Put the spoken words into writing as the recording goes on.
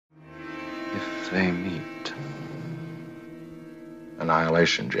they meet.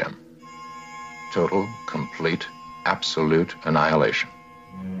 Annihilation, Jim. Total, complete, absolute annihilation.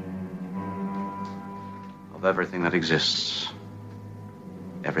 Of everything that exists.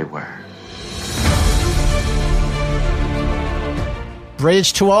 Everywhere.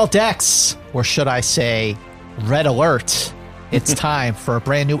 Bridge to all decks, or should I say, red alert. It's time for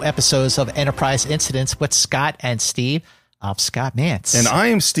brand new episodes of Enterprise Incidents with Scott and Steve. I'm Scott Mantz. And I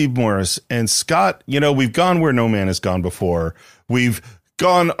am Steve Morris. And Scott, you know, we've gone where no man has gone before. We've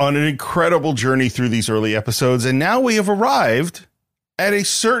gone on an incredible journey through these early episodes. And now we have arrived at a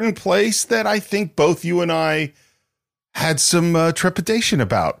certain place that I think both you and I had some trepidation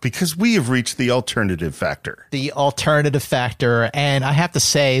about, because we have reached the alternative factor. The alternative factor. And I have to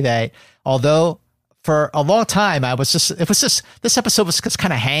say that although for a long time, this episode was just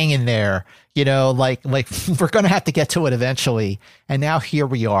kind of hanging there, you know, like we're going to have to get to it eventually. And now here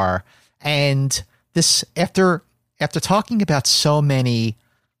we are. And this, after talking about so many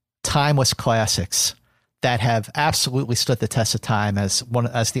timeless classics that have absolutely stood the test of time as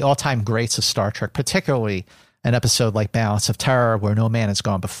the all-time greats of Star Trek, particularly an episode like Balance of Terror, where no man has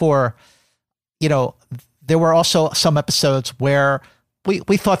gone before, you know, there were also some episodes where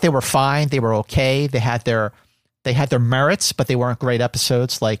we thought they were fine. They were okay. They had their merits, but they weren't great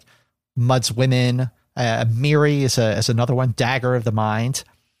episodes, like Mud's Women. Miri is another one, Dagger of the Mind.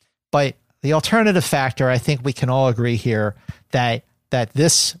 But the alternative factor, I think we can all agree here that it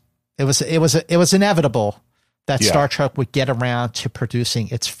was inevitable that Star Trek would get around to producing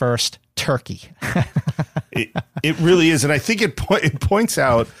its first turkey. It really is. And I think it points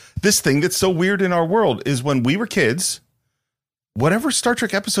out this thing that's so weird in our world is when we were kids, whatever Star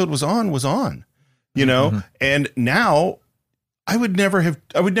Trek episode was on, you know, mm-hmm. And now I would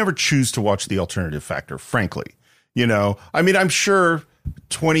never choose to watch the alternative factor, frankly. You know, I mean, I'm sure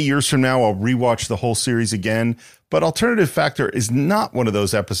 20 years from now, I'll rewatch the whole series again, but alternative factor is not one of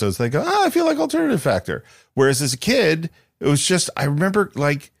those episodes that go, I feel like alternative factor. Whereas as a kid, it was just, I remember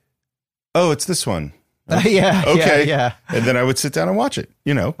like, oh, it's this one. Yeah. And then I would sit down and watch it,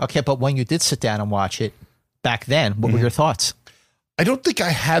 you know? Okay. But when you did sit down and watch it back then, what were your thoughts? I don't think I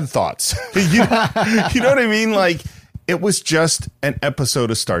had thoughts. you know what I mean? Like, it was just an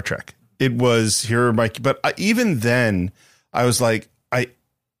episode of Star Trek. It was even then I was like,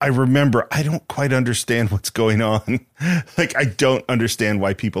 I remember I don't quite understand what's going on. Like, I don't understand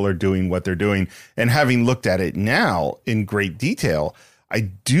why people are doing what they're doing. And having looked at it now in great detail, I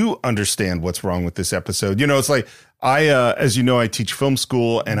do understand what's wrong with this episode. You know, it's like as you know, I teach film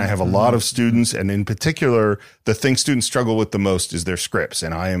school and I have a lot of students. And in particular, the thing students struggle with the most is their scripts.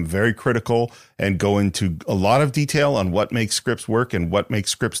 And I am very critical and go into a lot of detail on what makes scripts work and what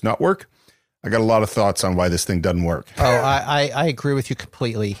makes scripts not work. I got a lot of thoughts on why this thing doesn't work. Oh, I agree with you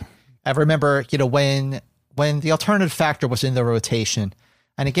completely. I remember, you know, when the alternative factor was in the rotation,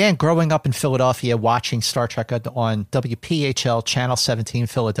 and again, growing up in Philadelphia, watching Star Trek on WPHL Channel 17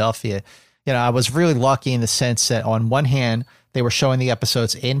 Philadelphia, you know, I was really lucky in the sense that on one hand, they were showing the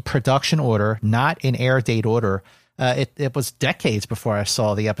episodes in production order, not in air date order. It was decades before I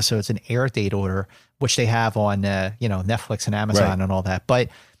saw the episodes in air date order, which they have on, Netflix and Amazon and all that. But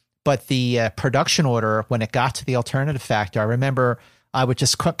the production order, when it got to the alternative factor, I remember I would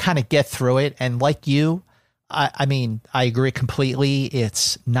just kind of get through it. And like you, I mean, I agree completely.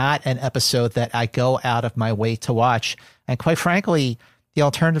 It's not an episode that I go out of my way to watch. And quite frankly, the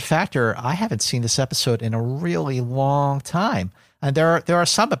alternative factor, I haven't seen this episode in a really long time. And there are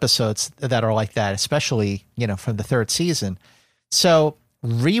some episodes that are like that, especially, you know, from the third season. So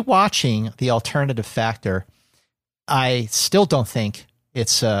rewatching the alternative factor, I still don't think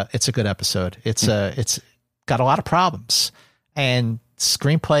it's a good episode. It's got a lot of problems, and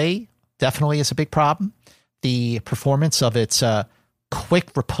screenplay definitely is a big problem. The performance of its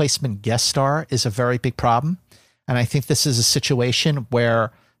quick replacement guest star is a very big problem. And I think this is a situation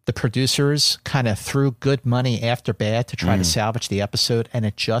where the producers kind of threw good money after bad to try to salvage the episode, and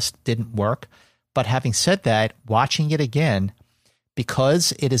it just didn't work. But having said that, watching it again,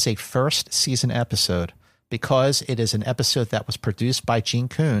 because it is a first season episode, because it is an episode that was produced by Gene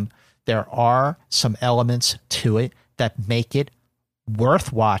Coon, there are some elements to it that make it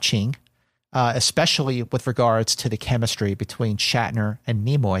worth watching, especially with regards to the chemistry between Shatner and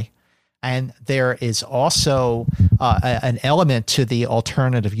Nimoy. And there is also an element to the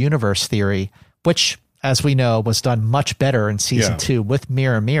alternative universe theory, which, as we know, was done much better in season 2 with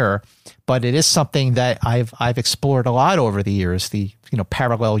Mirror Mirror. But it is something that I've explored a lot over the years, the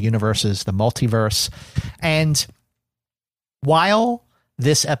parallel universes, the multiverse. And while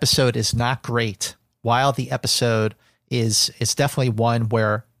this episode is not great, while the episode is definitely one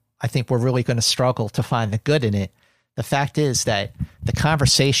where I think we're really going to struggle to find the good in it. The fact is that the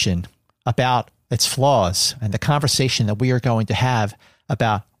conversation about its flaws and the conversation that we are going to have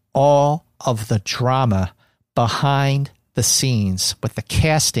about all of the drama behind the scenes with the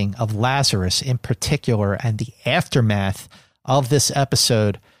casting of Lazarus in particular and the aftermath of this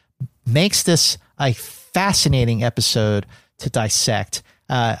episode makes this a fascinating episode to dissect.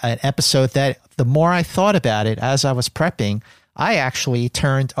 An episode that the more I thought about it as I was prepping, I actually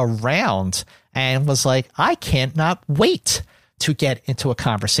turned around and was like, I can't not wait to get into a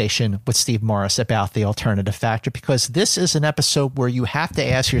conversation with Steve Morris about the alternative factor, because this is an episode where you have to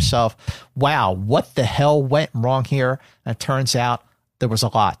ask yourself, wow, what the hell went wrong here? And it turns out there was a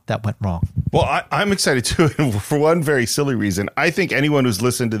lot that went wrong. Well, I'm excited too, for one very silly reason. I think anyone who's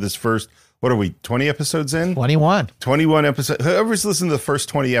listened to this first, what are we, 20 episodes in? 21 episodes. Whoever's listened to the first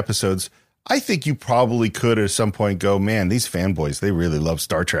 20 episodes, I think you probably could at some point go, man, these fanboys, they really love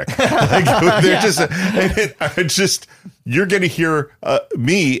Star Trek. Like, they're you're going to hear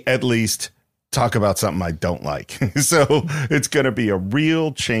me at least talk about something I don't like. So it's going to be a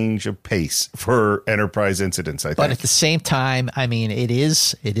real change of pace for Enterprise incidents, I think. But at the same time, I mean, it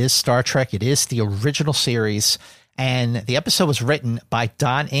is Star Trek. It is the original series. And the episode was written by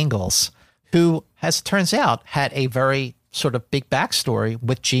Don Ingalls, who, as it turns out, had a very sort of big backstory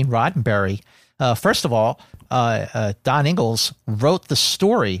with Gene Roddenberry. First of all, Don Ingalls wrote the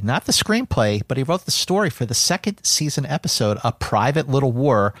story, not the screenplay, but he wrote the story for the second season episode, A Private Little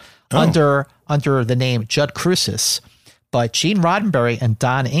War, under the name Judd Crucis. But Gene Roddenberry and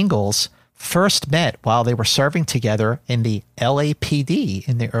Don Ingalls first met while they were serving together in the LAPD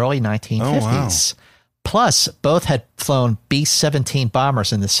in the early 1950s. Oh, wow. Plus, both had flown B-17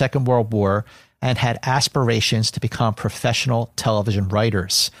 bombers in the Second World War and had aspirations to become professional television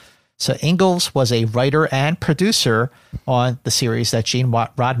writers. So Ingalls was a writer and producer on the series that Gene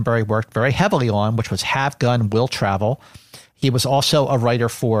Roddenberry worked very heavily on, which was Have Gun, Will Travel. He was also a writer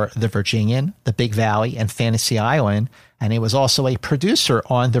for The Virginian, The Big Valley, and Fantasy Island. And he was also a producer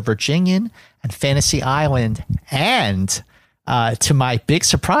on The Virginian and Fantasy Island. And to my big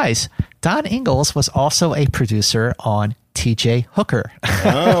surprise, Don Ingalls was also a producer on T.J. Hooker.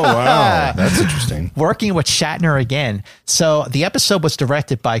 Oh, wow. That's interesting. Working with Shatner again. So the episode was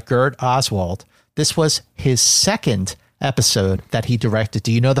directed by Gerd Oswald. This was his second episode that he directed.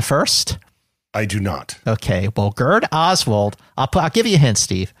 Do you know the first? I do not. Okay. Well, Gerd Oswald, I'll give you a hint,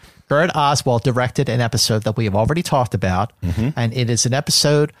 Steve. Gerd Oswald directed an episode that we have already talked about. Mm-hmm. And it is an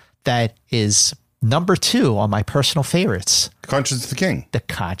episode that is number 2 on my personal favorites. Conscience of the King. The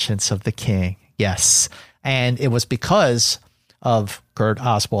Conscience of the King. Yes. And it was because of Gerd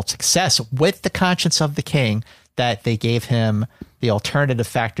Oswald's success with The Conscience of the King that they gave him the alternative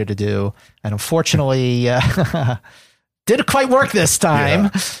factor to do. And unfortunately, didn't quite work this time.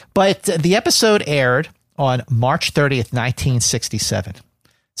 Yeah. But the episode aired on March 30th, 1967.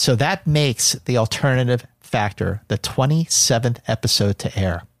 So that makes the alternative factor the 27th episode to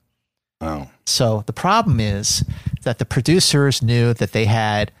air. Wow. So the problem is that the producers knew that they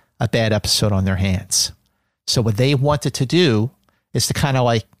had a bad episode on their hands. So what they wanted to do is to kind of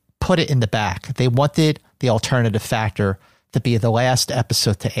like put it in the back. They wanted the alternative factor to be the last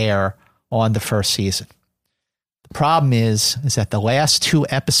episode to air on the first season. The problem is that the last 2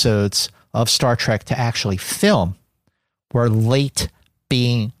 episodes of Star Trek to actually film were late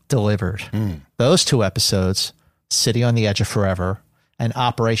being delivered. Those 2 episodes, City on the Edge of Forever and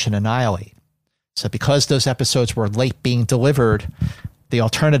Operation Annihilate. So because those episodes were late being delivered, the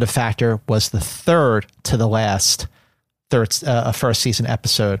alternative factor was the third to the last first season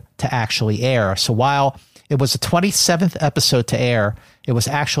episode to actually air. So while it was the 27th episode to air, it was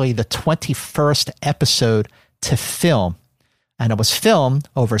actually the 21st episode to film. And it was filmed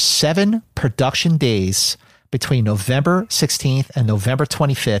over 7 production days between November 16th and November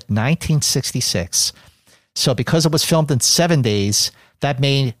 25th, 1966. So because it was filmed in 7 days, that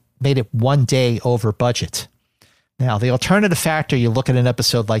made it 1 day over budget. Now, the alternative factor, you look at an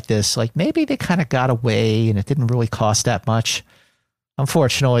episode like this, like maybe they kind of got away and it didn't really cost that much.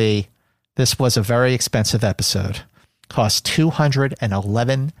 Unfortunately, this was a very expensive episode. Cost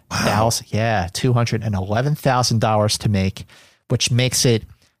 $211,000. Wow. Yeah, $211,000 to make, which makes it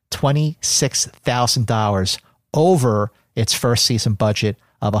 $26,000 over its first season budget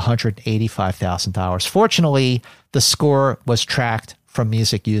of $185,000. Fortunately, the score was tracked from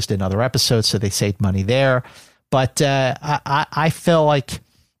music used in other episodes, so they saved money there. But I feel like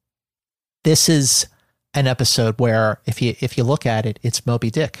this is an episode where if you look at it, it's Moby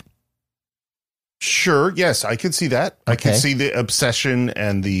Dick. Sure. Yes, I could see that. Okay. I could see the obsession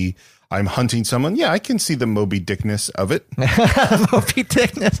and the I'm hunting someone. Yeah, I can see the Moby Dickness of it. Moby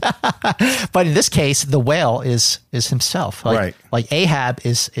Dickness. But in this case, the whale is himself. Right. Like Ahab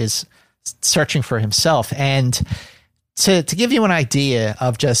is searching for himself. And to give you an idea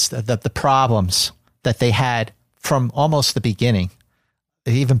of just the problems that they had from almost the beginning,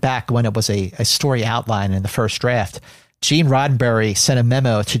 even back when it was a story outline in the first draft, Gene Roddenberry sent a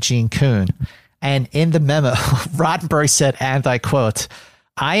memo to Gene Coon. And in the memo, Roddenberry said, and I quote,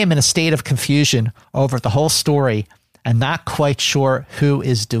 "I am in a state of confusion over the whole story and not quite sure who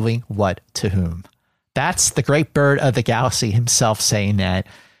is doing what to whom." That's the great bird of the galaxy himself saying that.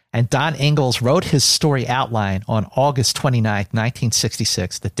 And Don Ingalls wrote his story outline on August 29th,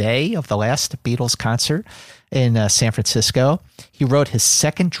 1966, the day of the last Beatles concert in San Francisco. He wrote his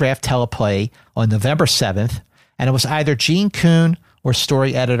second draft teleplay on November 7th, and it was either Gene Coon or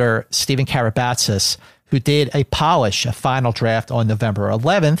story editor Stephen Karabatsis who did a final draft on November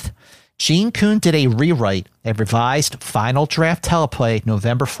 11th. Gene Coon did a rewrite, a revised final draft teleplay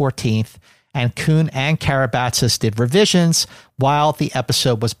November 14th, and Coon and Karabatsis did revisions while the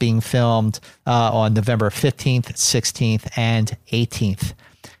episode was being filmed on November 15th, 16th, and 18th.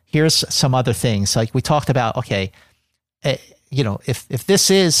 Here's some other things. Like we talked about, okay, if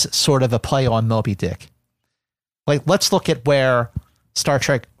this is sort of a play on Moby Dick, like let's look at where Star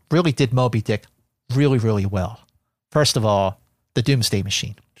Trek really did Moby Dick really, really well. First of all, the Doomsday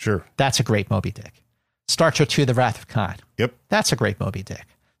Machine. Sure. That's a great Moby Dick. Star Trek II, The Wrath of Khan. Yep. That's a great Moby Dick.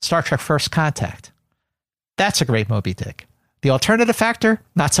 Star Trek First Contact. That's a great Moby Dick. The Alternative Factor,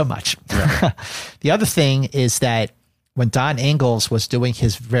 not so much. Yeah. The other thing is that when Don Ingalls was doing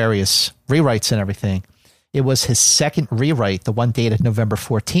his various rewrites and everything, it was his second rewrite, the one dated November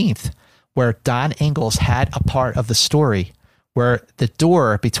 14th, where Don Ingalls had a part of the story where the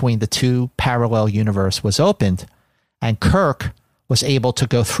door between the two parallel universe was opened, and Kirk was able to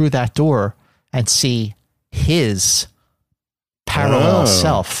go through that door and see his parallel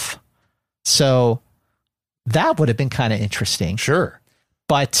self. So that would have been kind of interesting. Sure.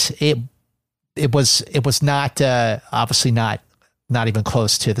 But it was not obviously not even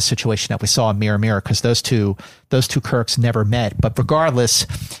close to the situation that we saw in Mirror Mirror, because those two Kirks never met. But regardless,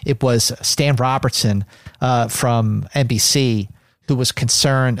 it was Stan Robertson from NBC who was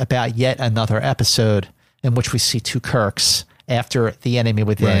concerned about yet another episode in which we see two Kirks after The Enemy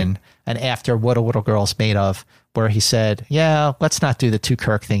Within and after What a Little Girl's Made Of, where he said, "Yeah, let's not do the two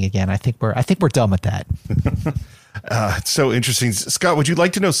Kirk thing again. I think we're done with that." It's so interesting. Scott, would you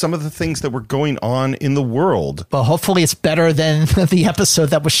like to know some of the things that were going on in the world? Well, hopefully it's better than the episode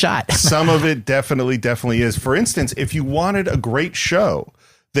that was shot. Some of it definitely is. For instance, if you wanted a great show,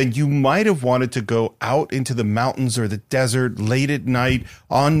 then you might have wanted to go out into the mountains or the desert late at night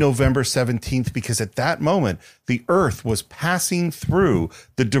on November 17th, because at that moment, the Earth was passing through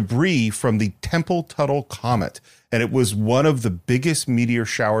the debris from the Temple-Tuttle comet. And it was one of the biggest meteor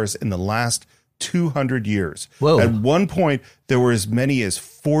showers in the last 200 years. Whoa. At one point, there were as many as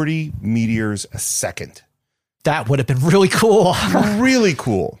 40 meteors a second. That would have been really cool. Really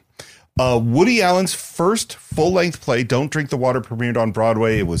cool. Woody Allen's first full-length play, Don't Drink the Water, premiered on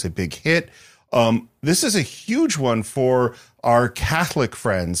Broadway. It was a big hit. This is a huge one for our Catholic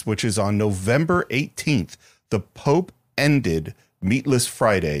friends, which is on November 18th. The Pope ended Meatless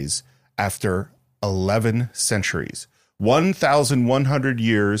Fridays after 11 centuries. 1,100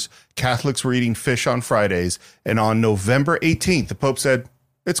 years, Catholics were eating fish on Fridays. And on November 18th, the Pope said,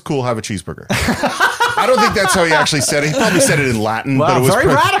 "It's cool, have a cheeseburger." I don't think that's how he actually said it. He probably said it in Latin. Wow, but it was very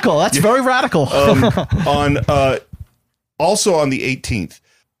radical. That's very radical. Also on the 18th,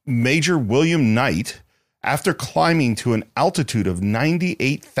 Major William Knight, after climbing to an altitude of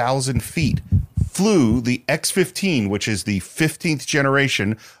 98,000 feet, flew the X-15, which is the 15th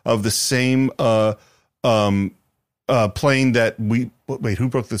generation of the same plane that who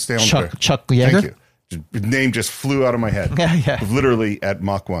broke the down? Chuck Yeager. Thank you. The name just flew out of my head. Yeah. Literally at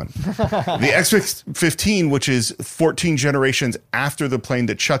Mach 1. The X-15, which is 14 generations after the plane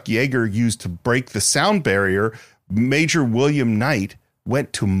that Chuck Yeager used to break the sound barrier, Major William Knight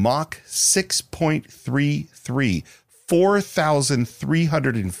went to Mach 6.33,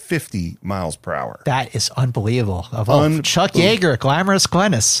 4,350 miles per hour. That is unbelievable. Chuck Yeager, Glamorous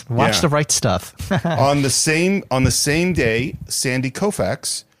Glennis. Watch the right stuff. on the same day, Sandy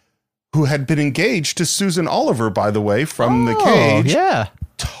Koufax, who had been engaged to Susan Oliver, by the way, from The Cage,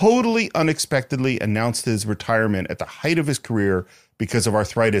 totally unexpectedly announced his retirement at the height of his career because of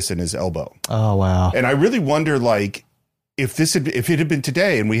arthritis in his elbow. Oh, wow. And I really wonder, like, if it had been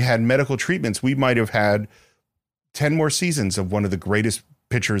today and we had medical treatments, we might have had 10 more seasons of one of the greatest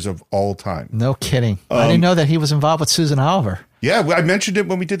pitchers of all time. No kidding. I didn't know that he was involved with Susan Oliver. Yeah, I mentioned it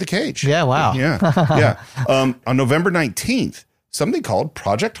when we did the cage. Yeah, wow. Yeah. On November 19th, something called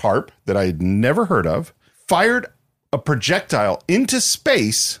Project HARP that I had never heard of fired a projectile into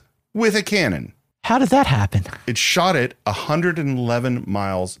space with a cannon. How did that happen? It shot it 111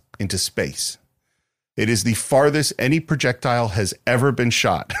 miles into space. It is the farthest any projectile has ever been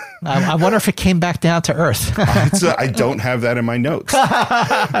shot. I wonder if it came back down to Earth. I don't have that in my notes.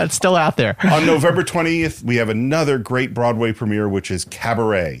 It's still out there. On November 20th, we have another great Broadway premiere, which is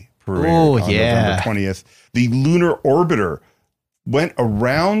Cabaret. Oh, yeah. November 20th. The Lunar Orbiter went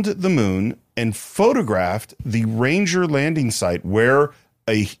around the moon and photographed the Ranger landing site where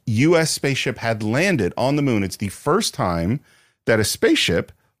a U.S. spaceship had landed on the moon. It's the first time that a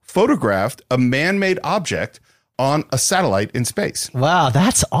spaceship photographed a man-made object on a satellite in space. Wow,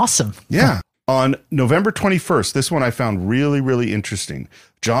 that's awesome. Yeah. On November 21st, this one I found really, really interesting.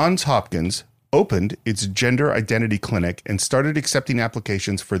 Johns Hopkins opened its gender identity clinic and started accepting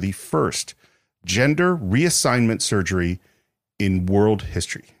applications for the first gender reassignment surgery in world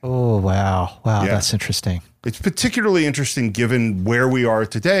history. Oh, wow. Wow, Yeah. that's interesting. It's particularly interesting given where we are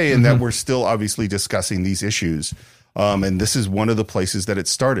today and that we're still obviously discussing these issues. And this is one of the places that it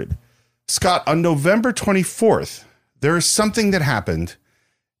started. Scott, on November 24th, there is something that happened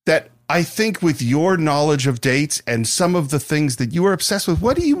that I think with your knowledge of dates and some of the things that you were obsessed with,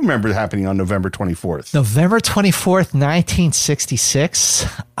 what do you remember happening on November 24th? November 24th, 1966.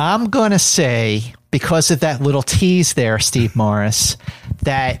 I'm going to say, because of that little tease there, Steve Morris,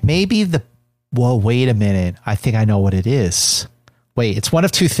 that maybe well, wait a minute. I think I know what it is. Wait, it's one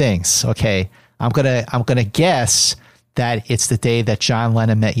of two things. Okay. I'm gonna guess that it's the day that John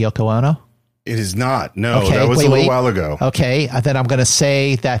Lennon met Yoko Ono. It is not. No, Okay, that was wait, a little wait. while ago. Okay, then I'm going to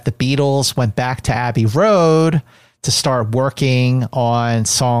say that the Beatles went back to Abbey Road to start working on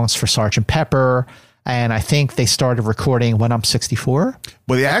songs for Sgt. Pepper, and I think they started recording When I'm 64.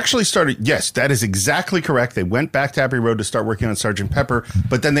 Well, they actually started. Yes, that is exactly correct. They went back to Abbey Road to start working on Sgt. Pepper,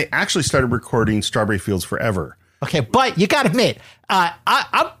 but then they actually started recording Strawberry Fields Forever. Okay, but you got to admit, I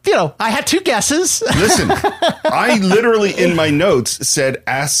had two guesses. Listen, I literally in my notes said,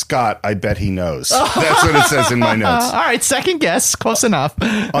 "Ask Scott. I bet he knows." That's what it says in my notes. All right, second guess, close enough.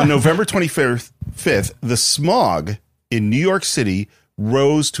 On November 25th, the smog in New York City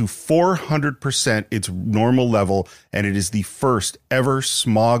rose to 400% its normal level, and it is the first ever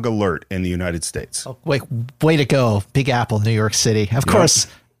smog alert in the United States. Wait, way to go, Big Apple, New York City. Of course,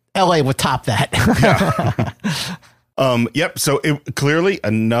 LA would top that. Yep. So clearly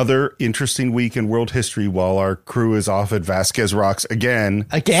another interesting week in world history while our crew is off at Vasquez Rocks again.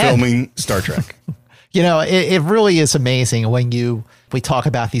 Filming Star Trek. It really is amazing when we talk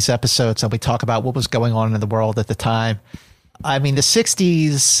about these episodes and we talk about what was going on in the world at the time. I mean, the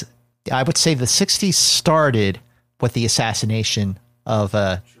 60s, I would say the 60s started with the assassination of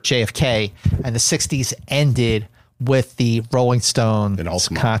JFK, and the 60s ended with the Rolling Stones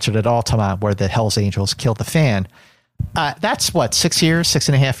concert at Altamont where the Hells Angels killed the fan. That's what,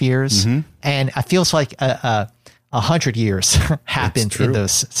 6.5 years? Mm-hmm. And it feels like 100 years happened in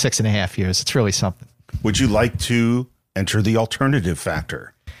those 6.5 years. It's really something. Would you like to enter the alternative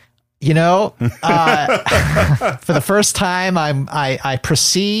factor? For the first time, I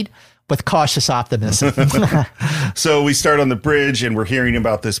proceed with cautious optimism. So we start on the bridge and we're hearing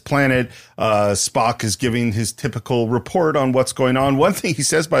about this planet. Spock is giving his typical report on what's going on. One thing he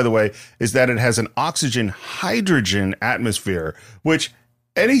says, by the way, is that it has an oxygen-hydrogen atmosphere, which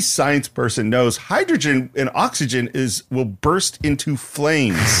any science person knows hydrogen and oxygen will burst into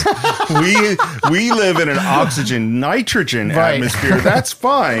flames. we live in an oxygen-nitrogen atmosphere. That's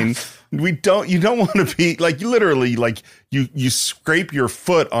fine. You don't want to be like literally like you scrape your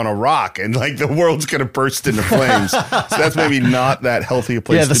foot on a rock and like the world's going to burst into flames. So that's maybe not that healthy a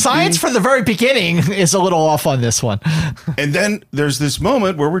place. Yeah, the science from the very beginning is a little off on this one. And then there's this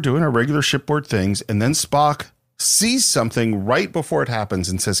moment where we're doing our regular shipboard things, and then Spock sees something right before it happens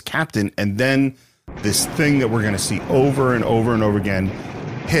and says, "Captain," and then this thing that we're going to see over and over and over again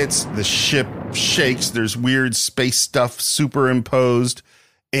hits the ship, shakes. There's weird space stuff superimposed,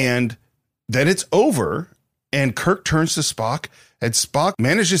 and then it's over, and Kirk turns to Spock, and Spock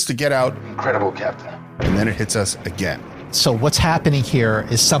manages to get out. Incredible, Captain. And then it hits us again. So what's happening here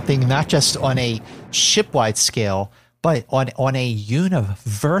is something not just on a shipwide scale, but on a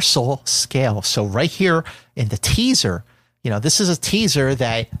universal scale. So right here in the teaser, this is a teaser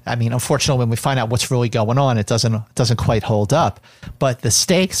that, I mean, unfortunately, when we find out what's really going on, it doesn't quite hold up. But the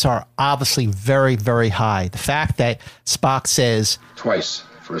stakes are obviously very, very high. The fact that Spock says, Twice,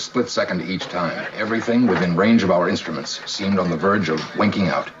 for a split second each time, everything within range of our instruments seemed on the verge of winking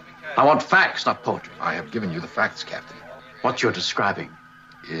out. I want facts, not poetry. I have given you the facts, Captain. What you're describing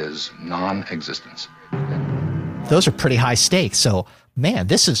is non-existence. Those are pretty high stakes. So, man,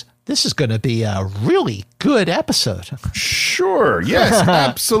 this is going to be a really good episode. Sure. Yes,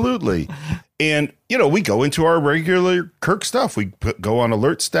 absolutely. And, we go into our regular Kirk stuff. We go on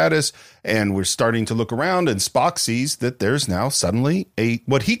alert status, and we're starting to look around, and Spock sees that there's now suddenly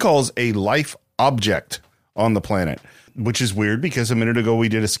what he calls a life object on the planet, which is weird because a minute ago we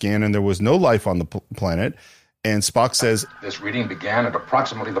did a scan and there was no life on the planet. And Spock says, this reading began at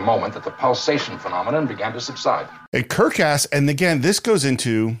approximately the moment that the pulsation phenomenon began to subside. And Kirk asks, and again, this goes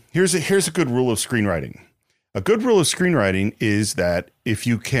into, here's a good rule of screenwriting. A good rule of screenwriting is that if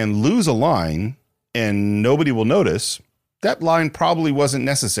you can lose a line and nobody will notice, that line probably wasn't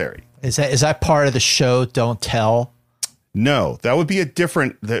necessary. Is that part of the show don't tell? No, that would be a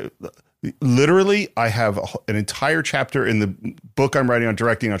different... Literally, I have an entire chapter in the book I'm writing on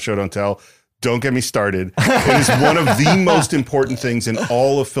directing on Show Don't Tell. Don't get me started. It is one of the most important things in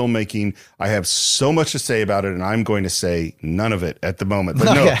all of filmmaking. I have so much to say about it, and I'm going to say none of it at the moment.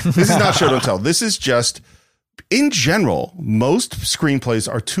 But no, this is not Show Don't Tell. This is just, in general, most screenplays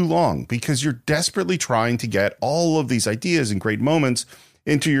are too long because you're desperately trying to get all of these ideas and great moments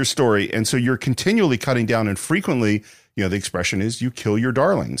into your story. And so you're continually cutting down, and frequently, the expression is you kill your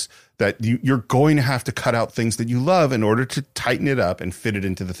darlings, that you're going to have to cut out things that you love in order to tighten it up and fit it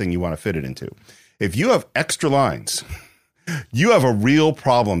into the thing you want to fit it into. If you have extra lines, you have a real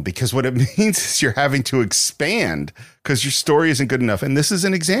problem, because what it means is you're having to expand because your story isn't good enough. And this is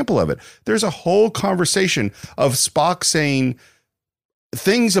an example of it. There's a whole conversation of Spock saying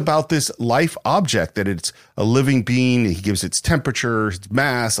things about this life object, that it's a living being. He gives its temperature, its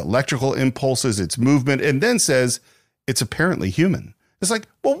mass, electrical impulses, its movement, and then says it's apparently human. It's like,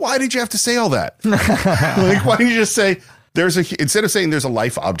 well, why did you have to say all that? Like, why didn't you just say instead of saying there's a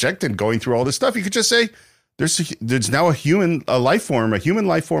life object and going through all this stuff, you could just say there's now a human life form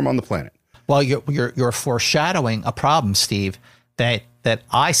on the planet. Well, you're foreshadowing a problem, Steve, that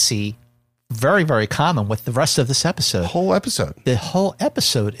I see very, very common with the rest of this episode. The whole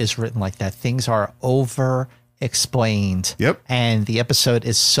episode is written like that. Things are over explained. Yep. And the episode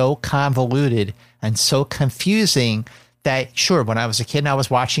is so convoluted and so confusing that, sure, when I was a kid and I was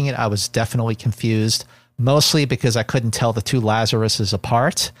watching it, I was definitely confused, mostly because I couldn't tell the two Lazaruses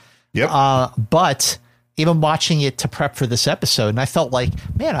apart. Yep. But even watching it to prep for this episode, and I felt like,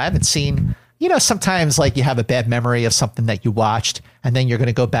 man, I haven't seen, sometimes like you have a bad memory of something that you watched, and then you're going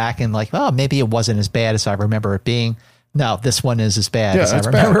to go back and like, oh, maybe it wasn't as bad as I remember it being. No, this one is as bad as I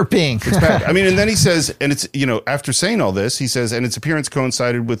remember it being. It's bad. I mean, and then he says, and it's, after saying all this, he says, and its appearance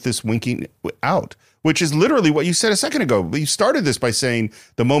coincided with this winking out, which is literally what you said a second ago. You started this by saying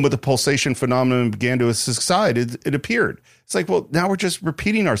the moment the pulsation phenomenon began to subside, it appeared. It's like, well, now we're just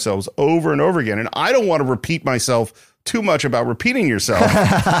repeating ourselves over and over again. And I don't want to repeat myself too much about repeating yourself,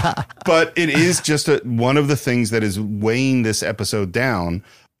 but it is just one of the things that is weighing this episode down.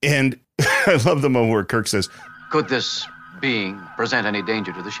 And I love the moment where Kirk says, could this being present any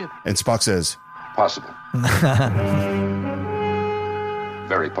danger to the ship? And Spock says, possible.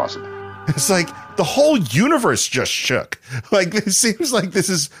 Very possible. It's like the whole universe just shook. Like, it seems like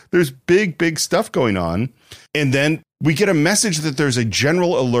there's big stuff going on. And then we get a message that there's a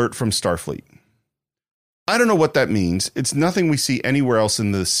general alert from Starfleet. I don't know what that means. It's nothing we see anywhere else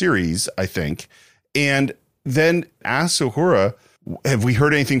in the series, I think. And then asks Uhura, have we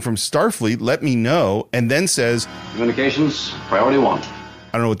heard anything from Starfleet? Let me know. And then says, communications, priority 1. I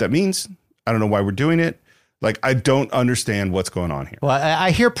don't know what that means. I don't know why we're doing it. Like, I don't understand what's going on here. Well,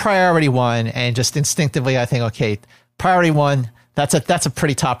 I hear priority 1, and just instinctively I think, okay, priority 1, that's a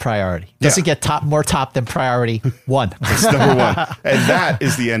pretty top priority. Doesn't get more top than priority 1. It's number 1. And that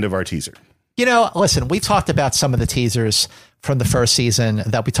is the end of our teaser. Listen, we talked about some of the teasers from the first season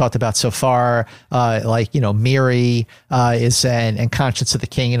that we talked about so far, Miri is and Conscience of the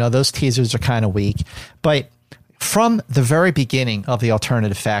King. Those teasers are kind of weak. But from the very beginning of the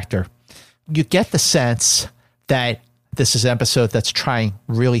Alternative Factor, you get the sense that this is an episode that's trying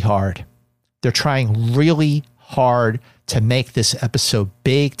really hard. They're trying really hard to make this episode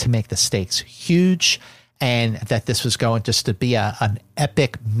big, to make the stakes huge, and that this was going just to be an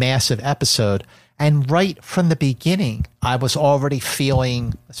epic, massive episode. And right from the beginning, I was already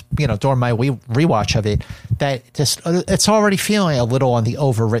feeling, during my rewatch of it, that it's already feeling a little on the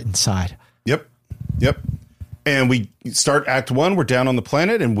overwritten side. Yep. And we start Act 1. We're down on the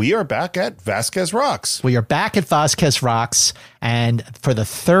planet, and we are back at Vasquez Rocks. We are back at Vasquez Rocks, and for the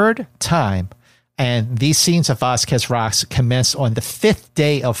third time, and these scenes of Vasquez Rocks commenced on the 5th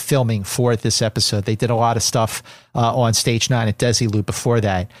day of filming for this episode. They did a lot of stuff on Stage 9 at Desilu before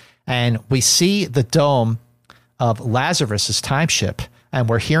that. And we see the dome of Lazarus's time ship, and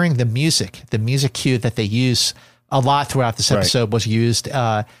we're hearing the music cue that they use a lot throughout this episode was used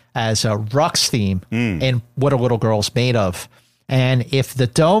as a Rux theme in What Are Little Girls Made Of? And if the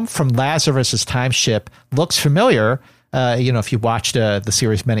dome from Lazarus's time ship looks familiar, if you watched the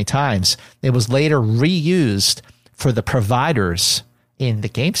series many times, it was later reused for the providers in the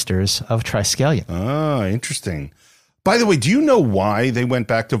Gamesters of Triskelion. Ah, interesting. By the way, do you know why they went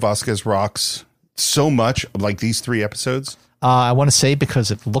back to Vasquez Rocks so much, like these 3 episodes? I want to say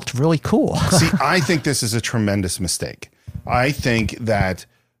because it looked really cool. See, I think this is a tremendous mistake. I think that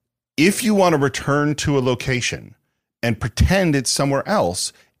if you want to return to a location and pretend it's somewhere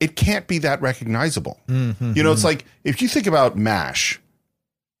else, it can't be that recognizable. It's like if you think about MASH,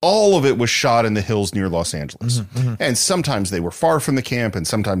 all of it was shot in the hills near Los Angeles. And sometimes they were far from the camp, and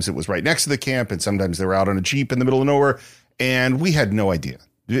sometimes it was right next to the camp, and sometimes they were out on a Jeep in the middle of nowhere. And we had no idea.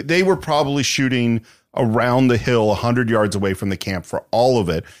 They were probably shooting around the hill 100 yards away from the camp for all of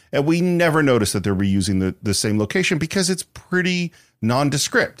it. And we never noticed that they're reusing the same location because it's pretty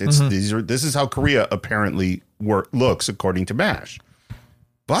nondescript. This is how Korea apparently looks according to MASH.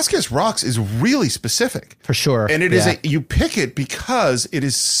 Vasquez Rocks is really specific. For sure. And it is you pick it because it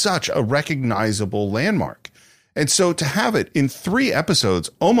is such a recognizable landmark. And so to have it in 3 episodes,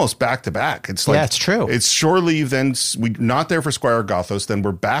 almost back to back, it's like, it's true. It's Shore Leave, then we're not there for Squire Gothos, then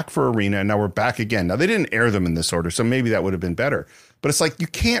we're back for Arena, and now we're back again. Now, they didn't air them in this order, so maybe that would have been better. But it's like,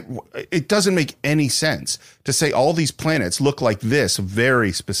 it doesn't make any sense to say all these planets look like this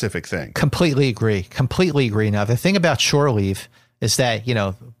very specific thing. Completely agree. Now, the thing about Shore Leave is that,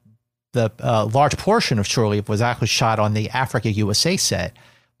 the large portion of Shore Leave was actually shot on the Africa USA set,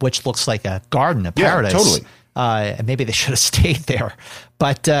 which looks like a garden of paradise. Yeah, totally. And maybe they should have stayed there,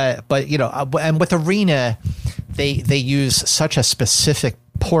 but and with Arena, they use such a specific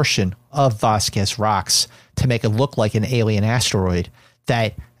portion of Vasquez Rocks to make it look like an alien asteroid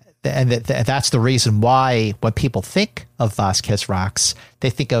that's the reason why when people think of Vasquez Rocks, they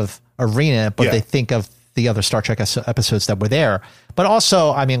think of Arena, but they think of the other Star Trek episodes that were there. But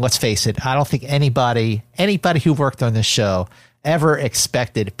also, I mean, let's face it, I don't think anybody who worked on this show ever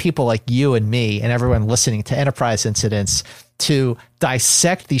expected people like you and me and everyone listening to Enterprise Incidents to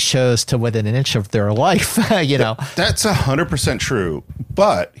dissect these shows to within an inch of their life. That's 100% true.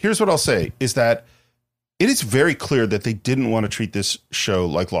 But here's what I'll say is that it is very clear that they didn't want to treat this show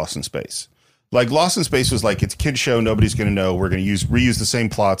like Lost in Space. Like Lost in Space was like, it's a kid show. Nobody's going to know. We're going to reuse the same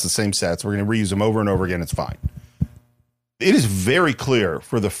plots, the same sets. We're going to reuse them over and over again. It's fine. It is very clear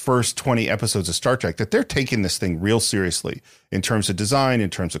for the first 20 episodes of Star Trek that they're taking this thing real seriously in terms of design,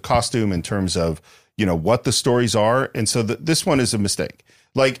 in terms of costume, in terms of, what the stories are. And so this one is a mistake.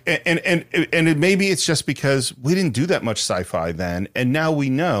 Like, and maybe it's just because we didn't do that much sci-fi then. And now we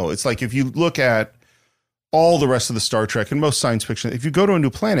know. It's like, if you look at all the rest of the Star Trek and most science fiction, if you go to a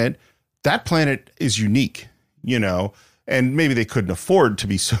new planet, that planet is unique, and maybe they couldn't afford to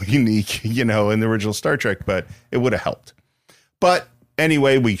be so unique, in the original Star Trek, but it would have helped. But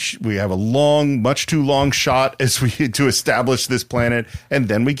anyway, we have a much too long shot to establish this planet, and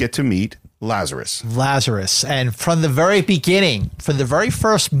then we get to meet Lazarus. And from the very beginning, from the very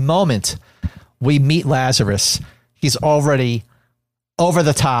first moment we meet Lazarus, he's already over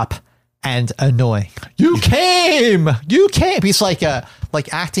the top and annoying. You came. He's like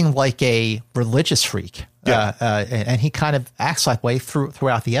acting like a religious freak. And he kind of acts that way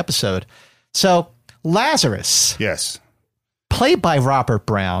throughout the episode. So Lazarus. Yes. Played by Robert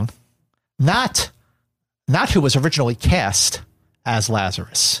Brown, not who was originally cast as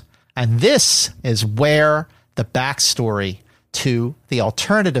Lazarus. And this is where the backstory to the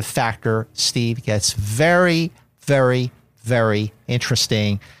alternative factor, Steve, gets very, very, very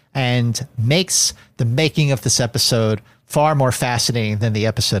interesting and makes the making of this episode far more fascinating than the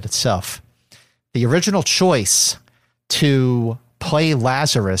episode itself. The original choice to play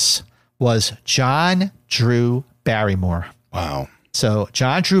Lazarus was John Drew Barrymore. Wow. So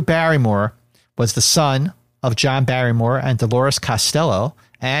John Drew Barrymore was the son of John Barrymore and Dolores Costello,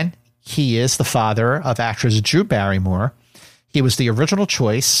 and he is the father of actress Drew Barrymore. He was the original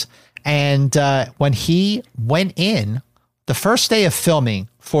choice, and when he went in, the first day of filming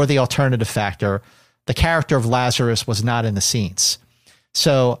for the alternative factor, the character of Lazarus was not in the scenes.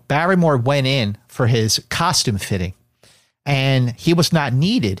 So Barrymore went in for his costume fitting, and he was not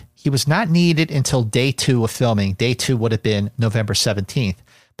needed. He was not needed until day 2 of filming. Day 2 would have been November 17th.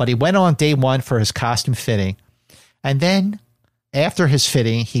 But he went on day 1 for his costume fitting. And then after his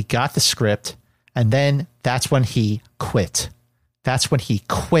fitting, he got the script. And then that's when he quit. That's when he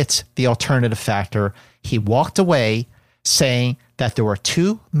quit the alternative factor. He walked away saying that there were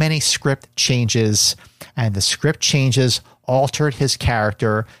too many script changes, and the script changes altered his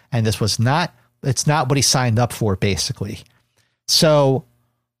character, and it's not what he signed up for, basically. So,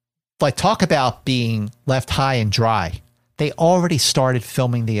 like, talk about being left high and dry. They already started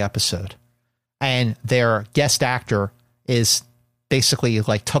filming the episode, and their guest actor is basically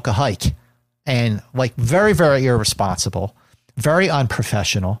like took a hike, and like very, very irresponsible, very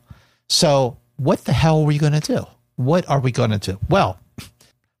unprofessional. So what the hell are we going to do? What are we going to do? Well,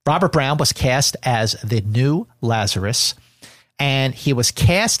 Robert Brown was cast as the new Lazarus, and he was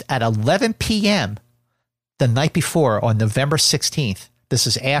cast at 11 p.m. the night before on November 16th. This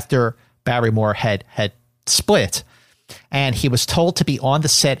is after Barrymore had split, and he was told to be on the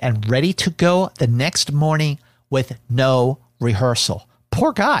set and ready to go the next morning with no rehearsal.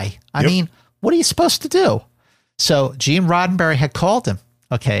 Poor guy. I mean, what are you supposed to do? So Gene Roddenberry had called him.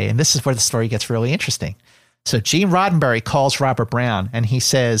 Okay, and this is where the story gets really interesting. So Gene Roddenberry calls Robert Brown, and he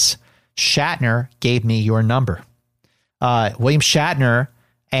says, Shatner gave me your number. William Shatner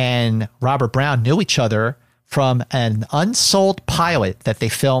and Robert Brown knew each other from an unsold pilot that they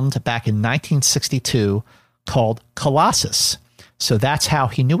filmed back in 1962 called Colossus. So that's how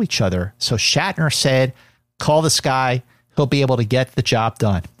he knew each other. So Shatner said, call this guy. He'll be able to get the job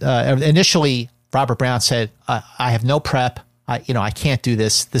done. Initially, Robert Brown said, I have no prep. I can't do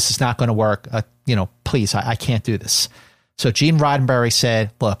this. This is not going to work. Please, I can't do this. So Gene Roddenberry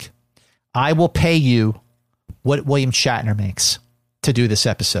said, look, I will pay you what William Shatner makes to do this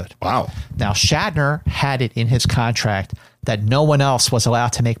episode. Wow. Now, Shatner had it in his contract that no one else was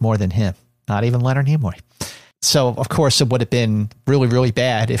allowed to make more than him, not even Leonard Nimoy. So, of course, it would have been really, really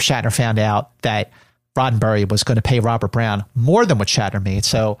bad if Shatner found out that Roddenberry was going to pay Robert Brown more than what Shatner made.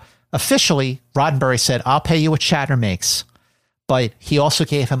 So, officially, Roddenberry said, I'll pay you what Shatner makes. But he also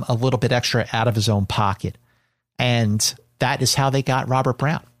gave him a little bit extra out of his own pocket. And that is how they got Robert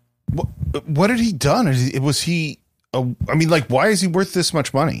Brown. What had he done? Was he, why is he worth this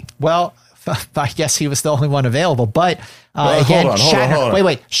much money? Well, I guess he was the only one available. But again, Shatner,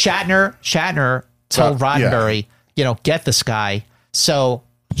 wait. Shatner told Roddenberry, get this guy. So,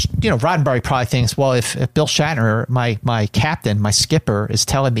 Roddenberry probably thinks, well, if Bill Shatner, my captain, my skipper, is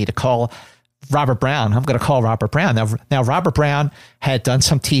telling me to call Robert Brown, I'm going to call Robert Brown. Now, Robert Brown had done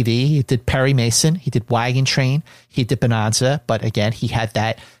some TV. He did Perry Mason. He did Wagon Train. He did Bonanza. But again, he had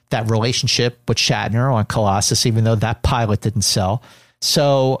that relationship with Shatner on Colossus, even though that pilot didn't sell.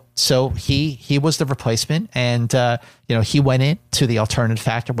 So he was the replacement, and he went into the Alternative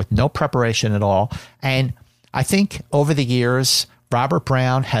Factor with no preparation at all. And I think over the years, Robert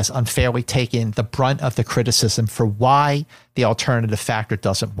Brown has unfairly taken the brunt of the criticism for why the Alternative Factor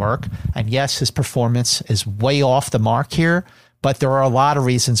doesn't work. And yes, his performance is way off the mark here, but there are a lot of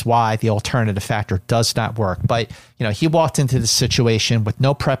reasons why the Alternative Factor does not work. But, he walked into the situation with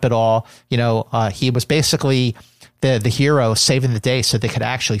no prep at all. He was basically the hero saving the day so they could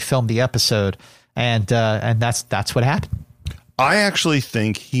actually film the episode. And that's what happened. I actually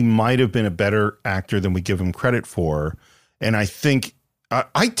think he might have been a better actor than we give him credit for. And I think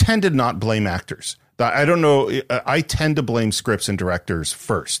I tend to not blame actors. I don't know. I tend to blame scripts and directors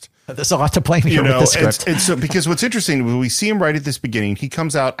first. There's a lot to blame here with the script. And so, because what's interesting, when we see him right at this beginning, he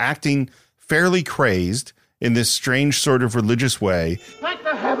comes out acting fairly crazed in this strange sort of religious way. Thank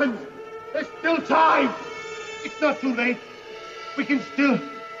the heavens, there's still time. It's not too late. We can still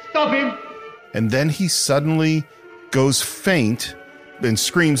stop him. And then he suddenly goes faint and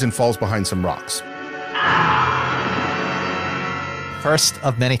screams and falls behind some rocks. First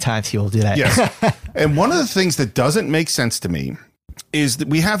of many times he will do that. Yes. And one of the things that doesn't make sense to me is that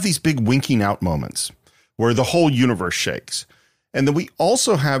we have these big winking out moments where the whole universe shakes. And then we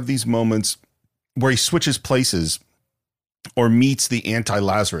also have these moments where he switches places or meets the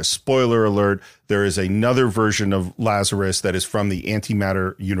anti-Lazarus. Spoiler alert, there is another version of Lazarus that is from the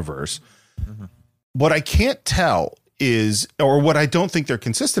antimatter universe. Mm-hmm. What I can't tell is, or what I don't think they're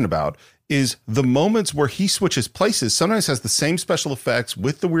consistent about, is the moments where he switches places sometimes has the same special effects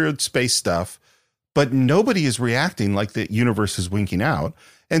with the weird space stuff, but nobody is reacting like the universe is winking out.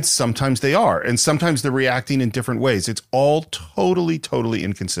 And sometimes they are. And sometimes they're reacting in different ways. It's all totally, totally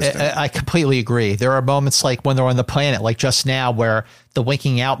inconsistent. I completely agree. There are moments like when they're on the planet, like just now, where the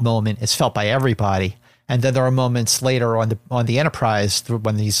winking out moment is felt by everybody. And then there are moments later on the Enterprise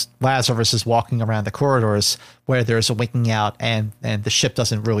when these Lazarus is walking around the corridors where there's a winking out and the ship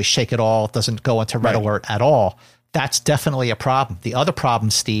doesn't really shake at all, doesn't go into red alert at all. That's definitely a problem. The other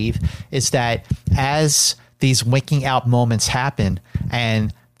problem, Steve, is that as these winking out moments happen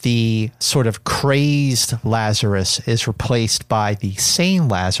and the sort of crazed Lazarus is replaced by the sane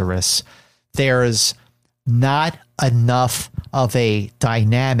Lazarus, there's not enough of a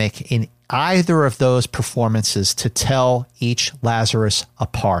dynamic in either of those performances to tell each Lazarus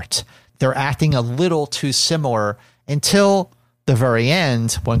apart. They're acting a little too similar until the very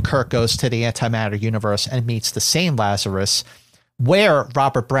end when Kirk goes to the antimatter universe and meets the same Lazarus, where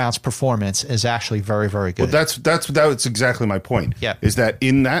Robert Brown's performance is actually very, very good. Well, that's exactly my point. Yeah. Is that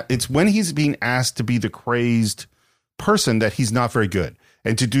in that it's when he's being asked to be the crazed person that he's not very good.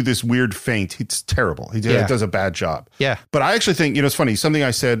 And to do this weird feint, it's terrible. He does a bad job. Yeah. But I actually think, it's funny. Something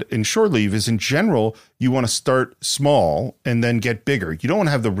I said in Shore Leave is in general, you want to start small and then get bigger. You don't want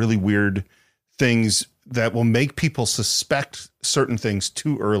to have the really weird things that will make people suspect certain things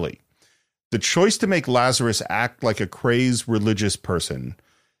too early. The choice to make Lazarus act like a crazed religious person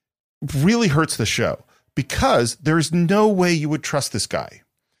really hurts the show because there's no way you would trust this guy.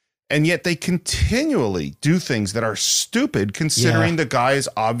 And yet they continually do things that are stupid considering the guy is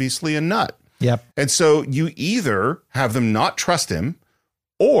obviously a nut. Yep. And so you either have them not trust him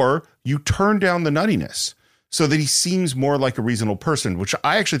or you turn down the nuttiness so that he seems more like a reasonable person, which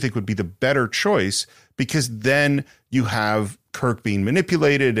I actually think would be the better choice because then you have Kirk being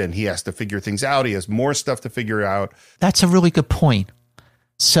manipulated and he has to figure things out. He has more stuff to figure out. That's a really good point.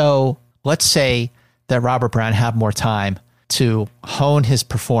 So let's say that Robert Brown had more time to hone his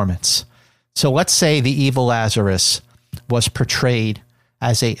performance. So let's say the evil Lazarus was portrayed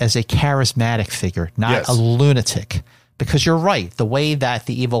as a charismatic figure, not a lunatic. Because you're right, the way that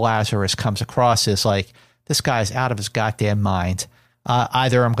the evil Lazarus comes across is like, this guy's out of his goddamn mind.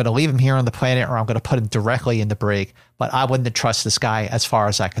 Either I'm going to leave him here on the planet or I'm going to put him directly in the brig, but I wouldn't trust this guy as far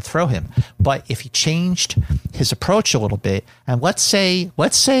as I could throw him. But if he changed his approach a little bit, and let's say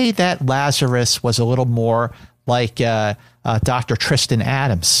that Lazarus was a little more like Dr. Tristan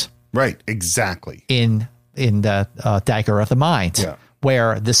Adams. Right, exactly. In the Dagger of the Mind,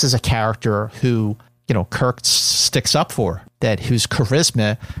 where this is a character who, Kirk sticks up for, whose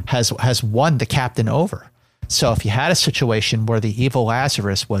charisma has won the captain over. So if you had a situation where the evil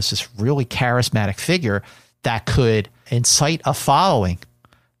Lazarus was this really charismatic figure that could incite a following,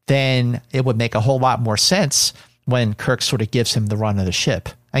 then it would make a whole lot more sense when Kirk sort of gives him the run of the ship.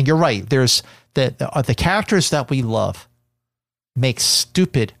 And you're right. There's the characters that we love make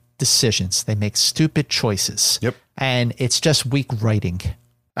stupid decisions. They make stupid choices. Yep. And it's just weak writing.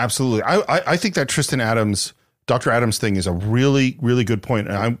 Absolutely. I think that Tristan Adams, Dr. Adams thing is a really, really good point.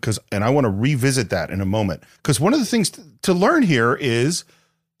 And I want to revisit that in a moment. Because one of the things to learn here is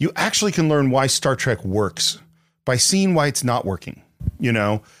you actually can learn why Star Trek works by seeing why it's not working,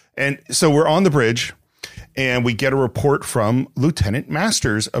 And so we're on the bridge and we get a report from Lieutenant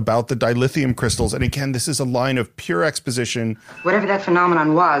Masters about the dilithium crystals. And again, this is a line of pure exposition. Whatever that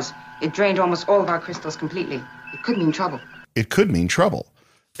phenomenon was, it drained almost all of our crystals completely. It could mean trouble. It could mean trouble.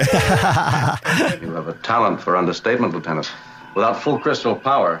 You have a talent for understatement, Lieutenant. Without full crystal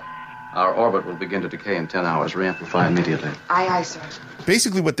power, our orbit will begin to decay in 10 hours. Re-amplify immediately. Aye, aye, sir.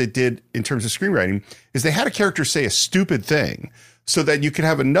 Basically what they did in terms of screenwriting is they had a character say a stupid thing so that you could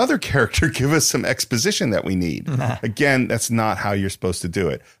have another character give us some exposition that we need. Again, that's not how you're supposed to do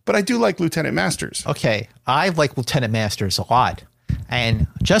it. But I do like Lieutenant Masters. Okay, I like Lieutenant Masters a lot. And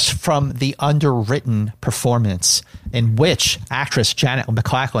just from the underwritten performance in which actress Janet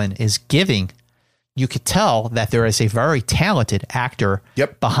McLachlan is giving, you could tell that there is a very talented actor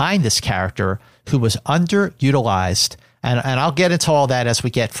behind this character who was underutilized. And I'll get into all that as we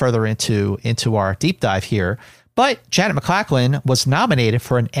get further into our deep dive here. But Janet McLachlan was nominated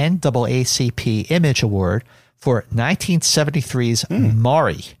for an NAACP Image Award for 1973's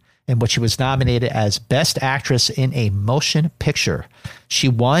Maury, in which she was nominated as Best Actress in a Motion Picture. She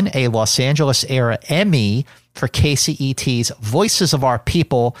won a Los Angeles era Emmy for KCET's Voices of Our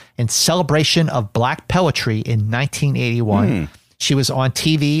People in celebration of Black poetry in 1981. She was on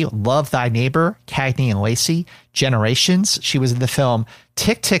TV Love Thy Neighbor, Cagney and Lacey, Generations. She was in the film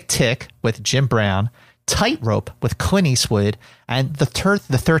Tick, Tick, Tick with Jim Brown, Tightrope with Clint Eastwood, and The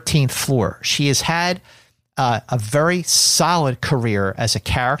 13th Floor. She has had a very solid career as a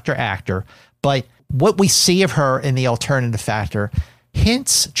character actor, but what we see of her in The Alternative Factor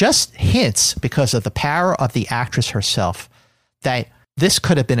hints because of the power of the actress herself that this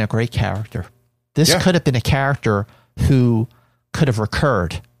could have been a great character. This could have been a character who could have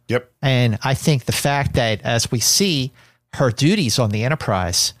recurred. Yep. And I think the fact that as we see her duties on the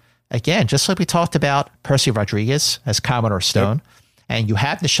Enterprise, again, just like we talked about Percy Rodriguez as Commodore Stone, and you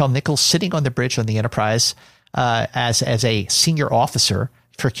have Nichelle Nichols sitting on the bridge on the Enterprise as a senior officer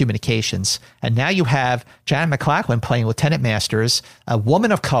for communications. And now you have Janet McLachlan playing Lieutenant Masters, a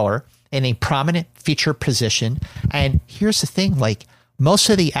woman of color in a prominent feature position. And here's the thing, like most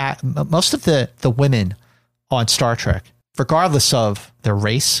of the women on Star Trek, regardless of their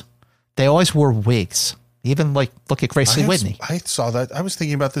race, they always wore wigs. Even like look at Grace Lee Whitney. I saw that. I was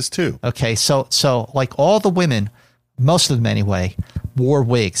thinking about this too. Okay, so like all the women, most of them anyway, wore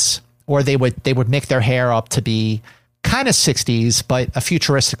wigs, or they would make their hair up to be kind of 60s, but a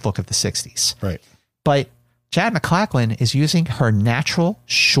futuristic look of the 60s. Right. But Janet McLachlan is using her natural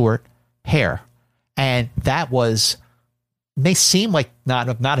short hair, and that may seem like not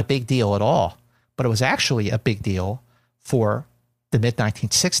a big deal at all, but it was actually a big deal for the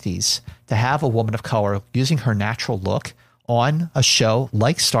mid-1960s to have a woman of color using her natural look on a show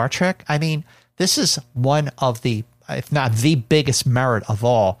like Star Trek. I mean, this is one of the, if not the biggest merit of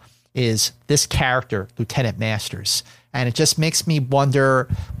all, is this character, Lieutenant Masters. And it just makes me wonder,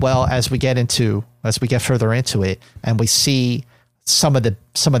 well, as we get further into it and we see some of the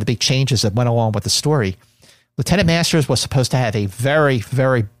big changes that went along with the story, Lieutenant Masters was supposed to have a very,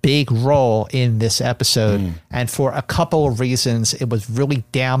 very big role in this episode. And for a couple of reasons, it was really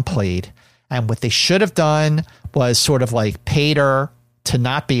downplayed. And what they should have done was sort of like paid her to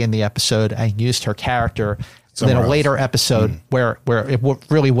not be in the episode and used her character in a later episode where it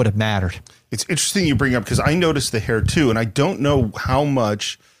really would have mattered. It's interesting you bring up, because I noticed the hair too, and I don't know how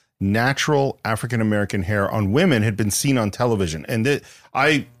much natural African-American hair on women had been seen on television. And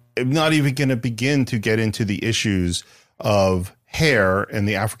I am not even going to begin to get into the issues of hair in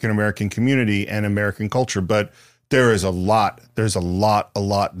the African-American community and American culture, but there's a lot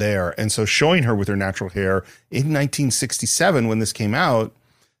there. And so showing her with her natural hair in 1967, when this came out,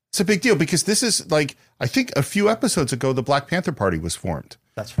 it's a big deal, because this is like, I think a few episodes ago, the Black Panther Party was formed.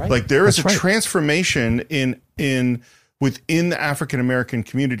 That's right. Like there is a transformation within the African-American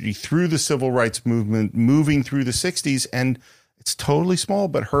community through the civil rights movement, moving through the 60s. And it's totally small,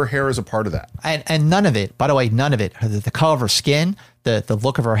 but her hair is a part of that. And none of it, by the way, the color of her skin, the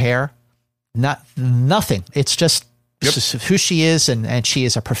look of her hair, nothing. It's just who she is, and she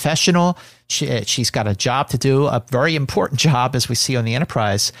is a professional. She's got a job to do, a very important job, as we see on the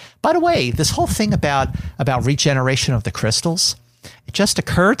Enterprise. By the way, this whole thing about regeneration of the crystals, it just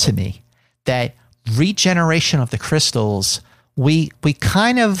occurred to me that regeneration of the crystals, we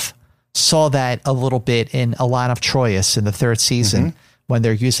kind of saw that a little bit in Alana of Troyes in the third season when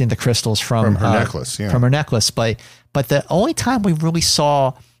they're using the crystals from her necklace. Yeah. From her necklace. But the only time we really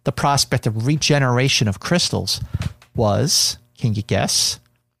saw the prospect of regeneration of crystals was, can you guess?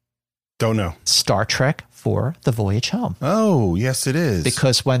 Don't know. Star Trek for The Voyage Home. Oh, yes, it is.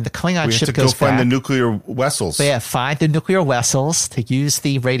 Because when the Klingon ship goes back, we have to go find the nuclear vessels. They find the nuclear vessels to use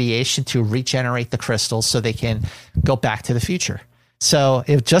the radiation to regenerate the crystals so they can go back to the future. So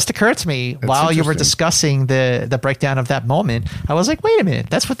it just occurred to me while you were discussing the breakdown of that moment, I was like, wait a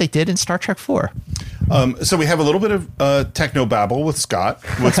minute, that's what they did in Star Trek 4. So we have a little bit of techno babble with Spock.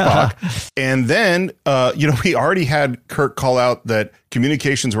 And then, we already had Kirk call out that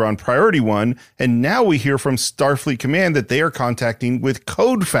communications were on priority 1. And now we hear from Starfleet Command that they are contacting with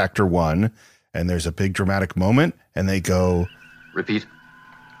Code Factor 1. And there's a big dramatic moment. And they go, Repeat.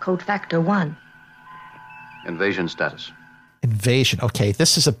 Code Factor 1. Invasion status. Invasion. Okay,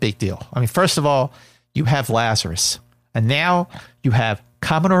 this is a big deal. I mean, first of all, you have Lazarus. And now you have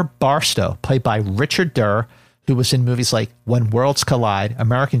Commodore Barstow, played by Richard Durr, who was in movies like When Worlds Collide,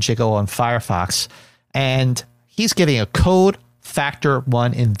 American Gigolo, and Firefox. And he's giving a Code Factor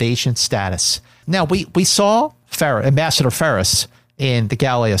 1 invasion status. Now, we saw Ambassador Ferris in the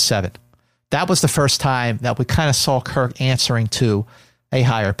Galileo 7. That was the first time that we kind of saw Kirk answering to a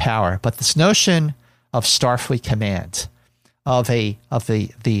higher power. But this notion of Starfleet Command, of the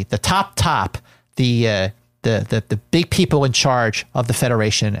top, the big people in charge of the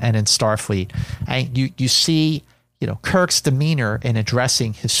Federation and in Starfleet, and you see, Kirk's demeanor in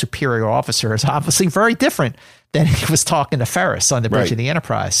addressing his superior officer is obviously very different than he was talking to Ferris on the bridge of the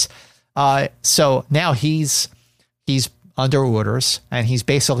Enterprise. So now he's under orders, and he's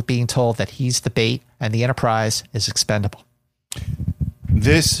basically being told that he's the bait and the Enterprise is expendable.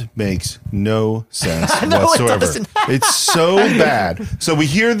 This makes no sense whatsoever. It's so bad. So we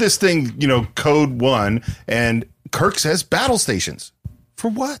hear this thing, Code 1, and Kirk says battle stations. For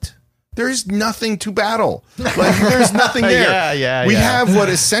what? There's nothing to battle. Like, there's nothing there. We have what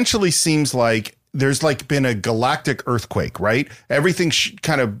essentially seems like there's been a galactic earthquake, right? Everything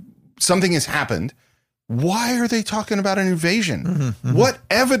something has happened. Why are they talking about an invasion? What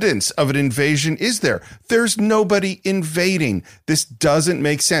evidence of an invasion is there? There's nobody invading. This doesn't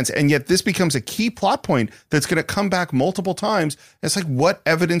make sense. And yet this becomes a key plot point that's going to come back multiple times. It's like, what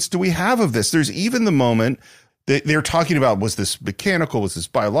evidence do we have of this? There's even the moment that they're talking about, was this mechanical? Was this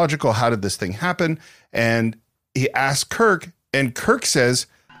biological? How did this thing happen? And he asks Kirk, and Kirk says,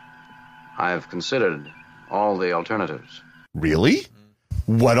 I have considered all the alternatives. Really?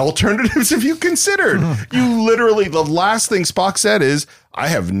 What alternatives have you considered? You literally, the last thing Spock said is, I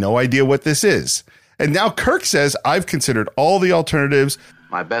have no idea what this is. And now Kirk says, I've considered all the alternatives.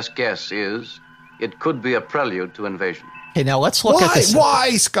 My best guess is it could be a prelude to invasion. Okay, now let's look at this.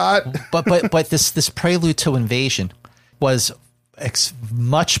 Why, Scott? But this prelude to invasion was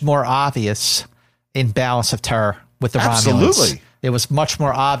much more obvious in Balance of Terror with the Romulans. Absolutely. It was much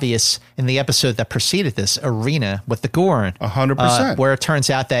more obvious in the episode that preceded this, Arena with the Gorn. 100%. Where it turns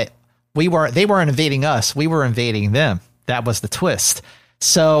out that they weren't invading us, we were invading them. That was the twist.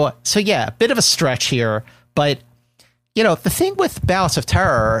 So yeah, a bit of a stretch here, but you know, the thing with Balance of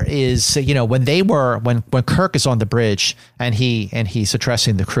Terror is, you know, when Kirk is on the bridge and he's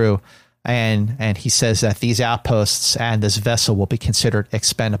addressing the crew and he says that these outposts and this vessel will be considered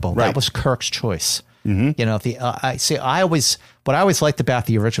expendable. Right. That was Kirk's choice. Mm-hmm. You know, what I always liked about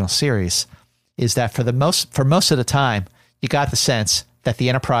the original series is that for most of the time, you got the sense that the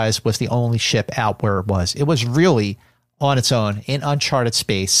Enterprise was the only ship out where it was. It was really on its own in uncharted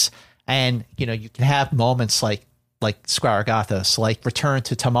space. And, you know, you can have moments like Skaragothos, like Return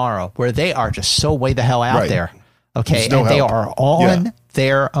to Tomorrow, where they are just so way the hell out there. Okay. No and help. they are on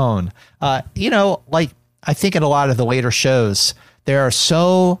their own. You know, like I think in a lot of the later shows, there are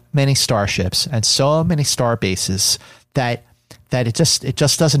so many starships and so many star bases that it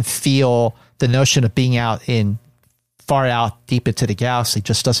just doesn't feel, the notion of being out in far out deep into the galaxy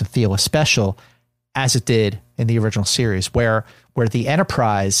just doesn't feel as special as it did in the original series, where the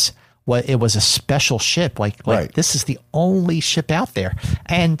Enterprise, it was a special ship. Like right. This is the only ship out there,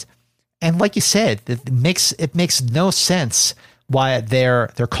 and like you said, it makes no sense why they're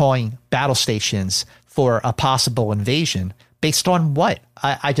calling battle stations for a possible invasion. Based on what?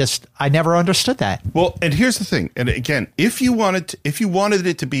 I never understood that. Well, and here's the thing. And again, if you wanted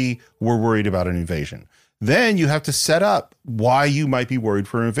it to be, we're worried about an invasion, then you have to set up why you might be worried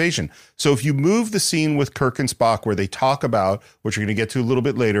for an invasion. So if you move the scene with Kirk and Spock where they talk about, which we're going to get to a little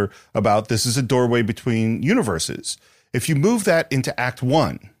bit later, about this is a doorway between universes. If you move that into Act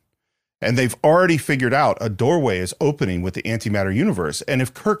 1, and they've already figured out a doorway is opening with the antimatter universe. And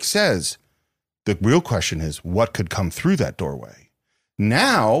if Kirk says, the real question is, what could come through that doorway?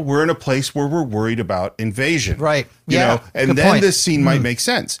 Now we're in a place where we're worried about invasion. Right. You know, and good then point. this scene might make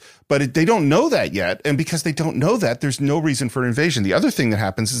sense. But they don't know that yet. And because they don't know that, there's no reason for invasion. The other thing that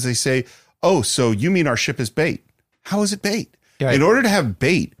happens is they say, oh, so you mean our ship is bait? How is it bait? Right. In order to have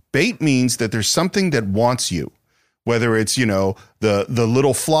bait means that there's something that wants you. Whether it's, you know, the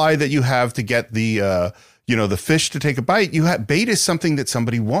little fly that you have to get the, you know, the fish to take a bite, bait is something that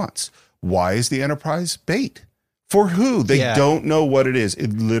somebody wants. Why is the Enterprise bait? For who? They don't know what it is.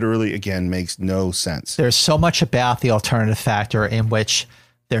 It literally, again, makes no sense. There's so much about the alternative factor in which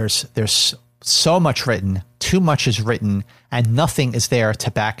there's so much written, too much is written, and nothing is there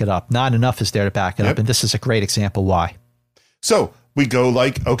to back it up. Not enough is there to back it up. And this is a great example why. So we go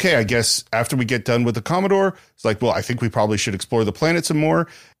like, okay, I guess after we get done with the Commodore, it's like, well, I think we probably should explore the planet some more.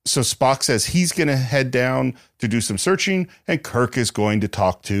 So Spock says he's going to head down to do some searching, and Kirk is going to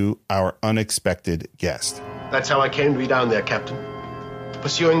talk to our unexpected guest. That's how I came to be down there, Captain.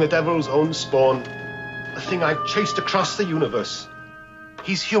 Pursuing the devil's own spawn, a thing I've chased across the universe.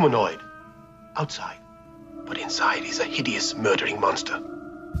 He's humanoid, outside, but inside he's a hideous, murdering monster.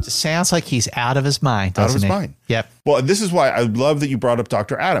 It sounds like he's out of his mind, doesn't he? Out of his mind. Yep. Well, and this is why I love that you brought up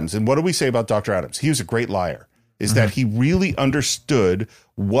Dr. Adams. And what do we say about Dr. Adams? He was a great liar. Is that he really understood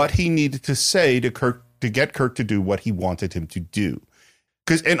what he needed to say to Kirk to get Kirk to do what he wanted him to do.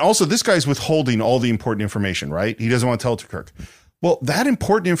 And also this guy's withholding all the important information, right? He doesn't want to tell it to Kirk. Well, that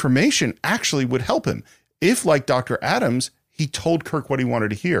important information actually would help him. If, like Dr. Adams, he told Kirk what he wanted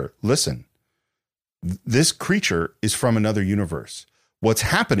to hear. Listen, this creature is from another universe. What's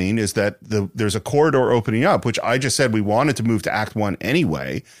happening is that there's a corridor opening up, which I just said we wanted to move to Act 1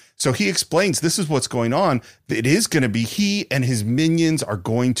 anyway. So he explains this is what's going on. It is going to be he and his minions are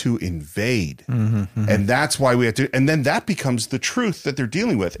going to invade. And that's why we have to. And then that becomes the truth that they're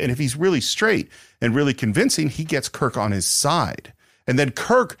dealing with. And if he's really straight and really convincing, he gets Kirk on his side. And then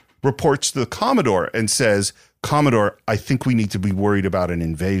Kirk reports to the Commodore and says, Commodore, I think we need to be worried about an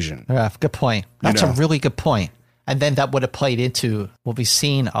invasion. Yeah, good point. That's a really good point. And then that would have played into what we've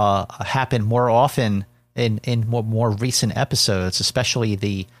seen happen more often in more recent episodes, especially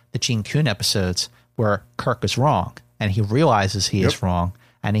the Gene Kuhn episodes, where Kirk is wrong and he realizes he is wrong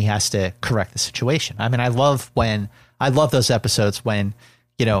and he has to correct the situation. I mean, I love those episodes when,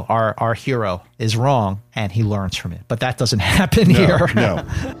 you know, our hero is wrong and he learns from it. But that doesn't happen here. No.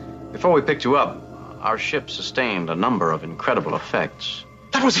 Before we picked you up, our ship sustained a number of incredible effects.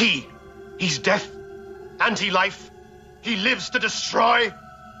 That was he! He's deaf anti-life. He lives to destroy.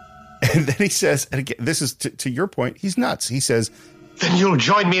 And then he says, and again, this is to your point, he's nuts. He says, Then you'll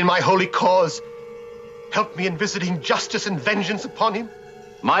join me in my holy cause. Help me in visiting justice and vengeance upon him.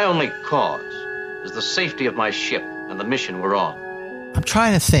 My only cause is the safety of my ship and the mission we're on. I'm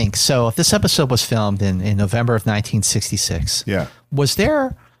trying to think. So if this episode was filmed in November of 1966, yeah, was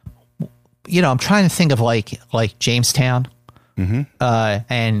there, I'm trying to think of like Jamestown, and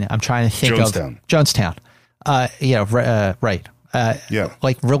I'm trying to think of Jonestown. Right.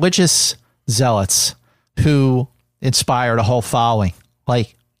 Like religious zealots who inspired a whole following,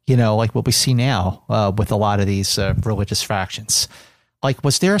 like what we see now with a lot of these religious factions. Like,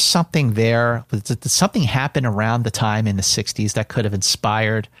 was there something there? Did something happen around the time in the 60s that could have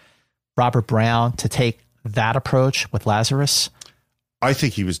inspired Robert Brown to take that approach with Lazarus? I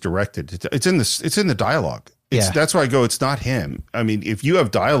think he was directed. It's in the dialogue. Yeah. That's why I go, it's not him. I mean, if you have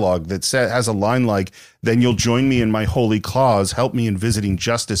dialogue that has a line like, then you'll join me in my holy cause, help me in visiting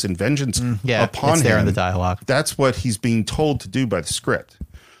justice and vengeance upon him. There in the dialogue. That's what he's being told to do by the script.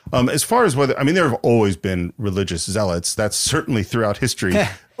 As far as there have always been religious zealots. That's certainly throughout history.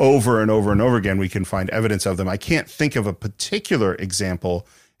 Over and over and over again, we can find evidence of them. I can't think of a particular example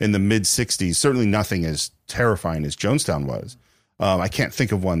in the mid-'60s. Certainly nothing as terrifying as Jonestown was. I can't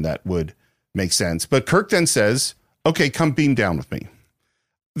think of one that would make sense. But Kirk then says, okay, come beam down with me.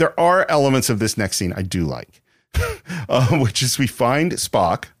 There are elements of this next scene I do like, which is we find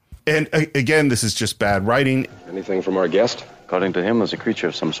Spock. And again, this is just bad writing. Anything from our guest? According to him, there's a creature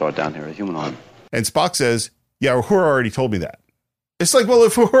of some sort down here, a humanoid. And Spock says, yeah, Uhura already told me that. It's like, well,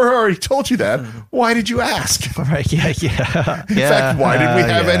 if Uhura already told you that, why did you ask? Right, yeah. In fact, why did we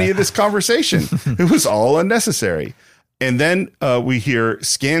have any of this conversation? It was all unnecessary. And then we hear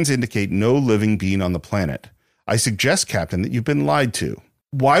scans indicate no living being on the planet. I suggest, Captain, that you've been lied to.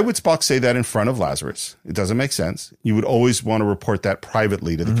 Why would Spock say that in front of Lazarus? It doesn't make sense. You would always want to report that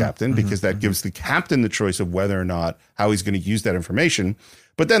privately to the captain because that gives the captain the choice of whether or not how he's going to use that information.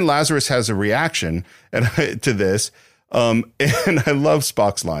 But then Lazarus has a reaction to this. And I love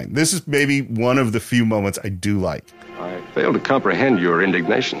Spock's line. This is maybe one of the few moments I do like. I fail to comprehend your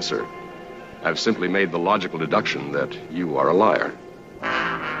indignation, sir. I've simply made the logical deduction that you are a liar.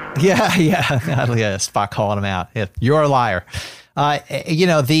 Yeah. Spock calling him out. Yeah, you're a liar. All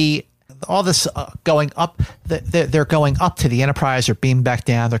this going up, they're going up to the Enterprise, they're beamed back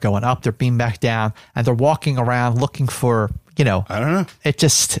down, they're going up, they're beamed back down, and they're walking around looking for, I don't know. It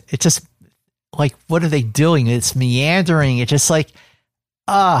just like, what are they doing? It's meandering. It just like,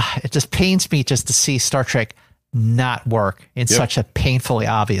 it just pains me just to see Star Trek not work in such a painfully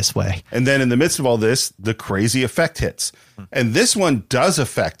obvious way. And then in the midst of all this, the crazy effect hits. And this one does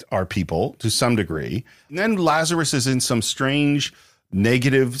affect our people to some degree. And then Lazarus is in some strange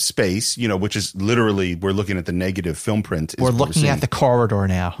negative space, which is literally, we're looking at the negative film print. We're looking at the corridor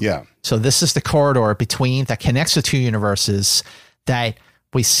now. Yeah. So this is the corridor that connects the two universes that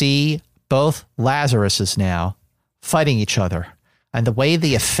we see both Lazaruses now fighting each other. And the way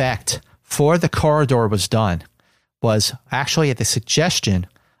the effect for the corridor was done was actually at the suggestion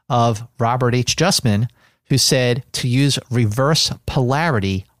of Robert H. Justman, who said to use reverse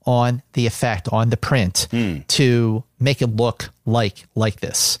polarity on the effect, on the print, to make it look like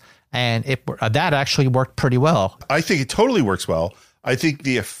this. And that actually worked pretty well. I think it totally works well. I think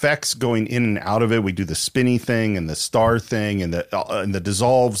the effects going in and out of it, we do the spinny thing and the star thing and the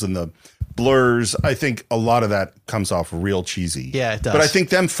dissolves and the blurs. I think a lot of that comes off real cheesy. Yeah, it does. But I think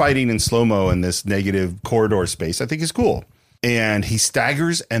them fighting in slow-mo in this negative corridor space, I think is cool. And he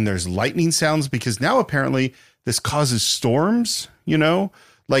staggers and there's lightning sounds because now apparently this causes storms,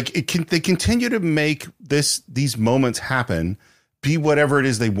 like they continue to make these moments happen be whatever it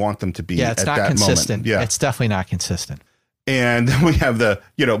is they want them to be. Yeah, it's at not that consistent. Moment. Yeah, it's definitely not consistent. And then we have the,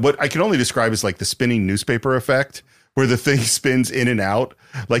 what I can only describe as like the spinning newspaper effect, where the thing spins in and out,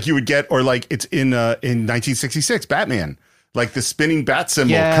 like you would get, or like it's in 1966 Batman, like the spinning bat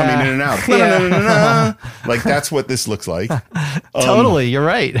symbol coming in and out. Like that's what this looks like. Totally, you're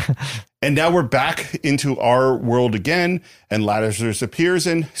right. And now we're back into our world again, and Lazarus appears,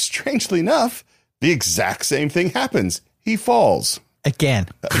 and strangely enough, the exact same thing happens. He falls. Again.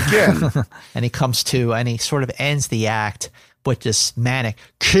 And he comes to, and he sort of ends the act with this manic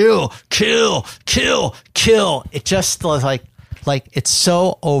kill. It just was like it's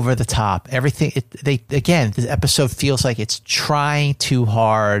so over the top. Everything, the episode feels like it's trying too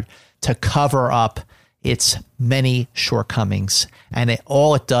hard to cover up its many shortcomings. And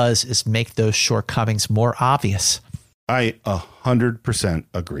all it does is make those shortcomings more obvious. I 100%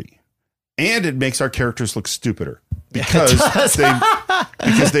 agree. And it makes our characters look stupider. because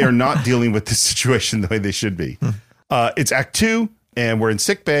they are not dealing with this situation the way they should be. It's Act 2, and we're in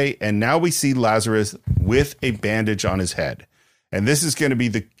sick bay, and now we see Lazarus with a bandage on his head. And this is going to be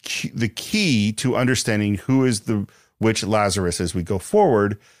the key to understanding who is which Lazarus as we go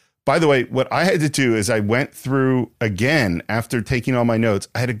forward. By the way, what I had to do is I went through again after taking all my notes.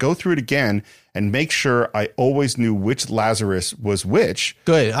 I had to go through it again and make sure I always knew which Lazarus was which.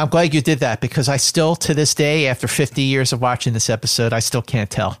 Good. I'm glad you did that because I still, to this day, after 50 years of watching this episode, I still can't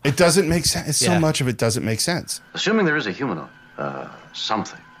tell. It doesn't make sense. So much of it doesn't make sense. Assuming there is a humanoid,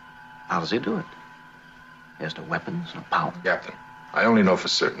 something, how does he do it? He has no weapons, no power. Captain, I only know for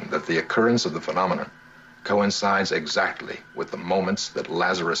certain that the occurrence of the phenomenon coincides exactly with the moments that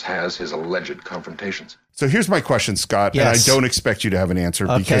Lazarus has his alleged confrontations. So here's my question, Scott, and I don't expect you to have an answer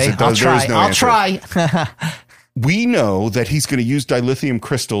because there is no answer. I'll try. We know that he's going to use dilithium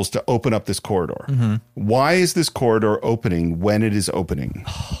crystals to open up this corridor. Mm-hmm. Why is this corridor opening when it is opening?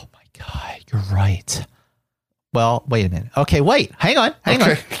 Oh, my God. You're right. Well, wait a minute. Okay, wait. Hang on.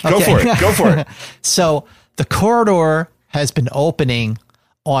 Go for it. So the corridor has been opening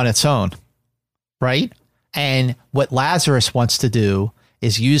on its own, right? And what Lazarus wants to do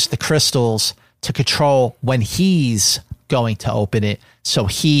is use the crystals to control when he's going to open it so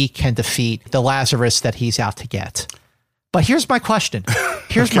he can defeat the Lazarus that he's out to get. But here's my question.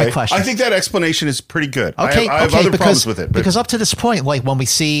 My question. I think that explanation is pretty good. Okay, I have other problems with it. Because up to this point, like when we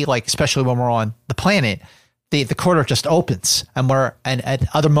see, like especially when we're on the planet, the corridor just opens, and at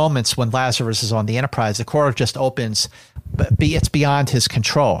other moments when Lazarus is on the Enterprise, the corridor just opens, but it's beyond his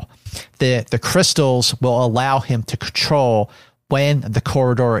control. The crystals will allow him to control when the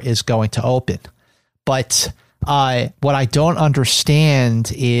corridor is going to open. But what I don't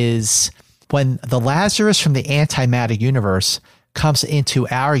understand is when the Lazarus from the antimatter universe comes into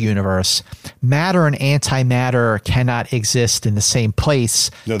our universe, matter and antimatter cannot exist in the same place.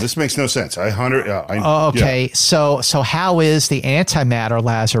 No, this makes no sense. So how is the antimatter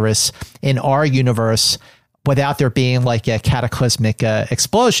Lazarus in our universe without there being like a cataclysmic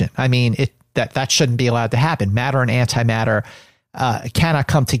explosion? I mean, that shouldn't be allowed to happen. Matter and antimatter cannot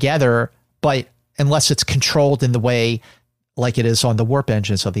come together, but unless it's controlled in the way like it is on the warp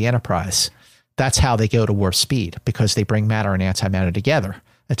engines of the Enterprise. That's how they go to warp speed, because they bring matter and antimatter together.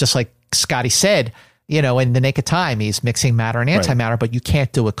 It's just like Scotty said, in The Naked Time, he's mixing matter and antimatter, but you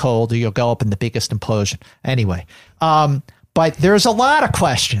can't do it cold or you'll go up in the biggest implosion. Anyway, but there's a lot of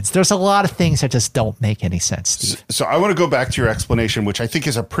questions. There's a lot of things that just don't make any sense, Steve. So I want to go back to your explanation, which I think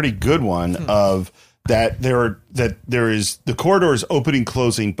is a pretty good one of that there is the corridor is opening,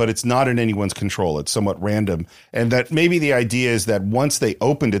 closing, but it's not in anyone's control. It's somewhat random. And that maybe the idea is that once they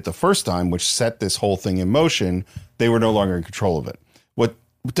opened it the first time, which set this whole thing in motion, they were no longer in control of it. What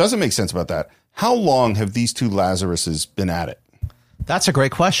doesn't make sense about that, how long have these two Lazaruses been at it? That's a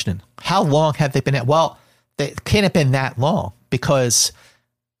great question. How long have they been at? Well, they can't have been that long, because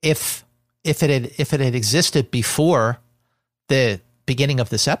if it had existed before the beginning of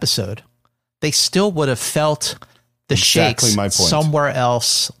this episode, they still would have felt the shakes somewhere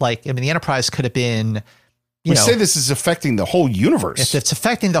else. Like, I mean, the Enterprise could have been, we say this is affecting the whole universe. If it's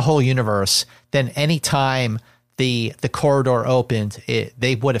affecting the whole universe, then anytime the corridor opened,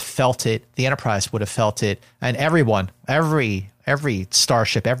 they would have felt it. The Enterprise would have felt it. And everyone, every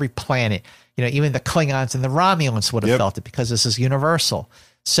starship, every planet, even the Klingons and the Romulans would have felt it, because this is universal.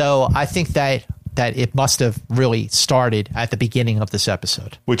 So I think that it must have really started at the beginning of this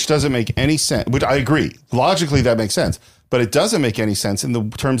episode. Which doesn't make any sense. Which I agree. Logically, that makes sense. But it doesn't make any sense in the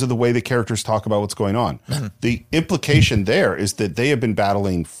terms of the way the characters talk about what's going on. Mm-hmm. The implication there is that they have been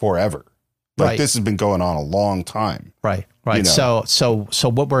battling forever. Like this has been going on a long time. Right. So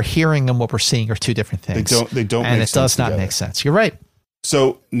what we're hearing and what we're seeing are two different things. They don't and make it sense does not together. make sense. You're right.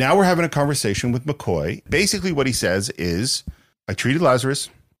 So now we're having a conversation with McCoy. Basically what he says is, I treated Lazarus.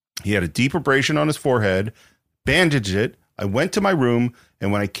 He had a deep abrasion on his forehead, bandaged it. I went to my room,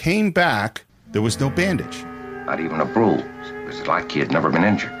 and when I came back, there was no bandage. Not even a bruise. It was like he had never been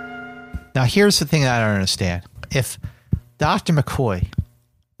injured. Now, here's the thing that I don't understand. If Dr. McCoy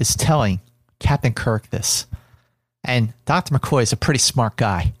is telling Captain Kirk this, and Dr. McCoy is a pretty smart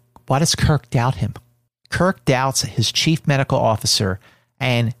guy, why does Kirk doubt him? Kirk doubts his chief medical officer,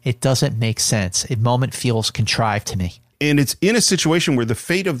 and it doesn't make sense. The moment feels contrived to me. And it's in a situation where the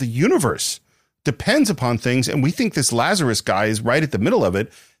fate of the universe depends upon things. And we think this Lazarus guy is right at the middle of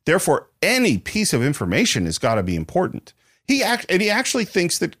it. Therefore, any piece of information has got to be important. He actually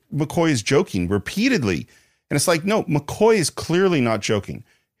thinks that McCoy is joking repeatedly. And it's like, no, McCoy is clearly not joking.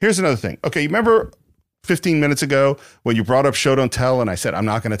 Here's another thing. Okay, remember 15 minutes ago when you brought up Show Don't Tell, and I said, I'm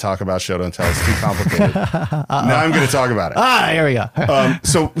not going to talk about Show Don't Tell. It's too complicated. Now I'm going to talk about it. Here we go.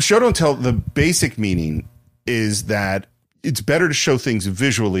 So Show Don't Tell, the basic meaning is that it's better to show things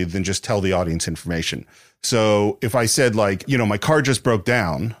visually than just tell the audience information. So if I said, like, you know, my car just broke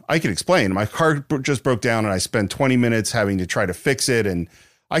down, I could explain my car just broke down and I spent 20 minutes having to try to fix it. And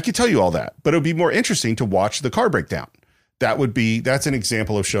I could tell you all that, but it would be more interesting to watch the car break down. That's an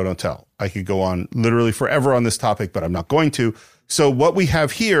example of Show Don't Tell. I could go on literally forever on this topic, but I'm not going to. So what we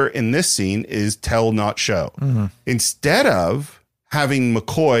have here in this scene is tell, not show. Mm-hmm. Instead of having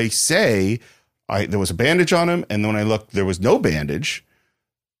McCoy say, there was a bandage on him, and then when I looked, there was no bandage.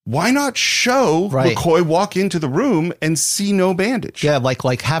 Why not show McCoy walk into the room and see no bandage? Yeah,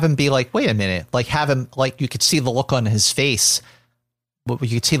 like have him be like, wait a minute. Like have him, like you could see the look on his face. You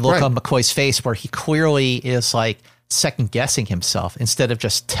could see the look on McCoy's face where he clearly is like second guessing himself instead of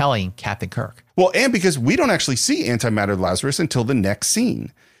just telling Captain Kirk. Well, and because we don't actually see antimatter Lazarus until the next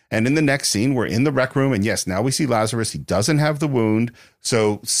scene. And in the next scene, we're in the rec room. And yes, now we see Lazarus. He doesn't have the wound.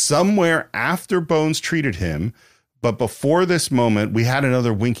 So somewhere after Bones treated him, but before this moment, we had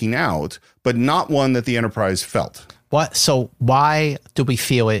another winking out, but not one that the Enterprise felt. What? So why do we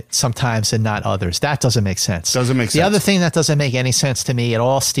feel it sometimes and not others? That doesn't make sense. Doesn't make sense. The other thing that doesn't make any sense to me at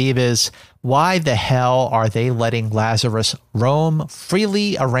all, Steve, is why the hell are they letting Lazarus roam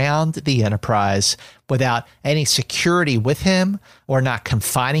freely around the Enterprise without any security with him, or not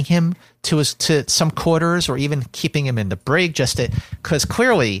confining him to some quarters, or even keeping him in the brig? Because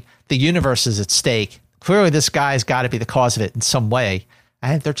clearly the universe is at stake. Clearly this guy's got to be the cause of it in some way.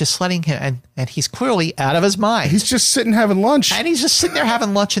 And they're just letting him, and he's clearly out of his mind. He's just sitting having lunch. And he's just sitting there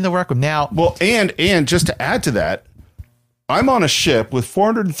having lunch in the workroom. Now, well, and just to add to that, I'm on a ship with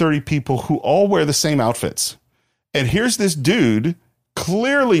 430 people who all wear the same outfits. And here's this dude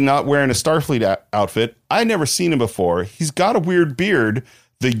clearly not wearing a Starfleet outfit. I'd never seen him before. He's got a weird beard.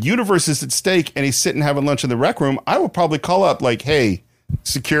 The universe is at stake, and he's sitting having lunch in the rec room. I would probably call up like, hey,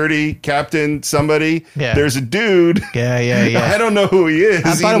 security, captain, somebody. Yeah. There's a dude. Yeah. I don't know who he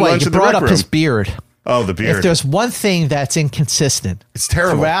is. By the way, you brought up his beard. Oh, the beard. If there's one thing that's inconsistent, it's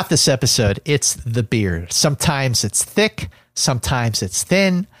terrible throughout this episode, it's the beard. Sometimes it's thick, sometimes it's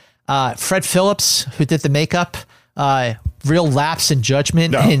thin. Fred Phillips, who did the makeup, real lapse in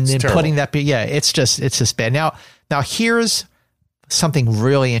judgment in putting that beard. Yeah, it's just bad. Now here's something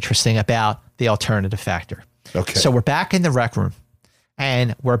really interesting about the alternative factor. Okay. So we're back in the rec room.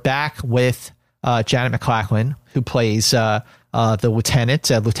 And we're back with Janet McLaughlin, who plays the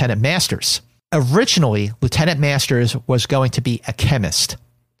Lieutenant Masters. Originally, Lieutenant Masters was going to be a chemist,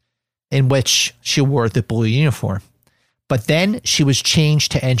 in which she wore the blue uniform. But then she was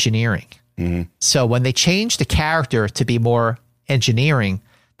changed to engineering. Mm-hmm. So when they changed the character to be more engineering,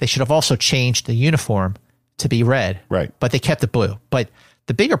 they should have also changed the uniform to be red. Right. But they kept it blue. But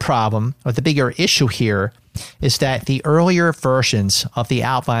the bigger problem, or the bigger issue here, is that the earlier versions of the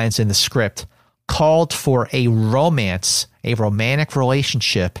outlines in the script called for a romantic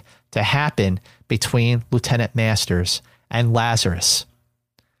relationship to happen between Lieutenant Masters and Lazarus.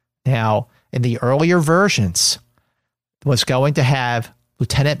 Now, in the earlier versions,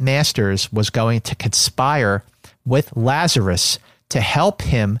 Lieutenant Masters was going to conspire with Lazarus to help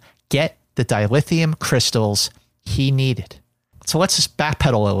him get the dilithium crystals he needed. So let's just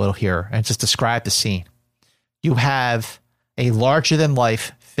backpedal a little here and just describe the scene. You have a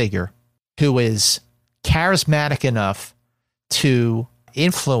larger-than-life figure who is charismatic enough to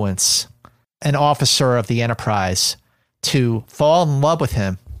influence an officer of the Enterprise to fall in love with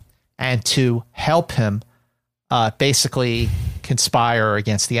him and to help him basically conspire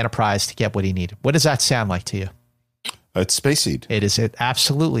against the Enterprise to get what he needed. What does that sound like to you? It's Space Seed. It is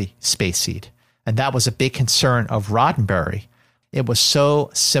absolutely Space Seed. And that was a big concern of Roddenberry. It was so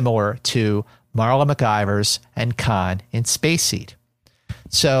similar to Marla MacGyver's and Khan in Space Seed.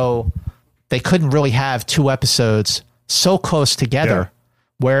 So they couldn't really have two episodes so close together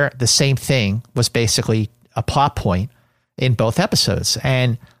where the same thing was basically a plot point in both episodes.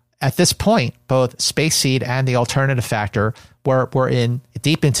 And at this point, both Space Seed and the Alternative Factor were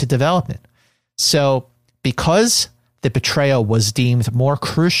deep into development. So because the betrayal was deemed more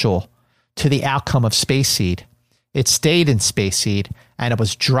crucial to the outcome of Space Seed, it stayed in Space Seed and it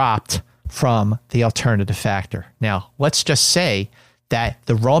was dropped from the Alternative Factor. Now, let's just say that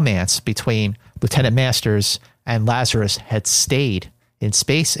the romance between Lieutenant Masters and Lazarus had stayed in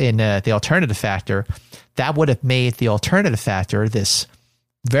the Alternative Factor. That would have made the Alternative Factor, this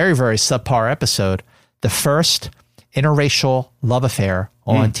very, very subpar episode, the first interracial love affair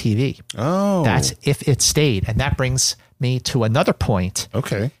on TV. Oh. That's if it stayed. And that brings me to another point.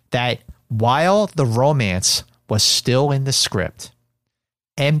 Okay. That while the romance was still in the script,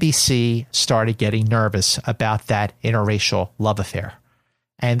 NBC started getting nervous about that interracial love affair.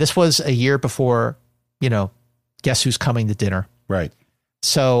 And this was a year before, Guess Who's Coming to Dinner. Right.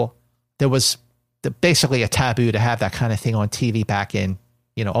 So there was basically a taboo to have that kind of thing on TV back in,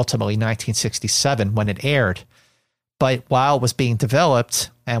 ultimately 1967 when it aired. But while it was being developed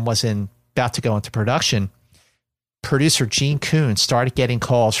and was about to go into production, producer Gene Coon started getting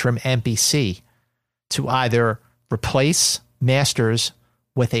calls from NBC to either replace Masters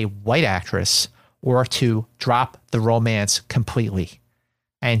with a white actress or to drop the romance completely.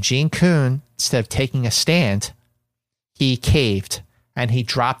 And Gene Coon, instead of taking a stand, he caved and he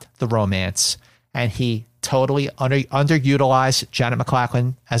dropped the romance and he totally underutilized Janet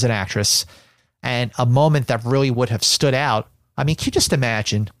McLaughlin as an actress. And a moment that really would have stood out. I mean, can you just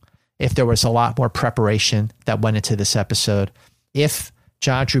imagine if there was a lot more preparation that went into this episode? If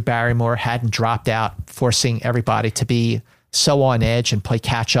John Drew Barrymore hadn't dropped out, forcing everybody to be so on edge and play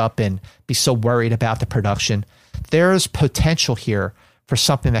catch up and be so worried about the production, there's potential here for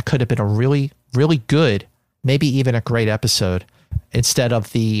something that could have been a really, really good, maybe even a great episode, instead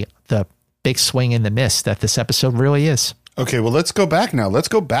of the big swing and the miss that this episode really is. Okay, well, let's go back now. Let's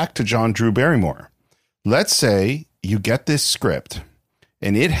go back to John Drew Barrymore. Let's say you get this script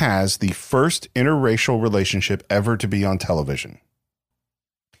and it has the first interracial relationship ever to be on television.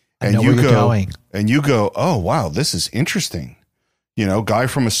 And you go, oh, wow, this is interesting. Guy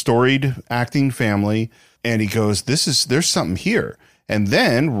from a storied acting family. And he goes, there's something here. And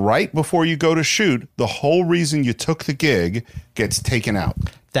then right before you go to shoot, the whole reason you took the gig gets taken out.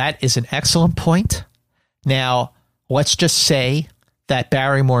 That is an excellent point. Now, let's just say that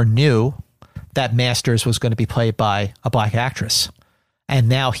Barrymore knew that Masters was going to be played by a black actress. And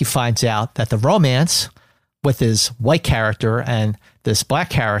now he finds out that the romance with his white character and this black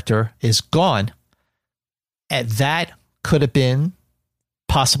character is gone. And that could have been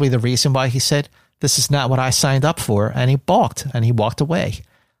possibly the reason why he said, this is not what I signed up for. And he balked and he walked away.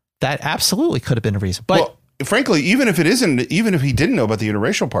 That absolutely could have been a reason. But well, frankly, even if he didn't know about the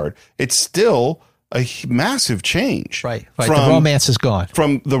interracial part, it's still a massive change. Right. The romance is gone.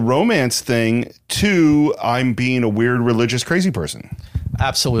 From the romance thing to I'm being a weird religious crazy person.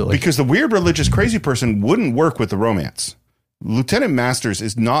 Absolutely. Because the weird religious crazy person wouldn't work with the romance. Lieutenant Masters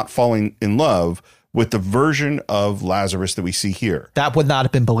is not falling in love with the version of Lazarus that we see here. That would not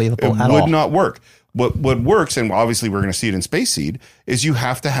have been believable at all. It would not work. What works, and obviously we're going to see it in Space Seed, is you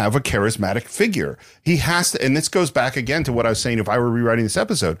have to have a charismatic figure. He has to, and this goes back again to what I was saying if I were rewriting this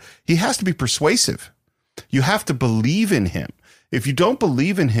episode, he has to be persuasive. You have to believe in him. If you don't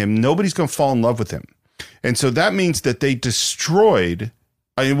believe in him, nobody's going to fall in love with him. And so that means that they destroyed...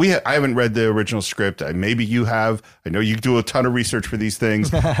 I haven't read the original script. Maybe you have. I know you do a ton of research for these things,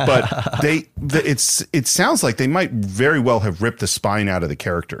 but it sounds like they might very well have ripped the spine out of the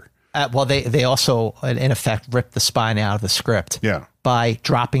character. Well, they also, in effect, ripped the spine out of the script by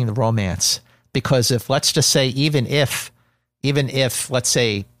dropping the romance. Because let's just say, even if, let's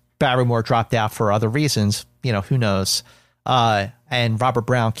say, Barrymore dropped out for other reasons, who knows, and Robert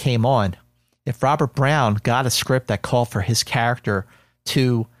Brown came on, if Robert Brown got a script that called for his character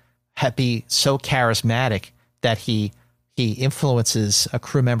to be so charismatic that he influences a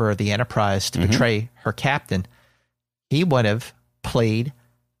crew member of the Enterprise to betray her captain, he would have played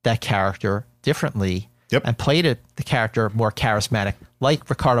that character differently and played the character more charismatic, like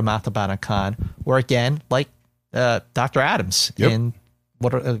Ricardo Montalban Khan, or again, like Dr. Adams in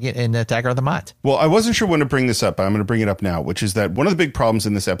Dagger of the Mind. Well, I wasn't sure when to bring this up, but I'm going to bring it up now, which is that one of the big problems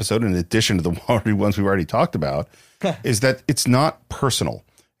in this episode, in addition to the ones we've already talked about, is that it's not personal.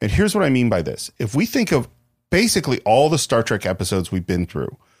 And here's what I mean by this. If we think of basically all the Star Trek episodes we've been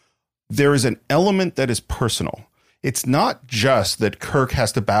through, there is an element that is personal. It's not just that Kirk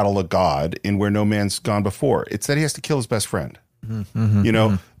has to battle a god in Where No Man's Gone Before. It's that he has to kill his best friend.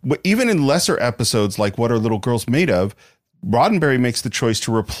 But even in lesser episodes like What Are Little Girls Made Of, Roddenberry makes the choice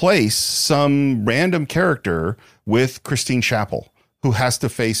to replace some random character with Christine Chappell, who has to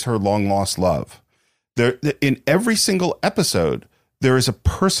face her long-lost love. In every single episode, there is a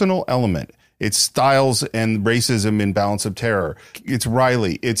personal element. It's Styles and racism in Balance of Terror. It's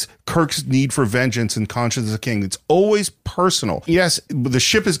Riley. It's Kirk's need for vengeance and Conscience of the King. It's always personal. Yes, the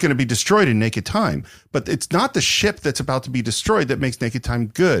ship is going to be destroyed in Naked Time, but it's not the ship that's about to be destroyed that makes Naked Time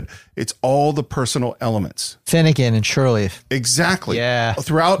good. It's all the personal elements. Finnegan and Shirley. Exactly. Yeah.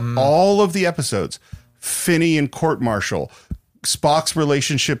 Throughout all of the episodes, Finney and Court Marshall, Spock's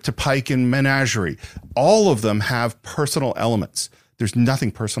relationship to Pike and Menagerie, all of them have personal elements. There's nothing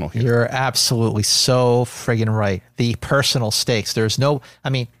personal here. You're absolutely so friggin' right. The personal stakes. There's no,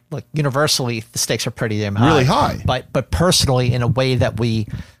 I mean, look, universally, the stakes are pretty damn high. Really high. But personally, in a way that we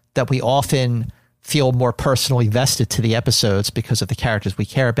often feel more personally vested to the episodes because of the characters we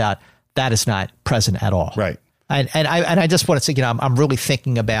care about, that is not present at all. Right. And I just want to say, you know, I'm really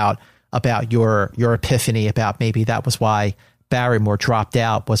thinking about your epiphany about maybe that was why Barrymore dropped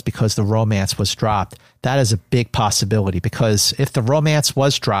out, was because the romance was dropped. That is a big possibility, because if the romance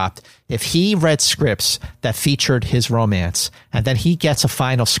was dropped, if he read scripts that featured his romance, and then he gets a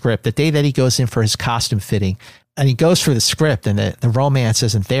final script the day that he goes in for his costume fitting, and he goes through the script and the romance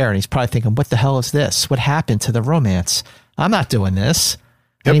isn't there, and he's probably thinking, what the hell is this? What happened to the romance? I'm not doing this.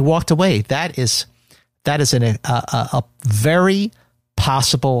 And he walked away. That is a very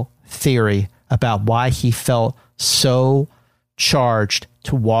possible theory about why he felt so charged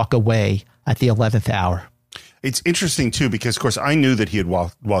to walk away at the 11th hour. It's interesting too, because of course I knew that he had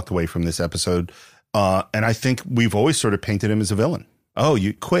walked away from this episode. And I think we've always sort of painted him as a villain. Oh,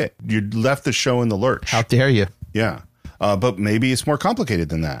 you quit. You left the show in the lurch. How dare you? Yeah. But maybe it's more complicated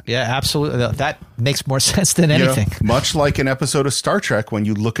than that. Yeah, absolutely. That makes more sense than anything. You know, much like an episode of Star Trek, when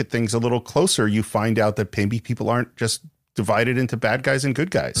you look at things a little closer, you find out that maybe people aren't just divided into bad guys and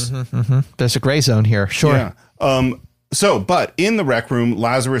good guys. Mm-hmm, mm-hmm. There's a gray zone here. Sure. Yeah. But in the rec room,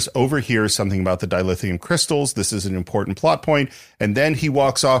 Lazarus overhears something about the dilithium crystals. This is an important plot point. And then he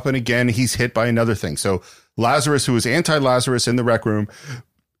walks off, and again, he's hit by another thing. So Lazarus, who is anti-Lazarus in the rec room,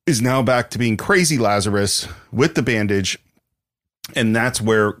 is now back to being crazy Lazarus with the bandage. And that's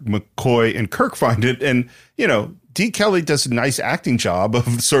where McCoy and Kirk find it. And, you know, D. Kelly does a nice acting job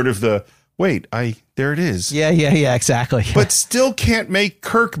of sort of there it is. Yeah, exactly. But still can't make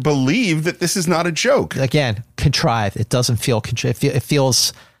Kirk believe that this is not a joke. Again, contrived. It doesn't feel contrived. It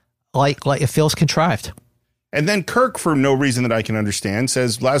feels like it feels contrived. And then Kirk, for no reason that I can understand,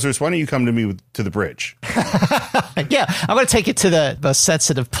 says, Lazarus, why don't you come to me to the bridge? Yeah, I'm going to take you to the most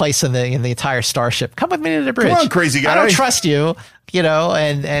sensitive place in the entire starship. Come with me to the bridge. Come on, crazy guy. I don't trust you, you know,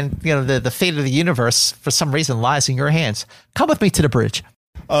 and you know, the fate of the universe, for some reason, lies in your hands. Come with me to the bridge.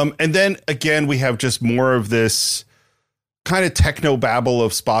 And then, again, we have just more of this kind of techno babble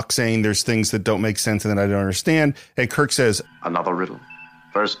of Spock saying there's things that don't make sense and that I don't understand. And Kirk says, another riddle.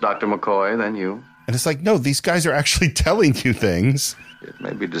 First Dr. McCoy, then you. And it's like, no, these guys are actually telling you things. It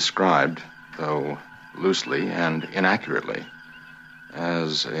may be described, though loosely and inaccurately,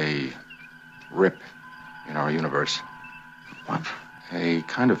 as a rip in our universe. What? A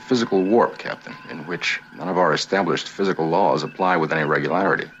kind of physical warp, Captain, in which none of our established physical laws apply with any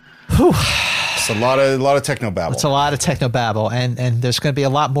regularity. Whew. It's a lot of technobabble. It's a lot of technobabble, and there's going to be a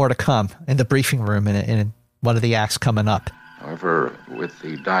lot more to come in the briefing room in one of the acts coming up. However, with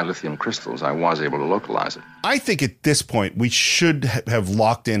the dilithium crystals, I was able to localize it. I think at this point, we should have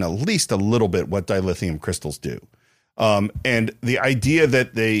locked in at least a little bit what dilithium crystals do. And the idea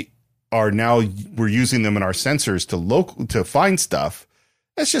that we're using them in our sensors to find stuff,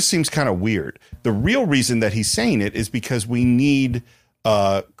 that just seems kind of weird. The real reason that he's saying it is because we need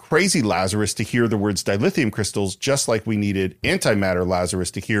crazy Lazarus to hear the words dilithium crystals, just like we needed antimatter Lazarus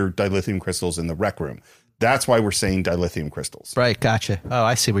to hear dilithium crystals in the rec room. That's why we're saying dilithium crystals. Right. Gotcha. Oh,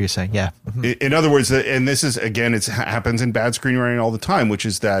 I see what you're saying. Yeah. Mm-hmm. In other words, and this is, again, it happens in bad screenwriting all the time, which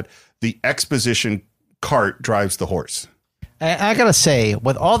is that the exposition cart drives the horse. I got to say,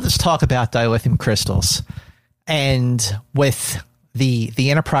 with all this talk about dilithium crystals and with the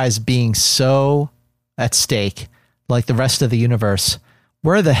Enterprise being so at stake, like the rest of the universe,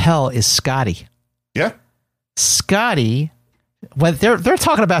 where the hell is Scotty? Yeah. Scotty, when they're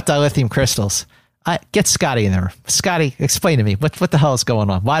talking about dilithium crystals, get Scotty in there. Scotty, explain to me what the hell is going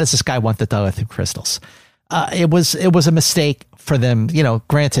on? Why does this guy want the dilithium crystals? It was a mistake for them. You know,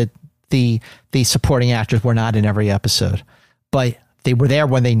 granted, the supporting actors were not in every episode, but they were there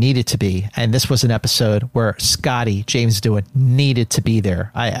when they needed to be. And this was an episode where Scotty, James Doohan, needed to be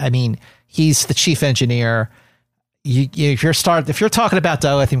there. I mean, he's the chief engineer. If you're talking about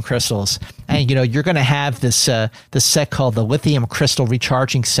dilithium crystals, and you know you're going to have this set called the lithium crystal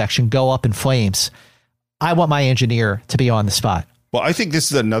recharging section go up in flames, I want my engineer to be on the spot. Well, I think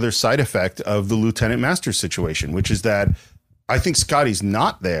this is another side effect of the Lieutenant Master situation, which is that I think Scotty's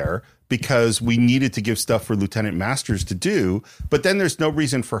not there because we needed to give stuff for Lieutenant Masters to do, but then there's no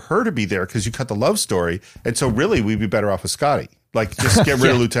reason for her to be there because you cut the love story, and so really we'd be better off with Scotty. Like, just get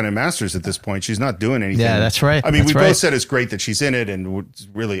rid of Lieutenant Masters at this point. She's not doing anything. Yeah, that's right. I mean, we both said it's great that she's in it, and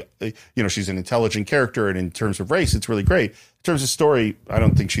really, you know, she's an intelligent character, and in terms of race, it's really great. In terms of story, I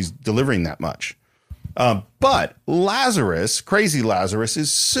don't think she's delivering that much. But Lazarus, crazy Lazarus,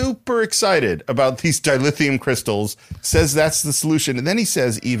 is super excited about these dilithium crystals, says that's the solution. And then he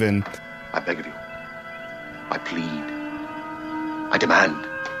says even, I beg of you. I plead. I demand.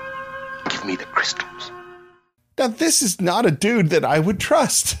 Give me the crystals. now this is not a dude that I would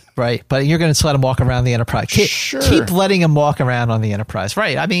trust. Right. But you're going to let him walk around the Enterprise. Keep letting him walk around on the Enterprise.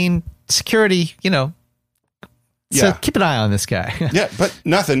 Right. I mean, security, So keep an eye on this guy. Yeah, but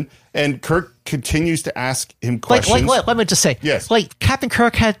nothing. And Kirk continues to ask him questions. Let me just say. Yes. Captain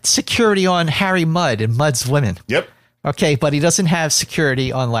Kirk had security on Harry Mudd and Mudd's women. Yep. Okay, but he doesn't have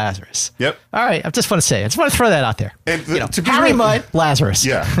security on Lazarus. Yep. All right, I just want to throw that out there. And Harry Mudd, Lazarus.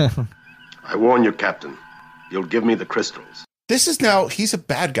 Yeah. I warn you, Captain. You'll give me the crystals. He's a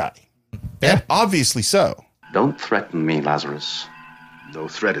bad guy. Yeah. And obviously so. Don't threaten me, Lazarus. No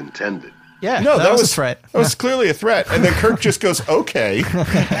threat intended. Yeah, No, that was a threat. That was clearly a threat. And then Kirk just goes, okay,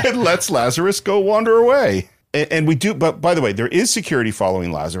 and lets Lazarus go wander away. And we do, but by the way, there is security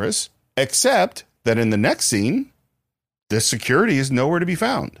following Lazarus, except that in the next scene, the security is nowhere to be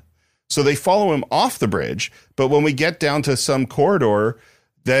found. So they follow him off the bridge. But when we get down to some corridor,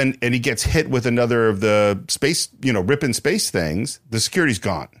 and he gets hit with another of the space, rip in space things, the security's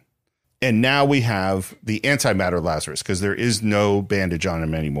gone. And now we have the antimatter Lazarus because there is no bandage on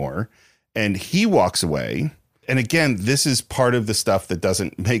him anymore. And he walks away. And again, this is part of the stuff that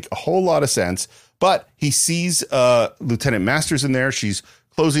doesn't make a whole lot of sense. But he sees Lieutenant Masters in there. She's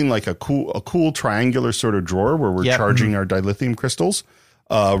closing like a cool triangular sort of drawer where we're charging our dilithium crystals.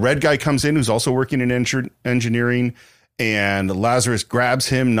 Red guy comes in who's also working in engineering. And Lazarus grabs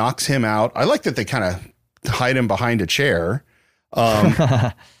him, knocks him out. I like that they kind of hide him behind a chair.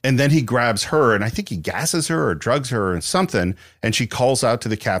 And then he grabs her, and I think he gasses her or drugs her or something. And she calls out to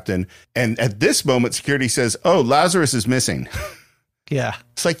the captain. And at this moment, security says, "Oh, Lazarus is missing." Yeah.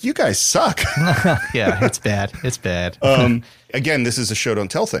 It's like, you guys suck. Yeah, it's bad. It's bad. Again, this is a show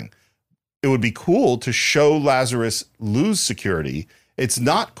don't tell thing. It would be cool to show Lazarus lose security. It's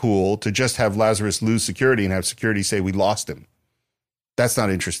not cool to just have Lazarus lose security and have security say we lost him. That's not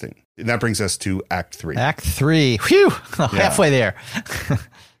interesting. And that brings us to Act 3. Act 3. Whew. Halfway there.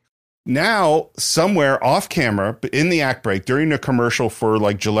 Now, somewhere off camera, in the act break, during a commercial for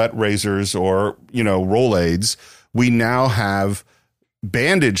like Gillette razors or, Rolaids, we now have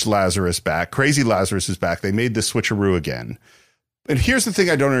bandaged Lazarus back. Crazy Lazarus is back. They made the switcheroo again. And here's the thing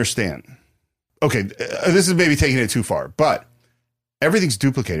I don't understand. Okay, this is maybe taking it too far, but everything's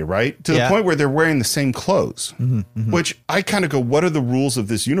duplicated, right? To the point where they're wearing the same clothes, which I kind of go, what are the rules of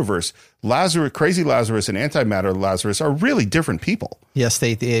this universe? Crazy Lazarus and antimatter Lazarus are really different people. Yes,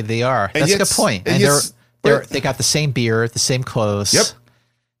 they are. That's a good point. And they got the same beard, the same clothes. Yep.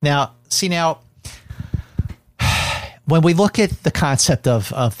 Now, when we look at the concept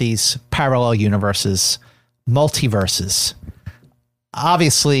of these parallel universes, multiverses,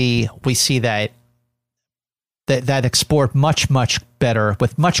 obviously we see that explored much, much better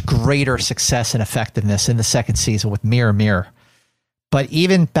with much greater success and effectiveness in the second season with Mirror Mirror. But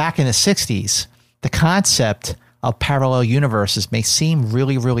even back in the 60s, the concept of parallel universes may seem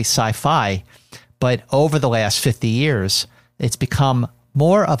really, really sci-fi, but over the last 50 years, it's become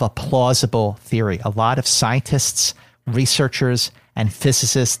more of a plausible theory. A lot of scientists, researchers, and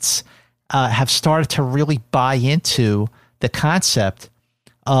physicists have started to really buy into the concept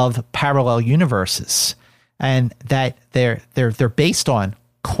of parallel universes, and that they're based on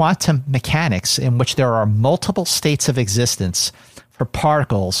quantum mechanics in which there are multiple states of existence for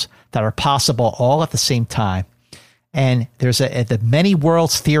particles that are possible all at the same time. And there's the many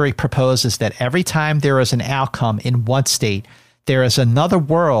worlds theory proposes that every time there is an outcome in one state, there is another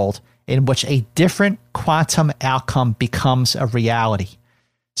world in which a different quantum outcome becomes a reality.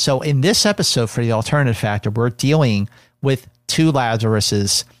 So in this episode for the Alternative Factor, we're dealing with two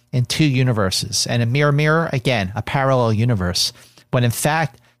Lazaruses in two universes. And in Mirror Mirror, again, a parallel universe, when in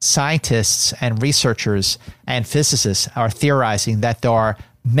fact scientists and researchers and physicists are theorizing that there are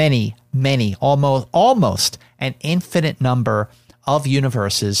many, almost an infinite number of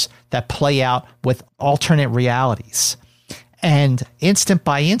universes that play out with alternate realities. And instant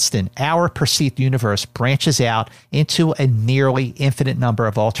by instant, our perceived universe branches out into a nearly infinite number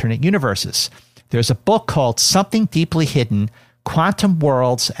of alternate universes. There's a book called Something Deeply Hidden, Quantum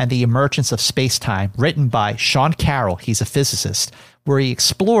Worlds and the Emergence of Space-Time, written by Sean Carroll. He's a physicist, where he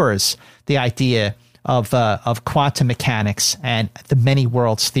explores the idea of quantum mechanics and the many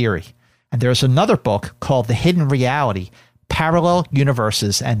worlds theory. And there's another book called The Hidden Reality, Parallel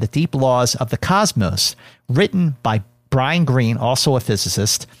Universes and the Deep Laws of the Cosmos, written by Brian Greene, also a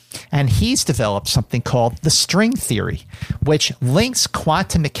physicist, and he's developed something called the string theory, which links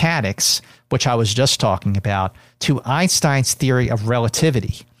quantum mechanics, which I was just talking about, to Einstein's theory of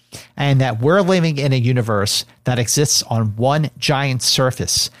relativity, and that we're living in a universe that exists on one giant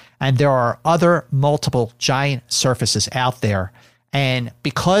surface, and there are other multiple giant surfaces out there. And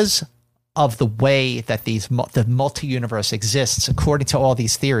because of the way that the multi-universe exists, according to all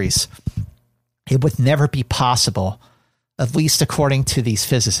these theories, it would never be possible, at least according to these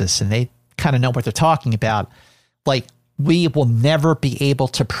physicists, and they kind of know what they're talking about. Like, we will never be able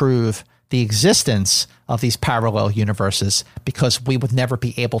to prove the existence of these parallel universes because we would never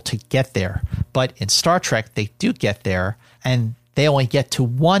be able to get there. But in Star Trek, they do get there, and they only get to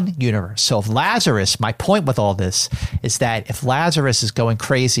one universe. So if Lazarus, my point with all this is that if Lazarus is going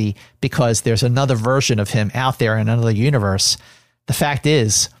crazy because there's another version of him out there in another universe, the fact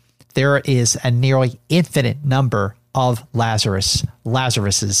is there is a nearly infinite number of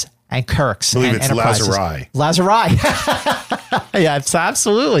Lazaruses and Kirks. I believe and it's Enterprises. Lazari. Yeah, it's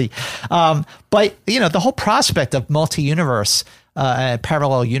absolutely. But, the whole prospect of multi-universe,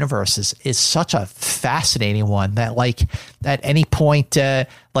 parallel universes is such a fascinating one that, like, at any point,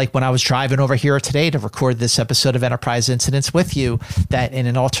 like when I was driving over here today to record this episode of Enterprise Incidents with you, that in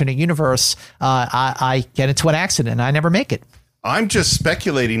an alternate universe, I get into an accident and I never make it. I'm just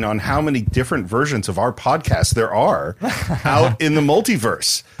speculating on how many different versions of our podcast there are out in the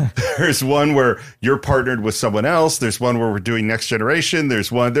multiverse. There's one where you're partnered with someone else. There's one where we're doing Next Generation. There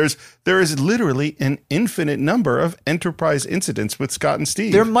is literally an infinite number of Enterprise Incidents with Scott and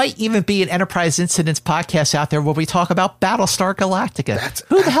Steve. There might even be an Enterprise Incidents podcast out there where we talk about Battlestar Galactica.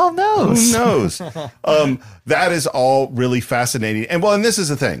 Who the hell knows? Who knows? That is all really fascinating. And this is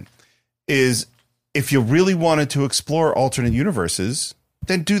the thing is, if you really wanted to explore alternate universes,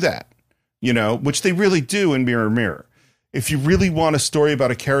 then do that, which they really do in Mirror Mirror. If you really want a story about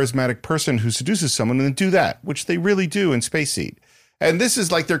a charismatic person who seduces someone, then do that, which they really do in Space Seed. And this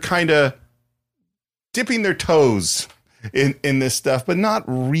is like they're kind of dipping their toes in this stuff, but not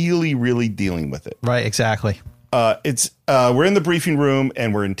really, really dealing with it. Right, exactly. We're in the briefing room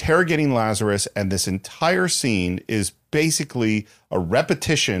and we're interrogating Lazarus, and this entire scene is basically a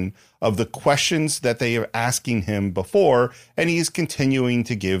repetition of the questions that they are asking him before, and he is continuing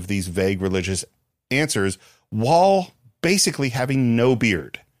to give these vague religious answers while basically having no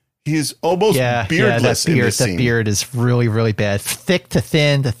beard. He is almost beardless in this scene. That beard is really, really bad. Thick to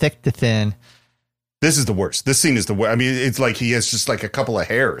thin, to thick to thin. This is the worst. This scene is the worst. I mean, it's like he has just like a couple of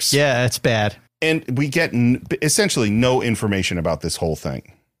hairs. Yeah, it's bad. And we get essentially no information about this whole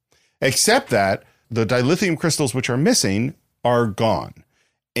thing, except that the dilithium crystals, which are missing, are gone.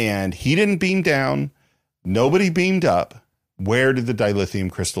 And he didn't beam down. Nobody beamed up. Where did the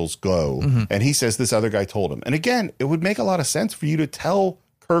dilithium crystals go? Mm-hmm. And he says this other guy told him. And again, it would make a lot of sense for you to tell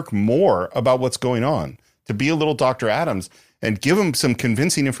Kirk more about what's going on, to be a little Dr. Adams and give him some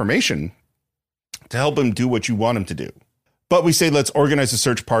convincing information to help him do what you want him to do. But we say, let's organize a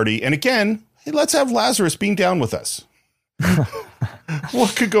search party. And again, hey, let's have Lazarus beam down with us.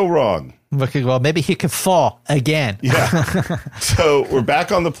 What could go wrong? Well, maybe he could fall again. Yeah. So we're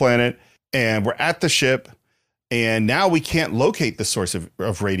back on the planet and we're at the ship, and now we can't locate the source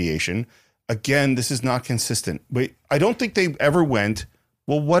of radiation. Again, this is not consistent. I don't think they ever went,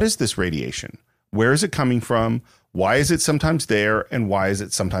 well, what is this radiation? Where is it coming from? Why is it sometimes there? And why is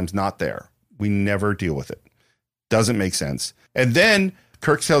it sometimes not there? We never deal with it. Doesn't make sense. And then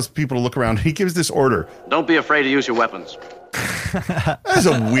Kirk tells people to look around. He gives this order. Don't be afraid to use your weapons. That's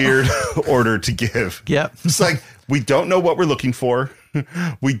a weird order to give. Yep. It's like, we don't know what we're looking for.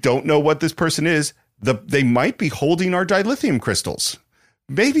 We don't know what this person is. They might be holding our dilithium crystals.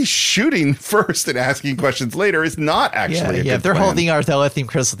 Maybe shooting first and asking questions later is not actually a good if they're plan. holding our dilithium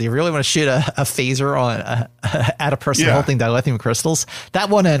crystals, do you really want to shoot a phaser at a person holding dilithium crystals? That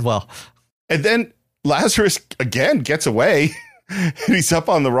won't end well. And then Lazarus, again, gets away. And he's up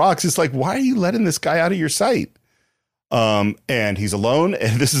on the rocks. It's like, why are you letting this guy out of your sight? And he's alone.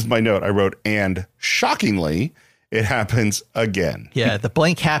 And this is my note. I wrote, and shockingly, it happens again. Yeah, the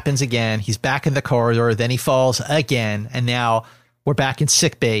blink happens again. He's back in the corridor. Then he falls again. And now we're back in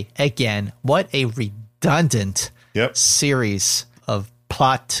sickbay again. What a redundant series of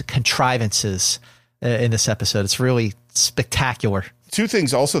plot contrivances in this episode. It's really spectacular. Two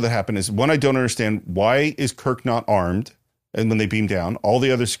things also that happen is, one, I don't understand, why is Kirk not armed? And when they beam down, all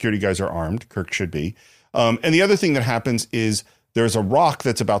the other security guys are armed. Kirk should be. And the other thing that happens is there's a rock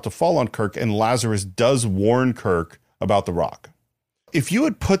that's about to fall on Kirk, and Lazarus does warn Kirk about the rock. If you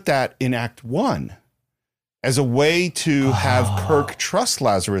had put that in Act 1 as a way to have Kirk trust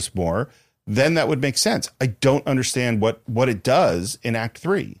Lazarus more, then that would make sense. I don't understand what it does in Act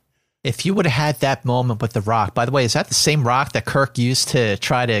 3. If you would have had that moment with the Rock, by the way, is that the same Rock that Kirk used to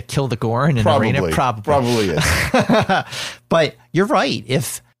try to kill the Gorn in the arena? Probably is. But you're right.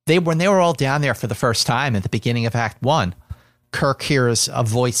 When they were all down there for the first time at the beginning of Act 1, Kirk hears a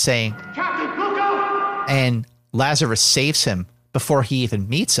voice saying, "Captain, look out!" And Lazarus saves him before he even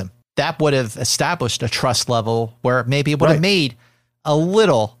meets him. That would have established a trust level where maybe it would have made a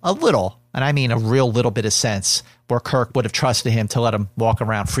little, and I mean a real little bit of sense, where Kirk would have trusted him to let him walk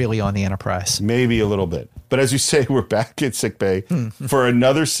around freely on the Enterprise. Maybe a little bit. But as you say, we're back at sickbay for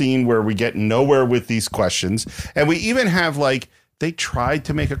another scene where we get nowhere with these questions. And we even have, like, they tried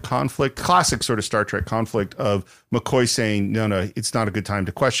to make a conflict, classic sort of Star Trek conflict of McCoy saying, no, it's not a good time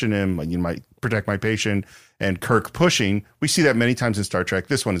to question him. You might protect my patient. And Kirk pushing. We see that many times in Star Trek.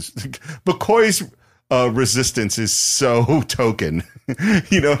 This one is McCoy's resistance is so token.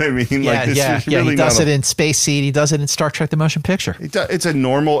 You know what I mean? Yeah, Really he does it in Space Seed. He does it in Star Trek: The Motion Picture. It's a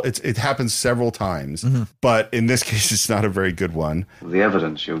normal. It happens several times, but in this case, it's not a very good one. The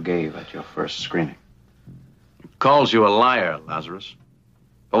evidence you gave at your first screening calls you a liar, Lazarus.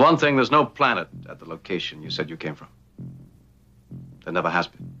 For one thing, there's no planet at the location you said you came from. There never has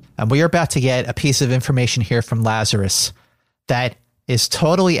been. And we are about to get a piece of information here from Lazarus that is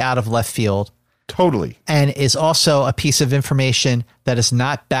totally out of left field. Totally. And is also a piece of information that is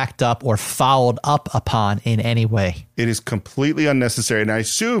not backed up or followed up upon in any way. It is completely unnecessary. And I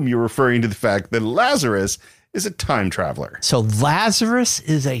assume you're referring to the fact that Lazarus is a time traveler. So Lazarus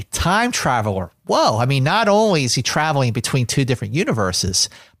is a time traveler. Whoa. I mean, not only is he traveling between two different universes,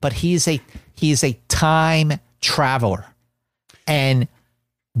 but he's a time traveler. And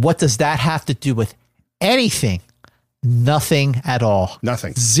what does that have to do with anything? Nothing at all.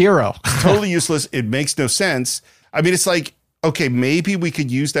 Nothing. Zero. Totally useless. It makes no sense. I mean, it's like, okay, maybe we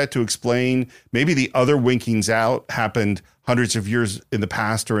could use that to explain, maybe the other winkings out happened hundreds of years in the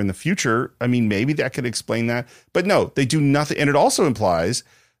past or in the future. I mean, maybe that could explain that. But no, they do nothing. And it also implies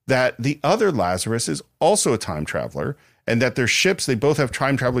that the other Lazarus is also a time traveler and that their ships, they both have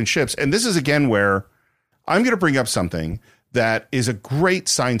time traveling ships. And this is again where I'm going to bring up something that is a great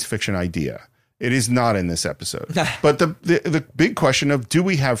science fiction idea. It is not in this episode. But the big question of, do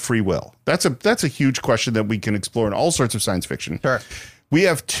we have free will? That's a huge question that we can explore in all sorts of science fiction. Sure. We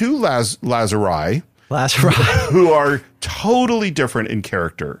have two Lazari who are totally different in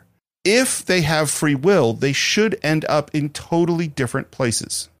character. If they have free will, they should end up in totally different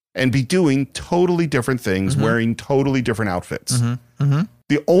places and be doing totally different things, wearing totally different outfits.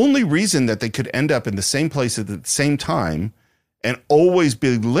 The only reason that they could end up in the same place at the same time and always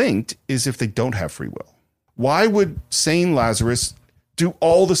be linked is if they don't have free will. Why would sane Lazarus do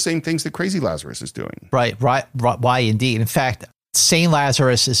all the same things that crazy Lazarus is doing? Right. Why indeed? In fact, sane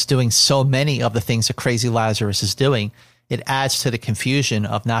Lazarus is doing so many of the things that crazy Lazarus is doing. It adds to the confusion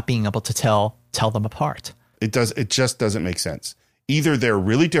of not being able to tell them apart. It just doesn't make sense. Either they're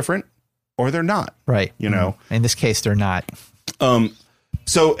really different or they're not. Right. You know, in this case, they're not.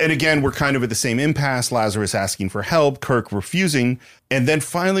 So, and again, we're kind of at the same impasse. Lazarus asking for help, Kirk refusing. And then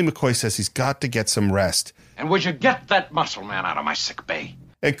finally, McCoy says he's got to get some rest. And would you get that muscle man out of my sick bay?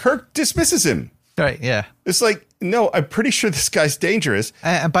 And Kirk dismisses him. Right, yeah. It's like, no, I'm pretty sure this guy's dangerous.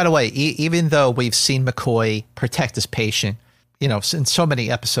 And by the way, even though we've seen McCoy protect his patient, you know, in so many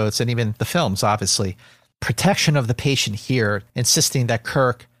episodes and even the films, obviously, protection of the patient here, insisting that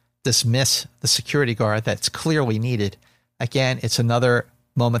Kirk dismiss the security guard that's clearly needed. Again, it's another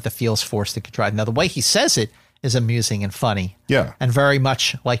moment that feels forced and contrived. Now, the way he says it is amusing and funny. Yeah. And very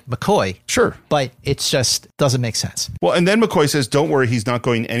much like McCoy. Sure. But it just doesn't make sense. Well, and then McCoy says, don't worry, he's not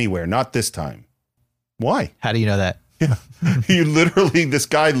going anywhere. Not this time. Why? How do you know that? Yeah. This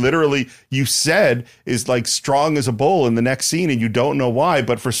guy literally, you said, is like strong as a bull in the next scene and you don't know why.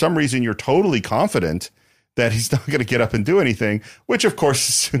 But for some reason, you're totally confident that he's not going to get up and do anything, which, of course,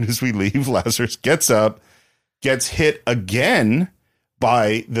 as soon as we leave, Lazarus gets up, gets hit again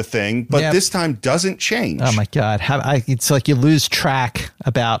by the thing, but this time doesn't change. Oh my God. It's like you lose track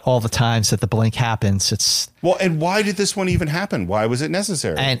about all the times that the blink happens. And why did this one even happen? Why was it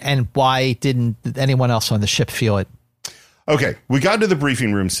necessary? And why didn't anyone else on the ship feel it? Okay. We got to the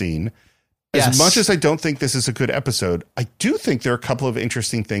briefing room scene. As much as I don't think this is a good episode, I do think there are a couple of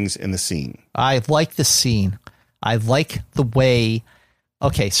interesting things in the scene. I like the scene. I like the way,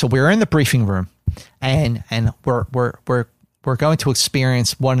 okay, so we're in the briefing room and we're going to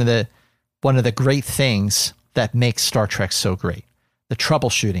experience one of the great things that makes Star Trek so great. The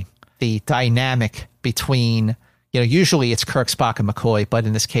troubleshooting, the dynamic between, usually it's Kirk, Spock, and McCoy, but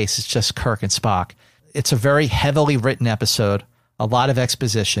in this case, it's just Kirk and Spock. It's a very heavily written episode, a lot of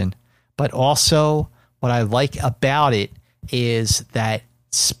exposition, But also, what I like about it is that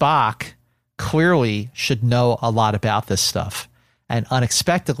Spock clearly should know a lot about this stuff. And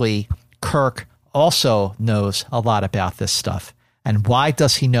unexpectedly, Kirk also knows a lot about this stuff. And why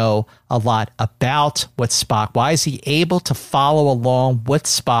does he know a lot about what Spock? Why is he able to follow along with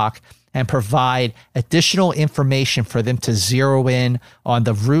Spock and provide additional information for them to zero in on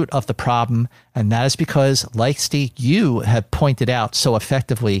the root of the problem? And that is because, like Steve, you have pointed out so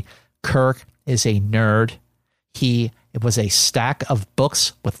effectively, Kirk is a nerd. It was a stack of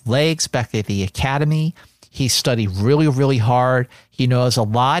books with legs back at the academy. He studied really, really hard. He knows a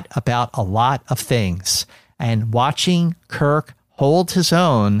lot about a lot of things. And watching Kirk hold his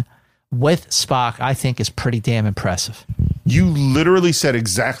own with Spock, I think, is pretty damn impressive. You literally said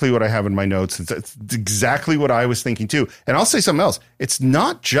exactly what I have in my notes. It's exactly what I was thinking too. And I'll say something else. It's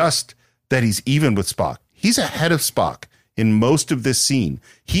not just that he's even with Spock. He's ahead of Spock in most of this scene.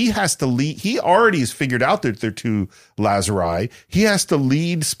 He has to lead. He already has figured out that they're two Lazari. He has to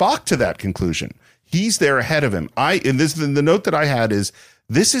lead Spock to that conclusion. He's there ahead of him. The note that I had is,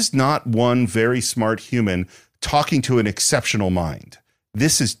 this is not one very smart human talking to an exceptional mind.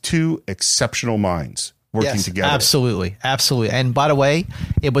 This is two exceptional minds working together. Absolutely. Absolutely. And by the way,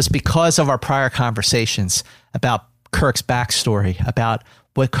 it was because of our prior conversations about Kirk's backstory, about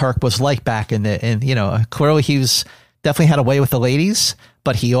what Kirk was like back clearly he was definitely had a way with the ladies,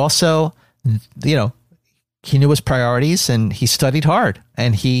 but he also, he knew his priorities and he studied hard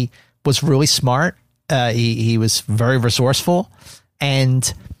and he was really smart. He was very resourceful,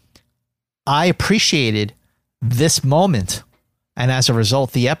 and I appreciated this moment, and as a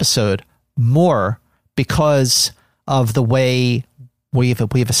result, the episode more because of the way we've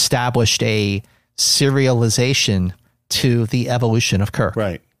established a serialization to the evolution of Kirk.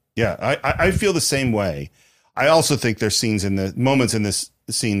 Right. Yeah, I feel the same way. I also think there's moments in this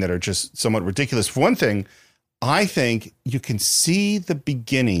scene that are just somewhat ridiculous. For one thing, I think you can see the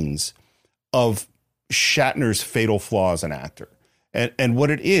beginnings of Shatner's fatal flaw as an actor. And what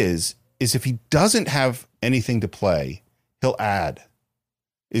it is if he doesn't have anything to play, he'll add.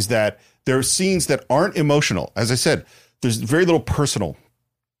 Is that there are scenes that aren't emotional. As I said, there's very little personal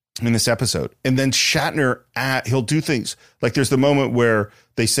in this episode. And then Shatner, he'll do things like there's the moment where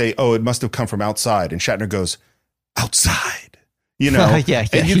they say, oh, it must have come from outside. And Shatner goes, outside, yeah,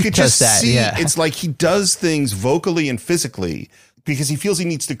 and you could just see yeah. It's like he does things vocally and physically because he feels he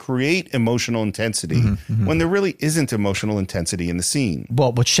needs to create emotional intensity when there really isn't emotional intensity in the scene.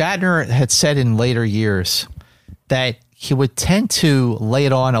 Well, what Shatner had said in later years, that he would tend to lay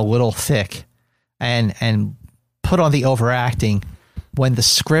it on a little thick and put on the overacting when the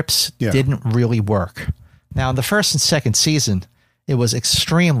scripts didn't really work. Now, in the first and second season, it was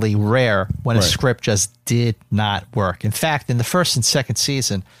extremely rare when a script just did not work. In fact, in the first and second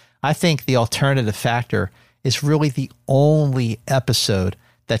season, I think The Alternative Factor is really the only episode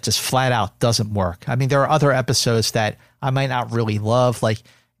that just flat out doesn't work. I mean, there are other episodes that I might not really love. Like,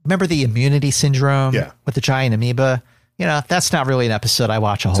 remember the Immunity Syndrome with the giant amoeba? That's not really an episode I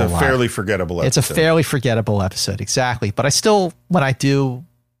watch a whole lot. It's a fairly forgettable episode. It's a fairly forgettable episode, exactly. But I still, when I do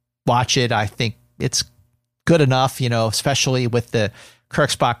watch it, I think it's good enough, especially with the Kirk,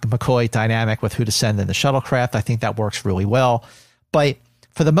 Spock, and McCoy dynamic with who to send in the shuttlecraft. I think that works really well. But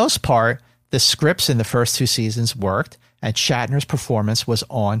for the most part, the scripts in the first two seasons worked, and Shatner's performance was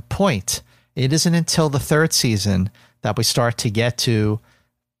on point. It isn't until the third season that we start to get to,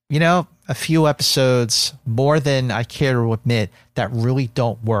 a few episodes more than I care to admit that really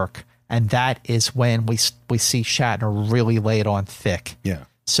don't work. And that is when we see Shatner really lay it on thick. Yeah.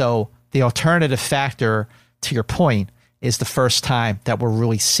 So The Alternative Factor, to your point, is the first time that we're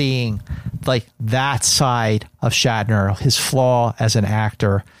really seeing like that side of Shatner, his flaw as an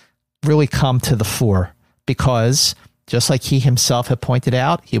actor, really come to the fore, because just like he himself had pointed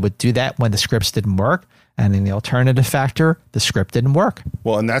out, he would do that when the scripts didn't work. And in The Alternative Factor, the script didn't work.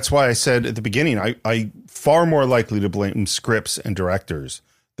 Well, and that's why I said at the beginning, I far more likely to blame scripts and directors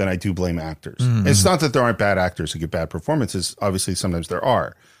than I do blame actors. Mm-hmm. It's not that there aren't bad actors who give bad performances. Obviously, sometimes there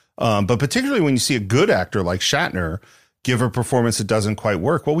are. But particularly when you see a good actor like Shatner give a performance that doesn't quite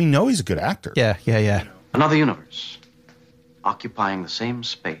work, well, we know he's a good actor. Yeah. Another universe, occupying the same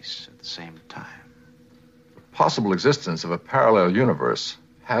space at the same time. The possible existence of a parallel universe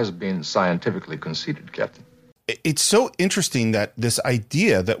has been scientifically conceded, Captain. It's so interesting that this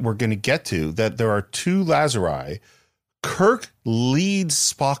idea that we're going to get to, that there are two Lazari, Kirk leads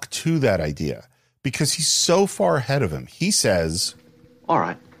Spock to that idea because he's so far ahead of him. He says, all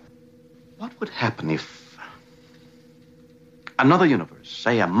right, what would happen if another universe,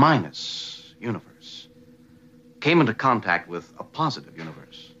 say a minus universe, came into contact with a positive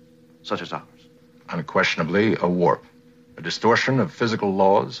universe? such as ours? Unquestionably, a warp. A distortion of physical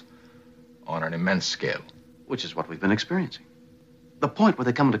laws on an immense scale. Which is what we've been experiencing. The point where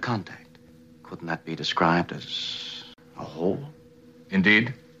they come into contact. Couldn't that be described as a whole?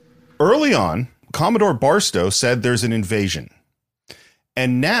 Indeed. Early on, Commodore Barstow said there's an invasion.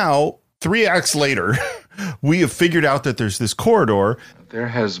 And now, 3 acts later, we have figured out that there's this corridor. There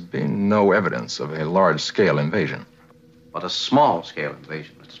has been no evidence of a large-scale invasion. But a small-scale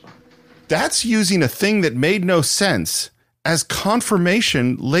invasion, Mr. Spock. That's using a thing that made no sense as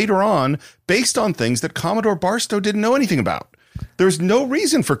confirmation later on based on things that Commodore Barstow didn't know anything about. There's no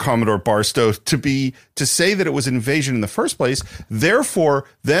reason for Commodore Barstow to say that it was an invasion in the first place. Therefore,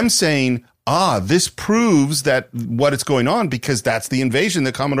 them saying, this proves that what is going on because that's the invasion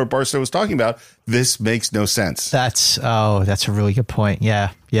that Commodore Barstow was talking about. This makes no sense. That's a really good point.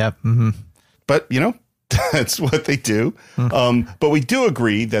 Yeah. Yeah. Mm-hmm. But, that's what they do. Mm-hmm. But we do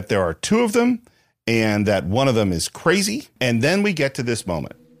agree that there are 2 of them and that one of them is crazy. And then we get to this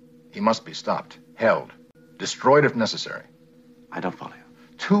moment. He must be stopped, held, destroyed if necessary. I don't follow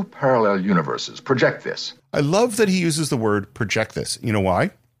you. 2 parallel universes. Project this. I love that he uses the word project this. You know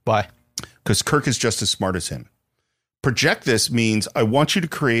why? Why? Because Kirk is just as smart as him. Project this means I want you to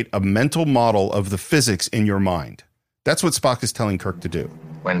create a mental model of the physics in your mind. That's what Spock is telling Kirk to do.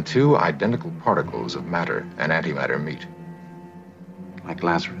 When 2 identical particles of matter and antimatter meet. Like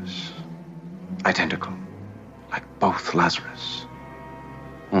Lazarus. Identical. Like both Lazarus.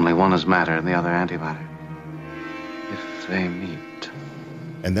 Only one is matter and the other antimatter. If they meet.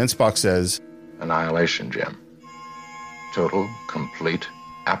 And then Spock says, Annihilation, Jim. Total, complete,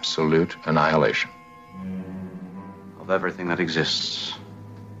 absolute annihilation. Of everything that exists.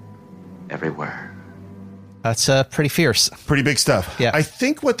 Everywhere. That's pretty fierce. Pretty big stuff. Yeah. I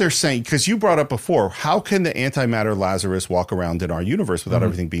think what they're saying, because you brought up before, how can the antimatter Lazarus walk around in our universe without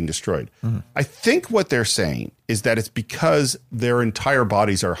everything being destroyed? I think what they're saying is that it's because their entire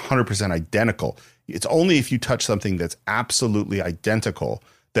bodies are 100% identical. It's only if you touch something that's absolutely identical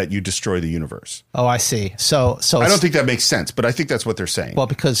that you destroy the universe. Oh, I see. So I don't think that makes sense, but I think that's what they're saying. Well,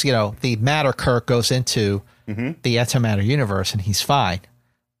 because, the matter Kirk goes into the antimatter universe and he's fine.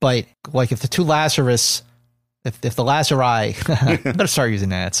 But like if the 2 Lazarus... If the Lazari, I'm going to start using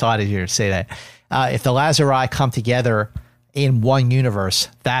that. It's odd of you to say that. If the Lazari come together in one universe,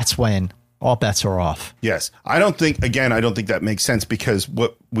 that's when all bets are off. Yes. I don't think that makes sense because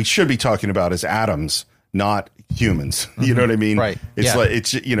what we should be talking about is atoms, not humans. You know what I mean? Right. It's like,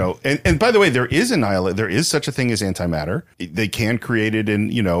 it's, and by the way, there is such a thing as antimatter. They can create it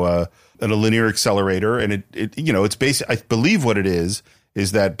in, in a linear accelerator. And it's basic. I believe what it is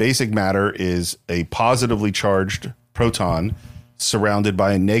that basic matter is a positively charged proton surrounded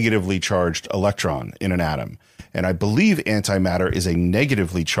by a negatively charged electron in an atom. And I believe antimatter is a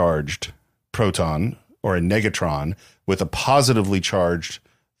negatively charged proton or a negatron with a positively charged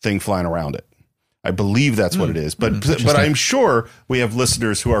thing flying around it. I believe that's what it is. But I'm sure we have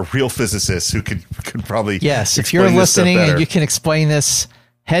listeners who are real physicists who could probably Yes, if you're listening and you can explain this,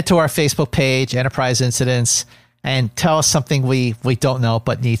 head to our Facebook page, Enterprise Incidents, and tell us something we don't know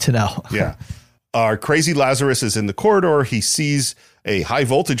but need to know. Yeah. Our crazy Lazarus is in the corridor. He sees a high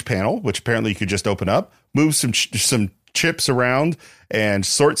voltage panel, which apparently you could just open up, move some chips around and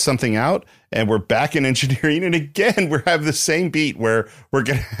sort something out. And we're back in engineering. And again, we have the same beat where we're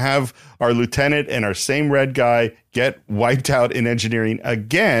going to have our lieutenant and our same red guy get wiped out in engineering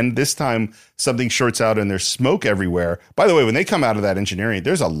again. This time something shorts out and there's smoke everywhere. By the way, when they come out of that engineering,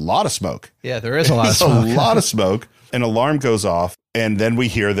 there's a lot of smoke. Yeah, there is a lot of smoke. A lot of smoke. An alarm goes off. And then we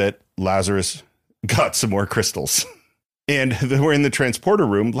hear that Lazarus got some more crystals. And we're in the transporter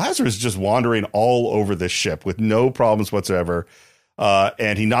room. Lazarus is just wandering all over this ship with no problems whatsoever.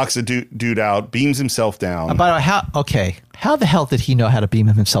 And he knocks a dude out, beams himself down. By the way, how the hell did he know how to beam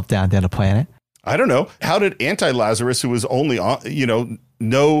himself down to the planet? I don't know. How did anti-Lazarus, who was only on,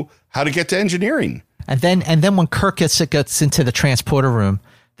 know how to get to engineering? And then when Kirk gets into the transporter room,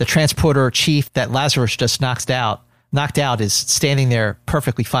 the transporter chief that Lazarus just knocked out is standing there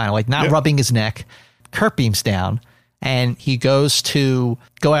perfectly fine, like not rubbing his neck. Kirk beams down. And he goes to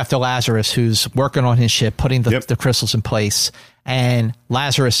go after Lazarus, who's working on his ship, putting the crystals in place. And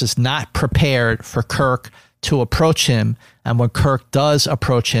Lazarus is not prepared for Kirk to approach him. And when Kirk does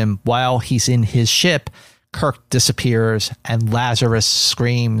approach him while he's in his ship, Kirk disappears and Lazarus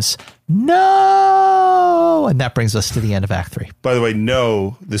screams, "No!" And that brings us to the end of Act 3. By the way,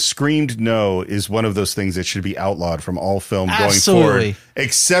 no, the screamed no is one of those things that should be outlawed from all film going forward.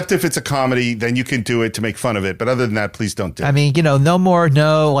 Except if it's a comedy, then you can do it to make fun of it. But other than that, please don't do it. I mean, no more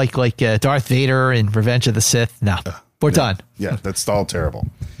no, like Darth Vader in Revenge of the Sith. No, we're done. Yeah, that's all terrible.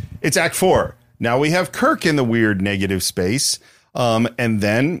 It's Act 4. Now we have Kirk in the weird negative space. And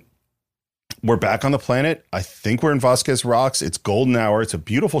then we're back on the planet. I think we're in Vasquez Rocks. It's golden hour. It's a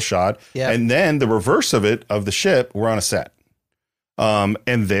beautiful shot. Yeah. And then the reverse of it, of the ship, we're on a set. And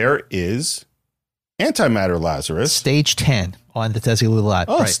there is Antimatter Lazarus. Stage 10 on the Desilu lot.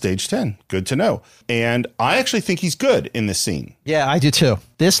 Oh, right. stage 10. Good to know. And I actually think he's good in this scene. Yeah, I do too.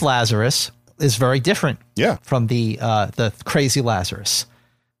 This Lazarus is very different Yeah. from the crazy Lazarus.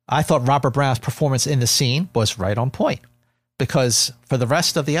 I thought Robert Brown's performance in the scene was right on point, because for the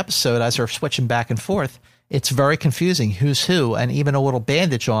rest of the episode, as they're switching back and forth, it's very confusing who's who, and even a little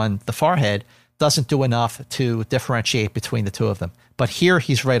bandage on the forehead doesn't do enough to differentiate between the two of them. But here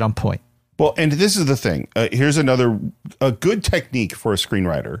he's right on point. Well, and this is the thing. Here's a good technique for a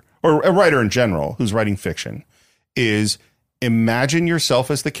screenwriter or a writer in general who's writing fiction is imagine yourself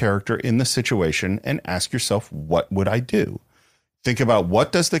as the character in the situation and ask yourself, what would I do? Think about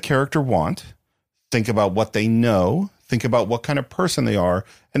what does the character want? Think about what they know. Think about what kind of person they are,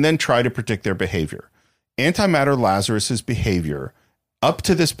 and then try to predict their behavior. Antimatter Lazarus's behavior up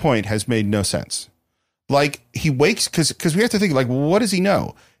to this point has made no sense. Like, he wakes, because we have to think, like, what does he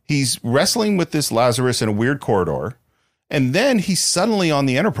know? He's wrestling with this Lazarus in a weird corridor, and then he's suddenly on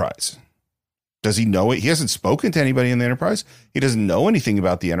the Enterprise. Does he know it? He hasn't spoken to anybody in the Enterprise. He doesn't know anything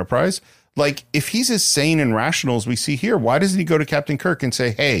about the Enterprise. Like, if he's as sane and rational as we see here, why doesn't he go to Captain Kirk and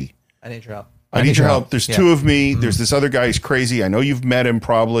say, hey, I need your help. I need your help. There's two of me. There's this other guy. He's crazy. I know you've met him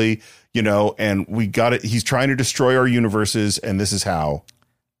probably, and we got it. He's trying to destroy our universes, and this is how.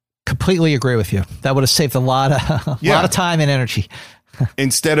 Completely agree with you. That would have saved a lot of time and energy.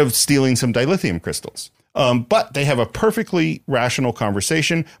 Instead of stealing some dilithium crystals. But they have a perfectly rational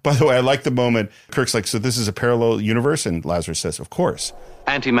conversation. By the way, I like the moment Kirk's like, so this is a parallel universe? And Lazarus says, of course.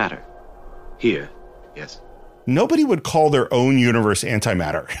 Antimatter. Here, yes. Nobody would call their own universe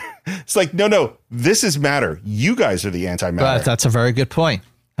antimatter. It's like, no, this is matter. You guys are the antimatter. But that's a very good point.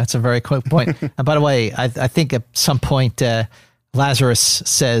 That's a very quick point. And by the way, I think at some point Lazarus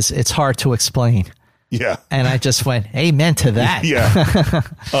says it's hard to explain. Yeah. And I just went, amen to that. Yeah.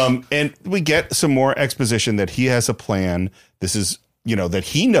 And we get some more exposition that he has a plan. This is, that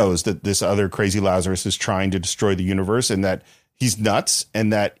he knows that this other crazy Lazarus is trying to destroy the universe and that he's nuts.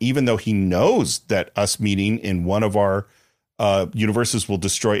 And that even though he knows that us meeting in one of our universes will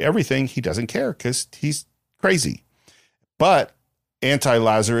destroy everything, he doesn't care because he's crazy. But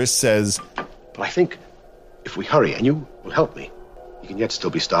Anti-Lazarus says, But I think if we hurry and you will help me, he can yet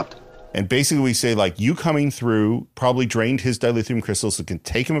still be stopped. and basically we say, like, you coming through probably drained his dilithium crystals. It can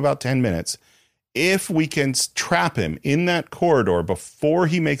take him about 10 minutes. If we can trap him in that corridor before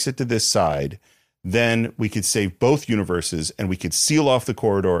he makes it to this side, then we could save both universes and we could seal off the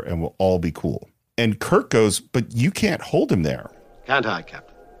corridor and we'll all be cool. And Kirk goes, but you can't hold him there. Can't I,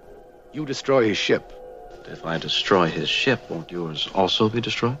 Captain? You destroy his ship. If I destroy his ship, won't yours also be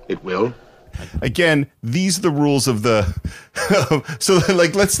destroyed? It will. Again, these are the rules of the... So,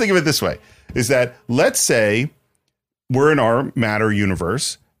 like, let's think of it this way. Is that, let's say we're in our matter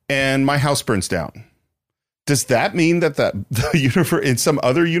universe and my house burns down. Does that mean that the universe, in some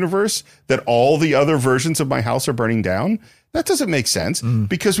other universe, that all the other versions of my house are burning down? That doesn't make sense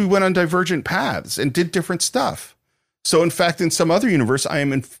because we went on divergent paths and did different stuff. So, in fact, in some other universe, I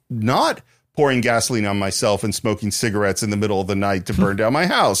am not pouring gasoline on myself and smoking cigarettes in the middle of the night to burn down my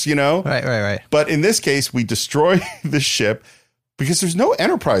house, you know? Right. But in this case, we destroy the ship because there's no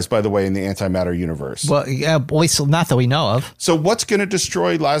Enterprise, by the way, in the antimatter universe. Well, yeah, at least not that we know of. So what's going to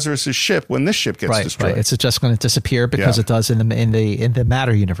destroy Lazarus's ship when this ship gets destroyed? Right. It's just going to disappear because it does in the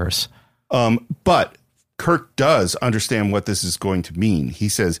matter universe. But Kirk does understand what this is going to mean. He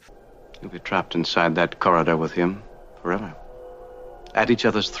says, you'll be trapped inside that corridor with him forever. At each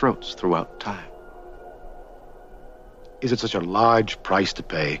other's throats throughout time. Is it such a large price to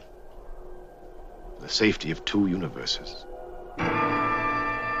pay for the safety of two universes?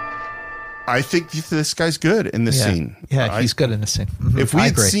 I think this guy's good in this scene. Yeah, he's good in this scene. Mm-hmm. If we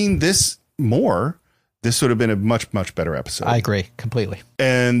had seen this more, this would have been a much, much better episode. I agree completely.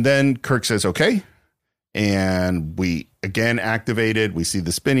 And then Kirk says, okay. And we again activated. We see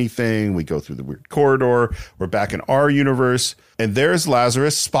the spinny thing. We go through the weird corridor. We're back in our universe. And there's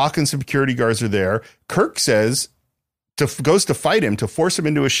Lazarus. Spock and some security guards are there. Kirk goes to fight him, to force him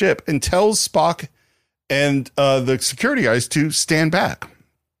into a ship, and tells Spock and the security guys to stand back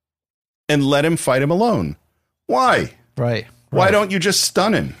and let him fight him alone. Why? Right. Why don't you just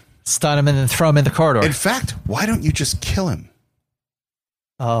stun him? Stun him and then throw him in the corridor. In fact, why don't you just kill him?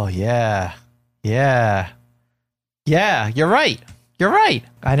 Oh, yeah. Yeah, you're right. You're right.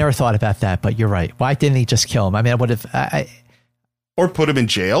 I never thought about that, but you're right. Why didn't he just kill him? I mean, I would have. or put him in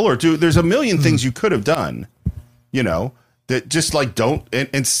jail, or there's a million things you could have done, you know, that just like don't, and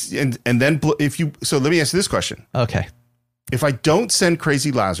then if you, so let me ask you this question. Okay. If I don't send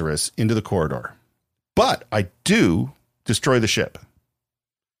Crazy Lazarus into the corridor, but I do destroy the ship,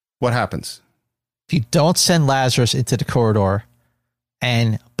 what happens? If you don't send Lazarus into the corridor,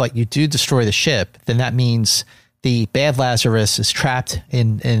 but you do destroy the ship, then that means the bad Lazarus is trapped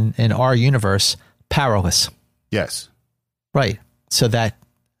in our universe, powerless. Yes. Right. So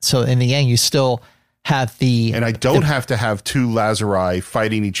in the end, you still have and I don't have to have two Lazari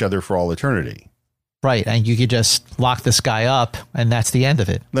fighting each other for all eternity. Right. And you could just lock this guy up and that's the end of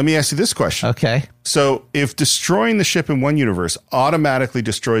it. Let me ask you this question. Okay. So if destroying the ship in one universe automatically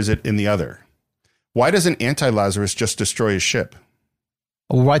destroys it in the other, why doesn't Anti-Lazarus just destroy his ship?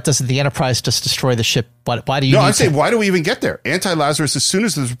 Why doesn't the Enterprise just destroy the ship? Why do you? No, I'd say, why do we even get there? Anti-Lazarus, as soon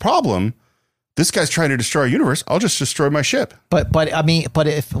as there's a problem, this guy's trying to destroy our universe. I'll just destroy my ship. But I mean,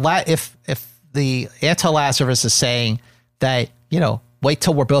 if the Anti-Lazarus is saying that, you know, wait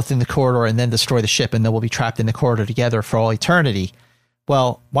till we're both in the corridor and then destroy the ship, and then we'll be trapped in the corridor together for all eternity.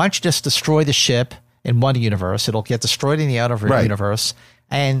 Well, why don't you just destroy the ship in one universe? It'll get destroyed in the other universe,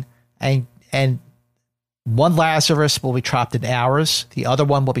 and one Lazarus will be trapped in ours. The other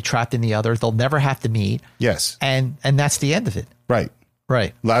one will be trapped in the other. They'll never have to meet. Yes. And that's the end of it. Right.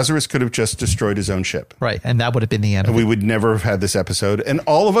 Right. Lazarus could have just destroyed his own ship. Right. And that would have been the end of it. We would never have had this episode, and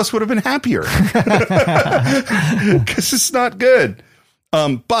all of us would have been happier. Because it's not good.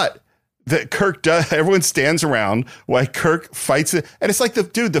 But Kirk does, everyone stands around while Kirk fights it. And it's like,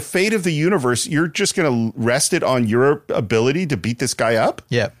 the fate of the universe, you're just going to rest it on your ability to beat this guy up?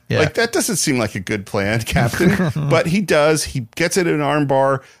 Yeah. Like, that doesn't seem like a good plan, Captain. But he does. He gets it in an arm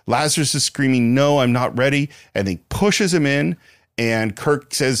bar. Lazarus is screaming, no, I'm not ready. And he pushes him in. And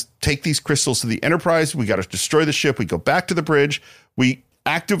Kirk says, take these crystals to the Enterprise. We got to destroy the ship. We go back to the bridge. We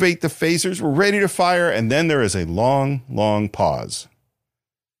activate the phasers. We're ready to fire. And then there is a long, long pause.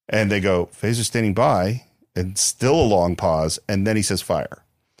 And they go, phaser standing by, and still a long pause. And then he says, fire.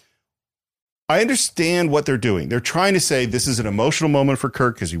 I understand what they're doing. They're trying to say this is an emotional moment for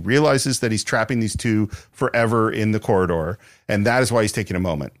Kirk because he realizes that he's trapping these two forever in the corridor. And that is why he's taking a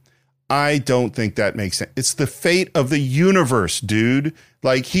moment. I don't think that makes sense. It's the fate of the universe, dude.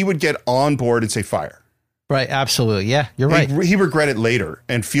 Like, he would get on board and say fire. Right. Absolutely. Yeah, you're right. He regret it later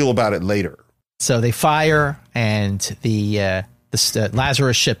and feel about it later. So they fire, and the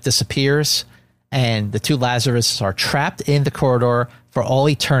Lazarus ship disappears, and the two Lazaruses are trapped in the corridor for all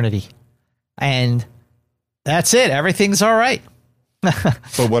eternity. And that's it. Everything's all right.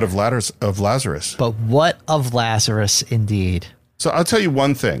 But what of Lazarus? But what of Lazarus, indeed? So I'll tell you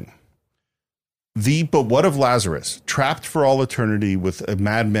one thing. But what of Lazarus? Trapped for all eternity with a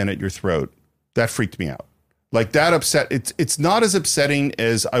madman at your throat. That freaked me out. Like, that upset. It's not as upsetting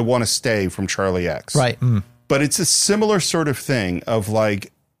as I Want to Stay from Charlie X. Right. But it's a similar sort of thing of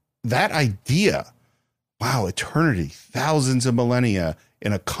like that idea. Wow, eternity, thousands of millennia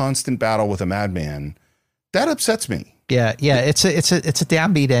in a constant battle with a madman. That upsets me. Yeah. It's a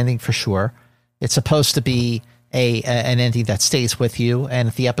downbeat ending for sure. It's supposed to be an ending that stays with you. And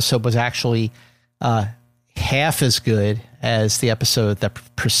if the episode was actually half as good as the episode that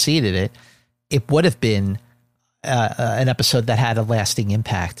preceded it, it would have been an episode that had a lasting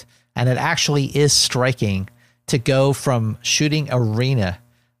impact. And it actually is striking to go from shooting Arena,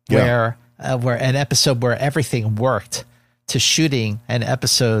 where an episode where everything worked, to shooting an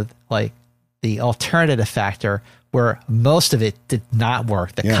episode like The Alternative Factor, where most of it did not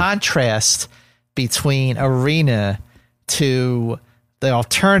work. The contrast between Arena to The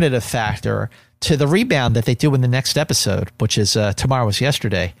Alternative Factor to the rebound that they do in the next episode, which is Tomorrow Was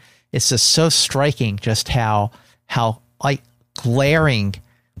Yesterday. It's just so striking just how like glaring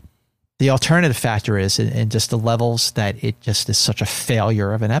The Alternative Factor is, and just the levels that it just is such a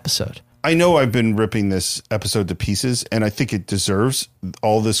failure of an episode. I know I've been ripping this episode to pieces, and I think it deserves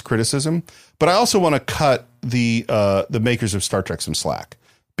all this criticism, but I also want to cut the makers of Star Trek some slack.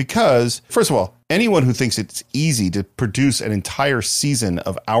 Because, first of all, anyone who thinks it's easy to produce an entire season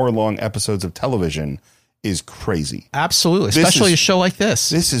of hour-long episodes of television is crazy. Absolutely, especially a show like this.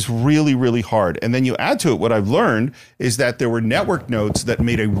 This is really, really hard. And then you add to it, what I've learned is that there were network notes that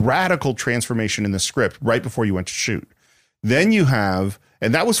made a radical transformation in the script right before you went to shoot. Then you have,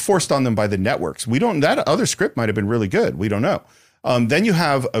 and that was forced on them by the networks. That other script might have been really good. We don't know. Then you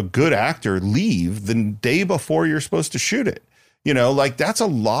have a good actor leave the day before you're supposed to shoot it. You know, like, that's a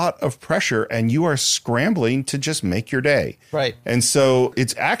lot of pressure, and you are scrambling to just make your day. Right. And so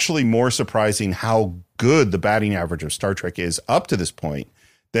it's actually more surprising how good the batting average of Star Trek is up to this point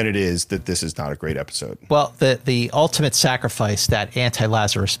than it is that this is not a great episode. Well, the ultimate sacrifice that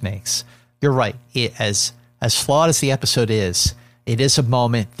Anti-Lazarus makes, you're right. As flawed as the episode is, it is a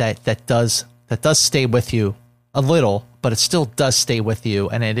moment that does stay with you a little, but it still does stay with you,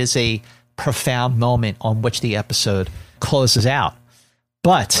 and it is a profound moment on which the episode closes out.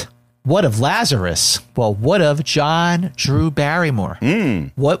 But what of Lazarus? Well, what of John Drew Barrymore?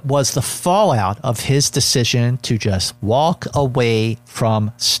 What was the fallout of his decision to just walk away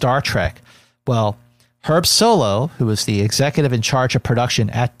from Star Trek? Well, Herb Solow, who was the executive in charge of production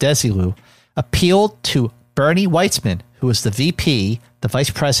at Desilu, appealed to Bernie Weitzman, who was the VP, the vice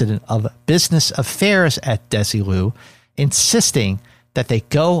president of business affairs at Desilu, insisting that they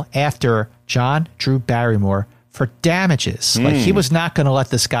go after John Drew Barrymore for damages. Like, he was not going to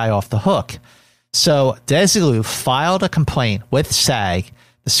let this guy off the hook. So Desilu filed a complaint with SAG,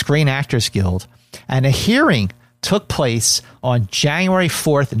 the Screen Actors Guild, and a hearing took place on January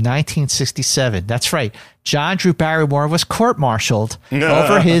 4th, 1967. That's right. John Drew Barrymore was court-martialed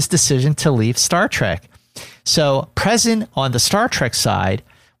over his decision to leave Star Trek. So present on the Star Trek side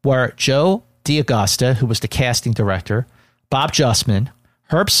were Joe D'Agosta, who was the casting director, Bob Justman,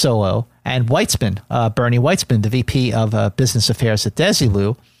 Herb Solow, and Weitzman, Bernie Weitzman, the VP of Business Affairs at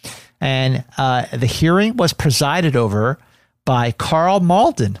Desilu. And the hearing was presided over by Carl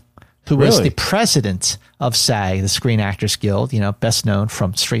Malden, who was the president of SAG, the Screen Actors Guild, best known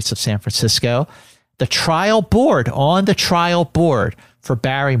from Streets of San Francisco. The trial board for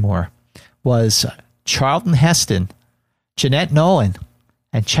Barrymore was Charlton Heston, Jeanette Nolan,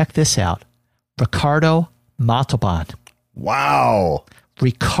 and check this out, Ricardo Montalban. Wow.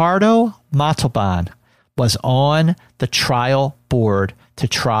 Ricardo Montalban was on the trial board to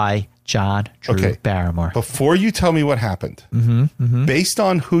try John Drew Barrymore. Before you tell me what happened, based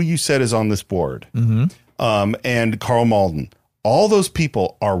on who you said is on this board, and Carl Malden, all those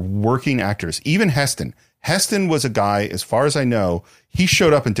people are working actors. Even Heston. Heston was a guy, as far as I know, he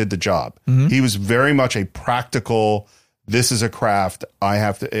showed up and did the job. He was very much a practical, this is a craft, I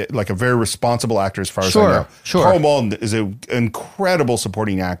have to, like a very responsible actor as far as I know. Carl Malden is an incredible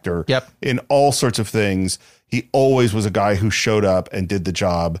supporting actor in all sorts of things. He always was a guy who showed up and did the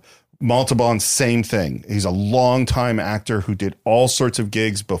job. Montalban, same thing. He's a longtime actor who did all sorts of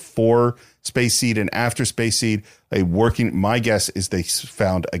gigs before Space Seed and after Space Seed. My guess is they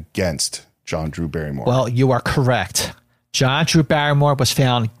found against John Drew Barrymore. Well, you are correct. John Drew Barrymore was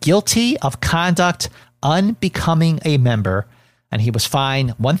found guilty of conduct unbecoming a member, and he was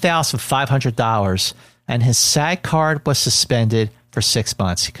fined $1,500, and his SAG card was suspended for 6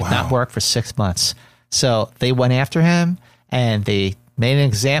 months. He could not work for 6 months. So they went after him, and they made an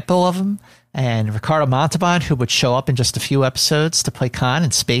example of him. And Ricardo Montalban, who would show up in just a few episodes to play Khan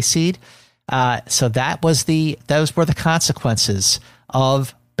in Space Seed. So those were the consequences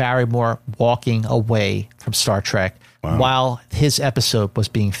of Barrymore walking away from Star Trek while his episode was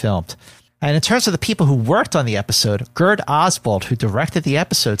being filmed. And in terms of the people who worked on the episode, Gerd Oswald, who directed the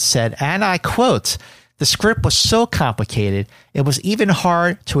episode, said, and I quote, "The script was so complicated, it was even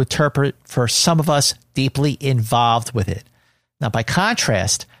hard to interpret for some of us deeply involved with it." Now, by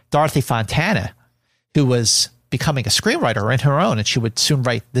contrast, Dorothy Fontana, who was becoming a screenwriter in her own, and she would soon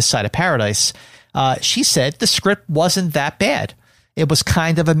write This Side of Paradise, she said the script wasn't that bad. It was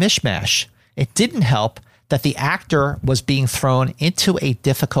kind of a mishmash. It didn't help that the actor was being thrown into a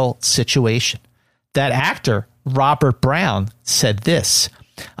difficult situation. That actor, Robert Brown, said this,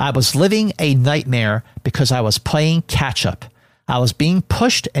 "I was living a nightmare because I was playing catch-up. I was being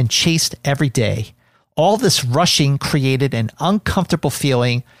pushed and chased every day. All this rushing created an uncomfortable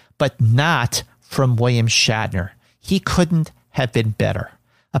feeling, but not from William Shatner. He couldn't have been better.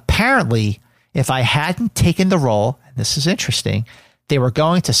 Apparently, if I hadn't taken the role," and this is interesting, "they were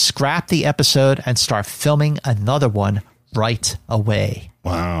going to scrap the episode and start filming another one right away."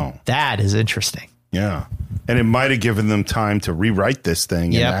 Wow. That is interesting. Yeah. And it might have given them time to rewrite this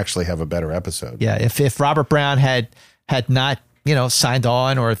thing and actually have a better episode. Yeah. If Robert Brown had not, signed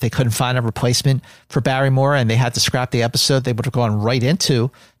on, or if they couldn't find a replacement for Barrymore and they had to scrap the episode, they would have gone right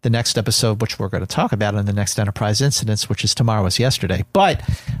into the next episode, which we're going to talk about in the next Enterprise Incidents, which is Tomorrow Was Yesterday. But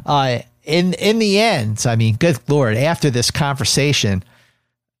in the end, I mean, good Lord, after this conversation,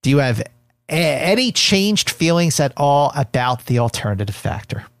 do you have any changed feelings at all about the alternative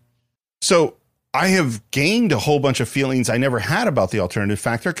factor? So I have gained a whole bunch of feelings I never had about the alternative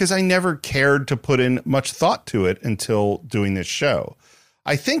factor because I never cared to put in much thought to it until doing this show.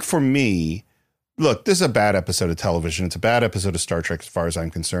 I think for me, look, this is a bad episode of television. It's a bad episode of Star Trek as far as I'm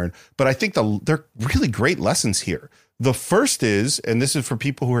concerned, but I think they're really great lessons here. The first is, and this is for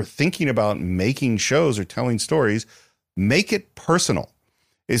people who are thinking about making shows or telling stories, make it personal.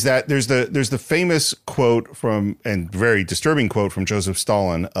 is that there's the famous quote from, and very disturbing quote from Joseph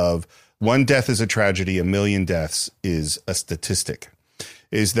Stalin of, one death is a tragedy, a million deaths is a statistic.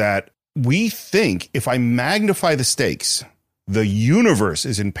 Is that we think if I magnify the stakes, the universe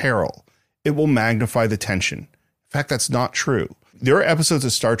is in peril, it will magnify the tension. In fact, that's not true. There are episodes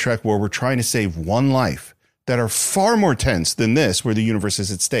of Star Trek where we're trying to save one life that are far more tense than this, where the universe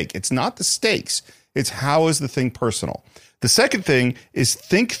is at stake. It's not the stakes. It's how is the thing personal. The second thing is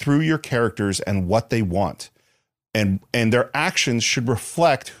think through your characters and what they want. And their actions should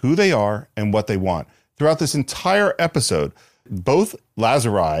reflect who they are and what they want. Throughout this entire episode, both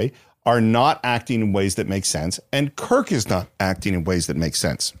Lazari are not acting in ways that make sense, and Kirk is not acting in ways that make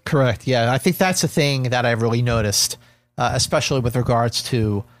sense. Correct. Yeah, I think that's the thing that I really noticed, especially with regards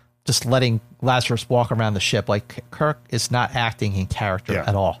to just letting Lazarus walk around the ship. Like, Kirk is not acting in character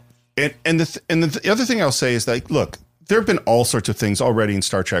at all. And the other thing I'll say is, like, look, there have been all sorts of things already in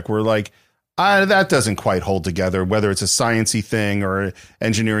Star Trek where, like, that doesn't quite hold together, whether it's a sciencey thing or an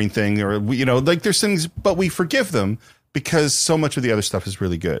engineering thing, or, you know, like, there's things, but we forgive them because so much of the other stuff is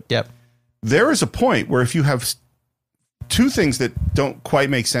really good. Yep. There is a point where if you have two things that don't quite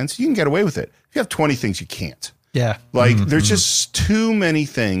make sense, you can get away with it. If you have 20 things, you can't. Yeah. Like, there's just too many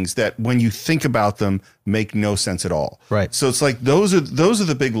things that when you think about them make no sense at all. Right. So it's like, those are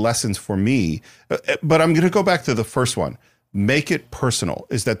the big lessons for me. But I'm going to go back to the first one. Make it personal,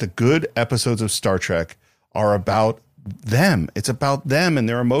 is that the good episodes of Star Trek are about them. It's about them and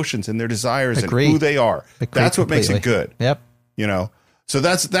their emotions and their desires and who they are. That's what makes it good. Yep. You know, so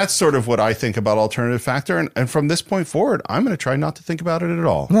that's sort of what I think about Alternative Factor. And from this point forward, I'm going to try not to think about it at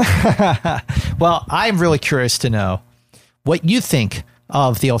all. Well, I'm really curious to know what you think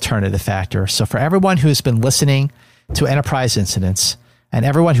of the Alternative Factor. So for everyone who's been listening to Enterprise Incidents and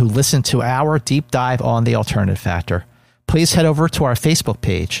everyone who listened to our deep dive on the Alternative Factor, please head over to our Facebook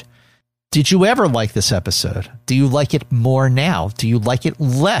page. Did you ever like this episode? Do you like it more now? Do you like it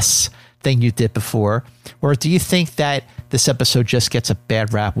less than you did before? Or do you think that this episode just gets a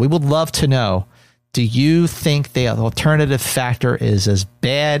bad rap? We would love to know. Do you think the Alternative Factor is as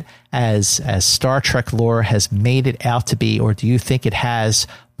bad as Star Trek lore has made it out to be? Or do you think it has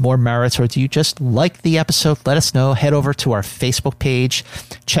more merits? Or do you just like the episode? Let us know. Head over to our Facebook page.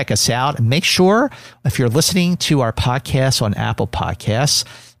 Check us out. And make sure, if you're listening to our podcast on Apple Podcasts,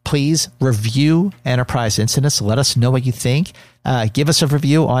 please review Enterprise Incidents. Let us know what you think. Give us a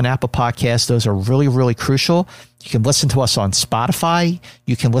review on Apple Podcasts. Those are really, really crucial. You can listen to us on Spotify.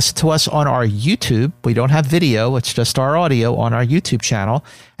 You can listen to us on our YouTube. We don't have video. It's just our audio on our YouTube channel.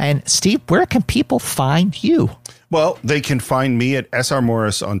 And Steve, where can people find you? Well, they can find me at SR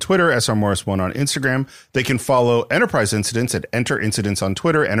Morris on Twitter, SR Morris1 on Instagram. They can follow Enterprise Incidents at Enter Incidents on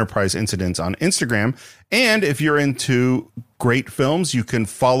Twitter, Enterprise Incidents on Instagram. And if you're into great films, you can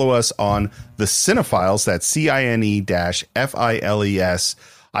follow us on The Cinephiles. That's CINE-FILES.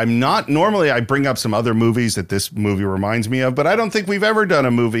 I'm not normally, I bring up some other movies that this movie reminds me of, but I don't think we've ever done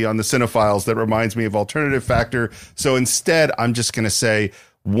a movie on The Cinephiles that reminds me of Alternative Factor. So instead, I'm just going to say,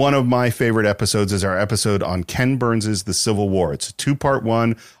 one of my favorite episodes is our episode on Ken Burns's The Civil War. It's a 2-part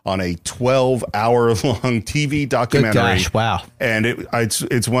one on a 12-hour-long TV documentary. Good gosh, wow. And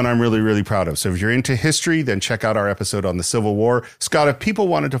it's one I'm really, really proud of. So if you're into history, then check out our episode on the Civil War. Scott, if people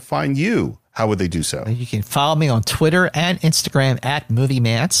wanted to find you, how would they do so? You can follow me on Twitter and Instagram at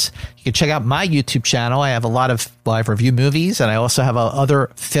MovieMance. You can check out my YouTube channel. I have a lot of live review movies, and I also have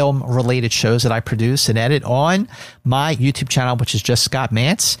other film-related shows that I produce and edit on my YouTube channel, which is just Scott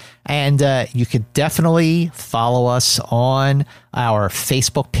Mance. And you could definitely follow us on our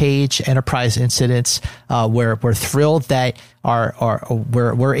Facebook page, Enterprise Incidents, where we're thrilled that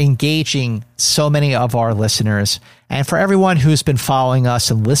we're engaging so many of our listeners. And for everyone who's been following us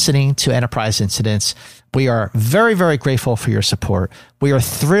and listening to Enterprise Incidents, we are very, very grateful for your support. We are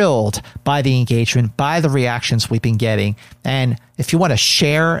thrilled by the engagement, by the reactions we've been getting. And if you want to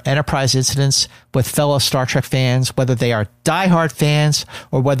share Enterprise Incidents with fellow Star Trek fans, whether they are diehard fans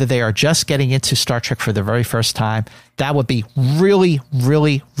or whether they are just getting into Star Trek for the very first time, that would be really,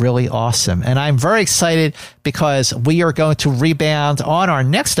 really, really awesome. And I'm very excited because we are going to rebound on our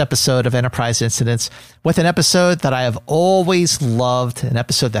next episode of Enterprise Incidents with an episode that I have always loved, an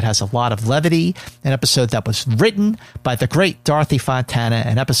episode that has a lot of levity, an episode that was written by the great Dorothy Fontana,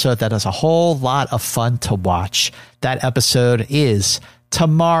 an episode that is a whole lot of fun to watch. That episode is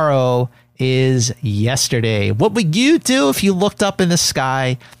Tomorrow is Yesterday. What would you do if you looked up in the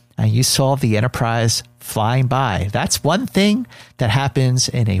sky and you saw the Enterprise flying by? That's one thing that happens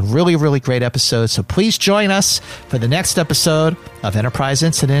in a really, really great episode. So please join us for the next episode of Enterprise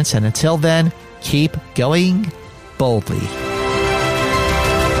Incidents. And until then, keep going boldly.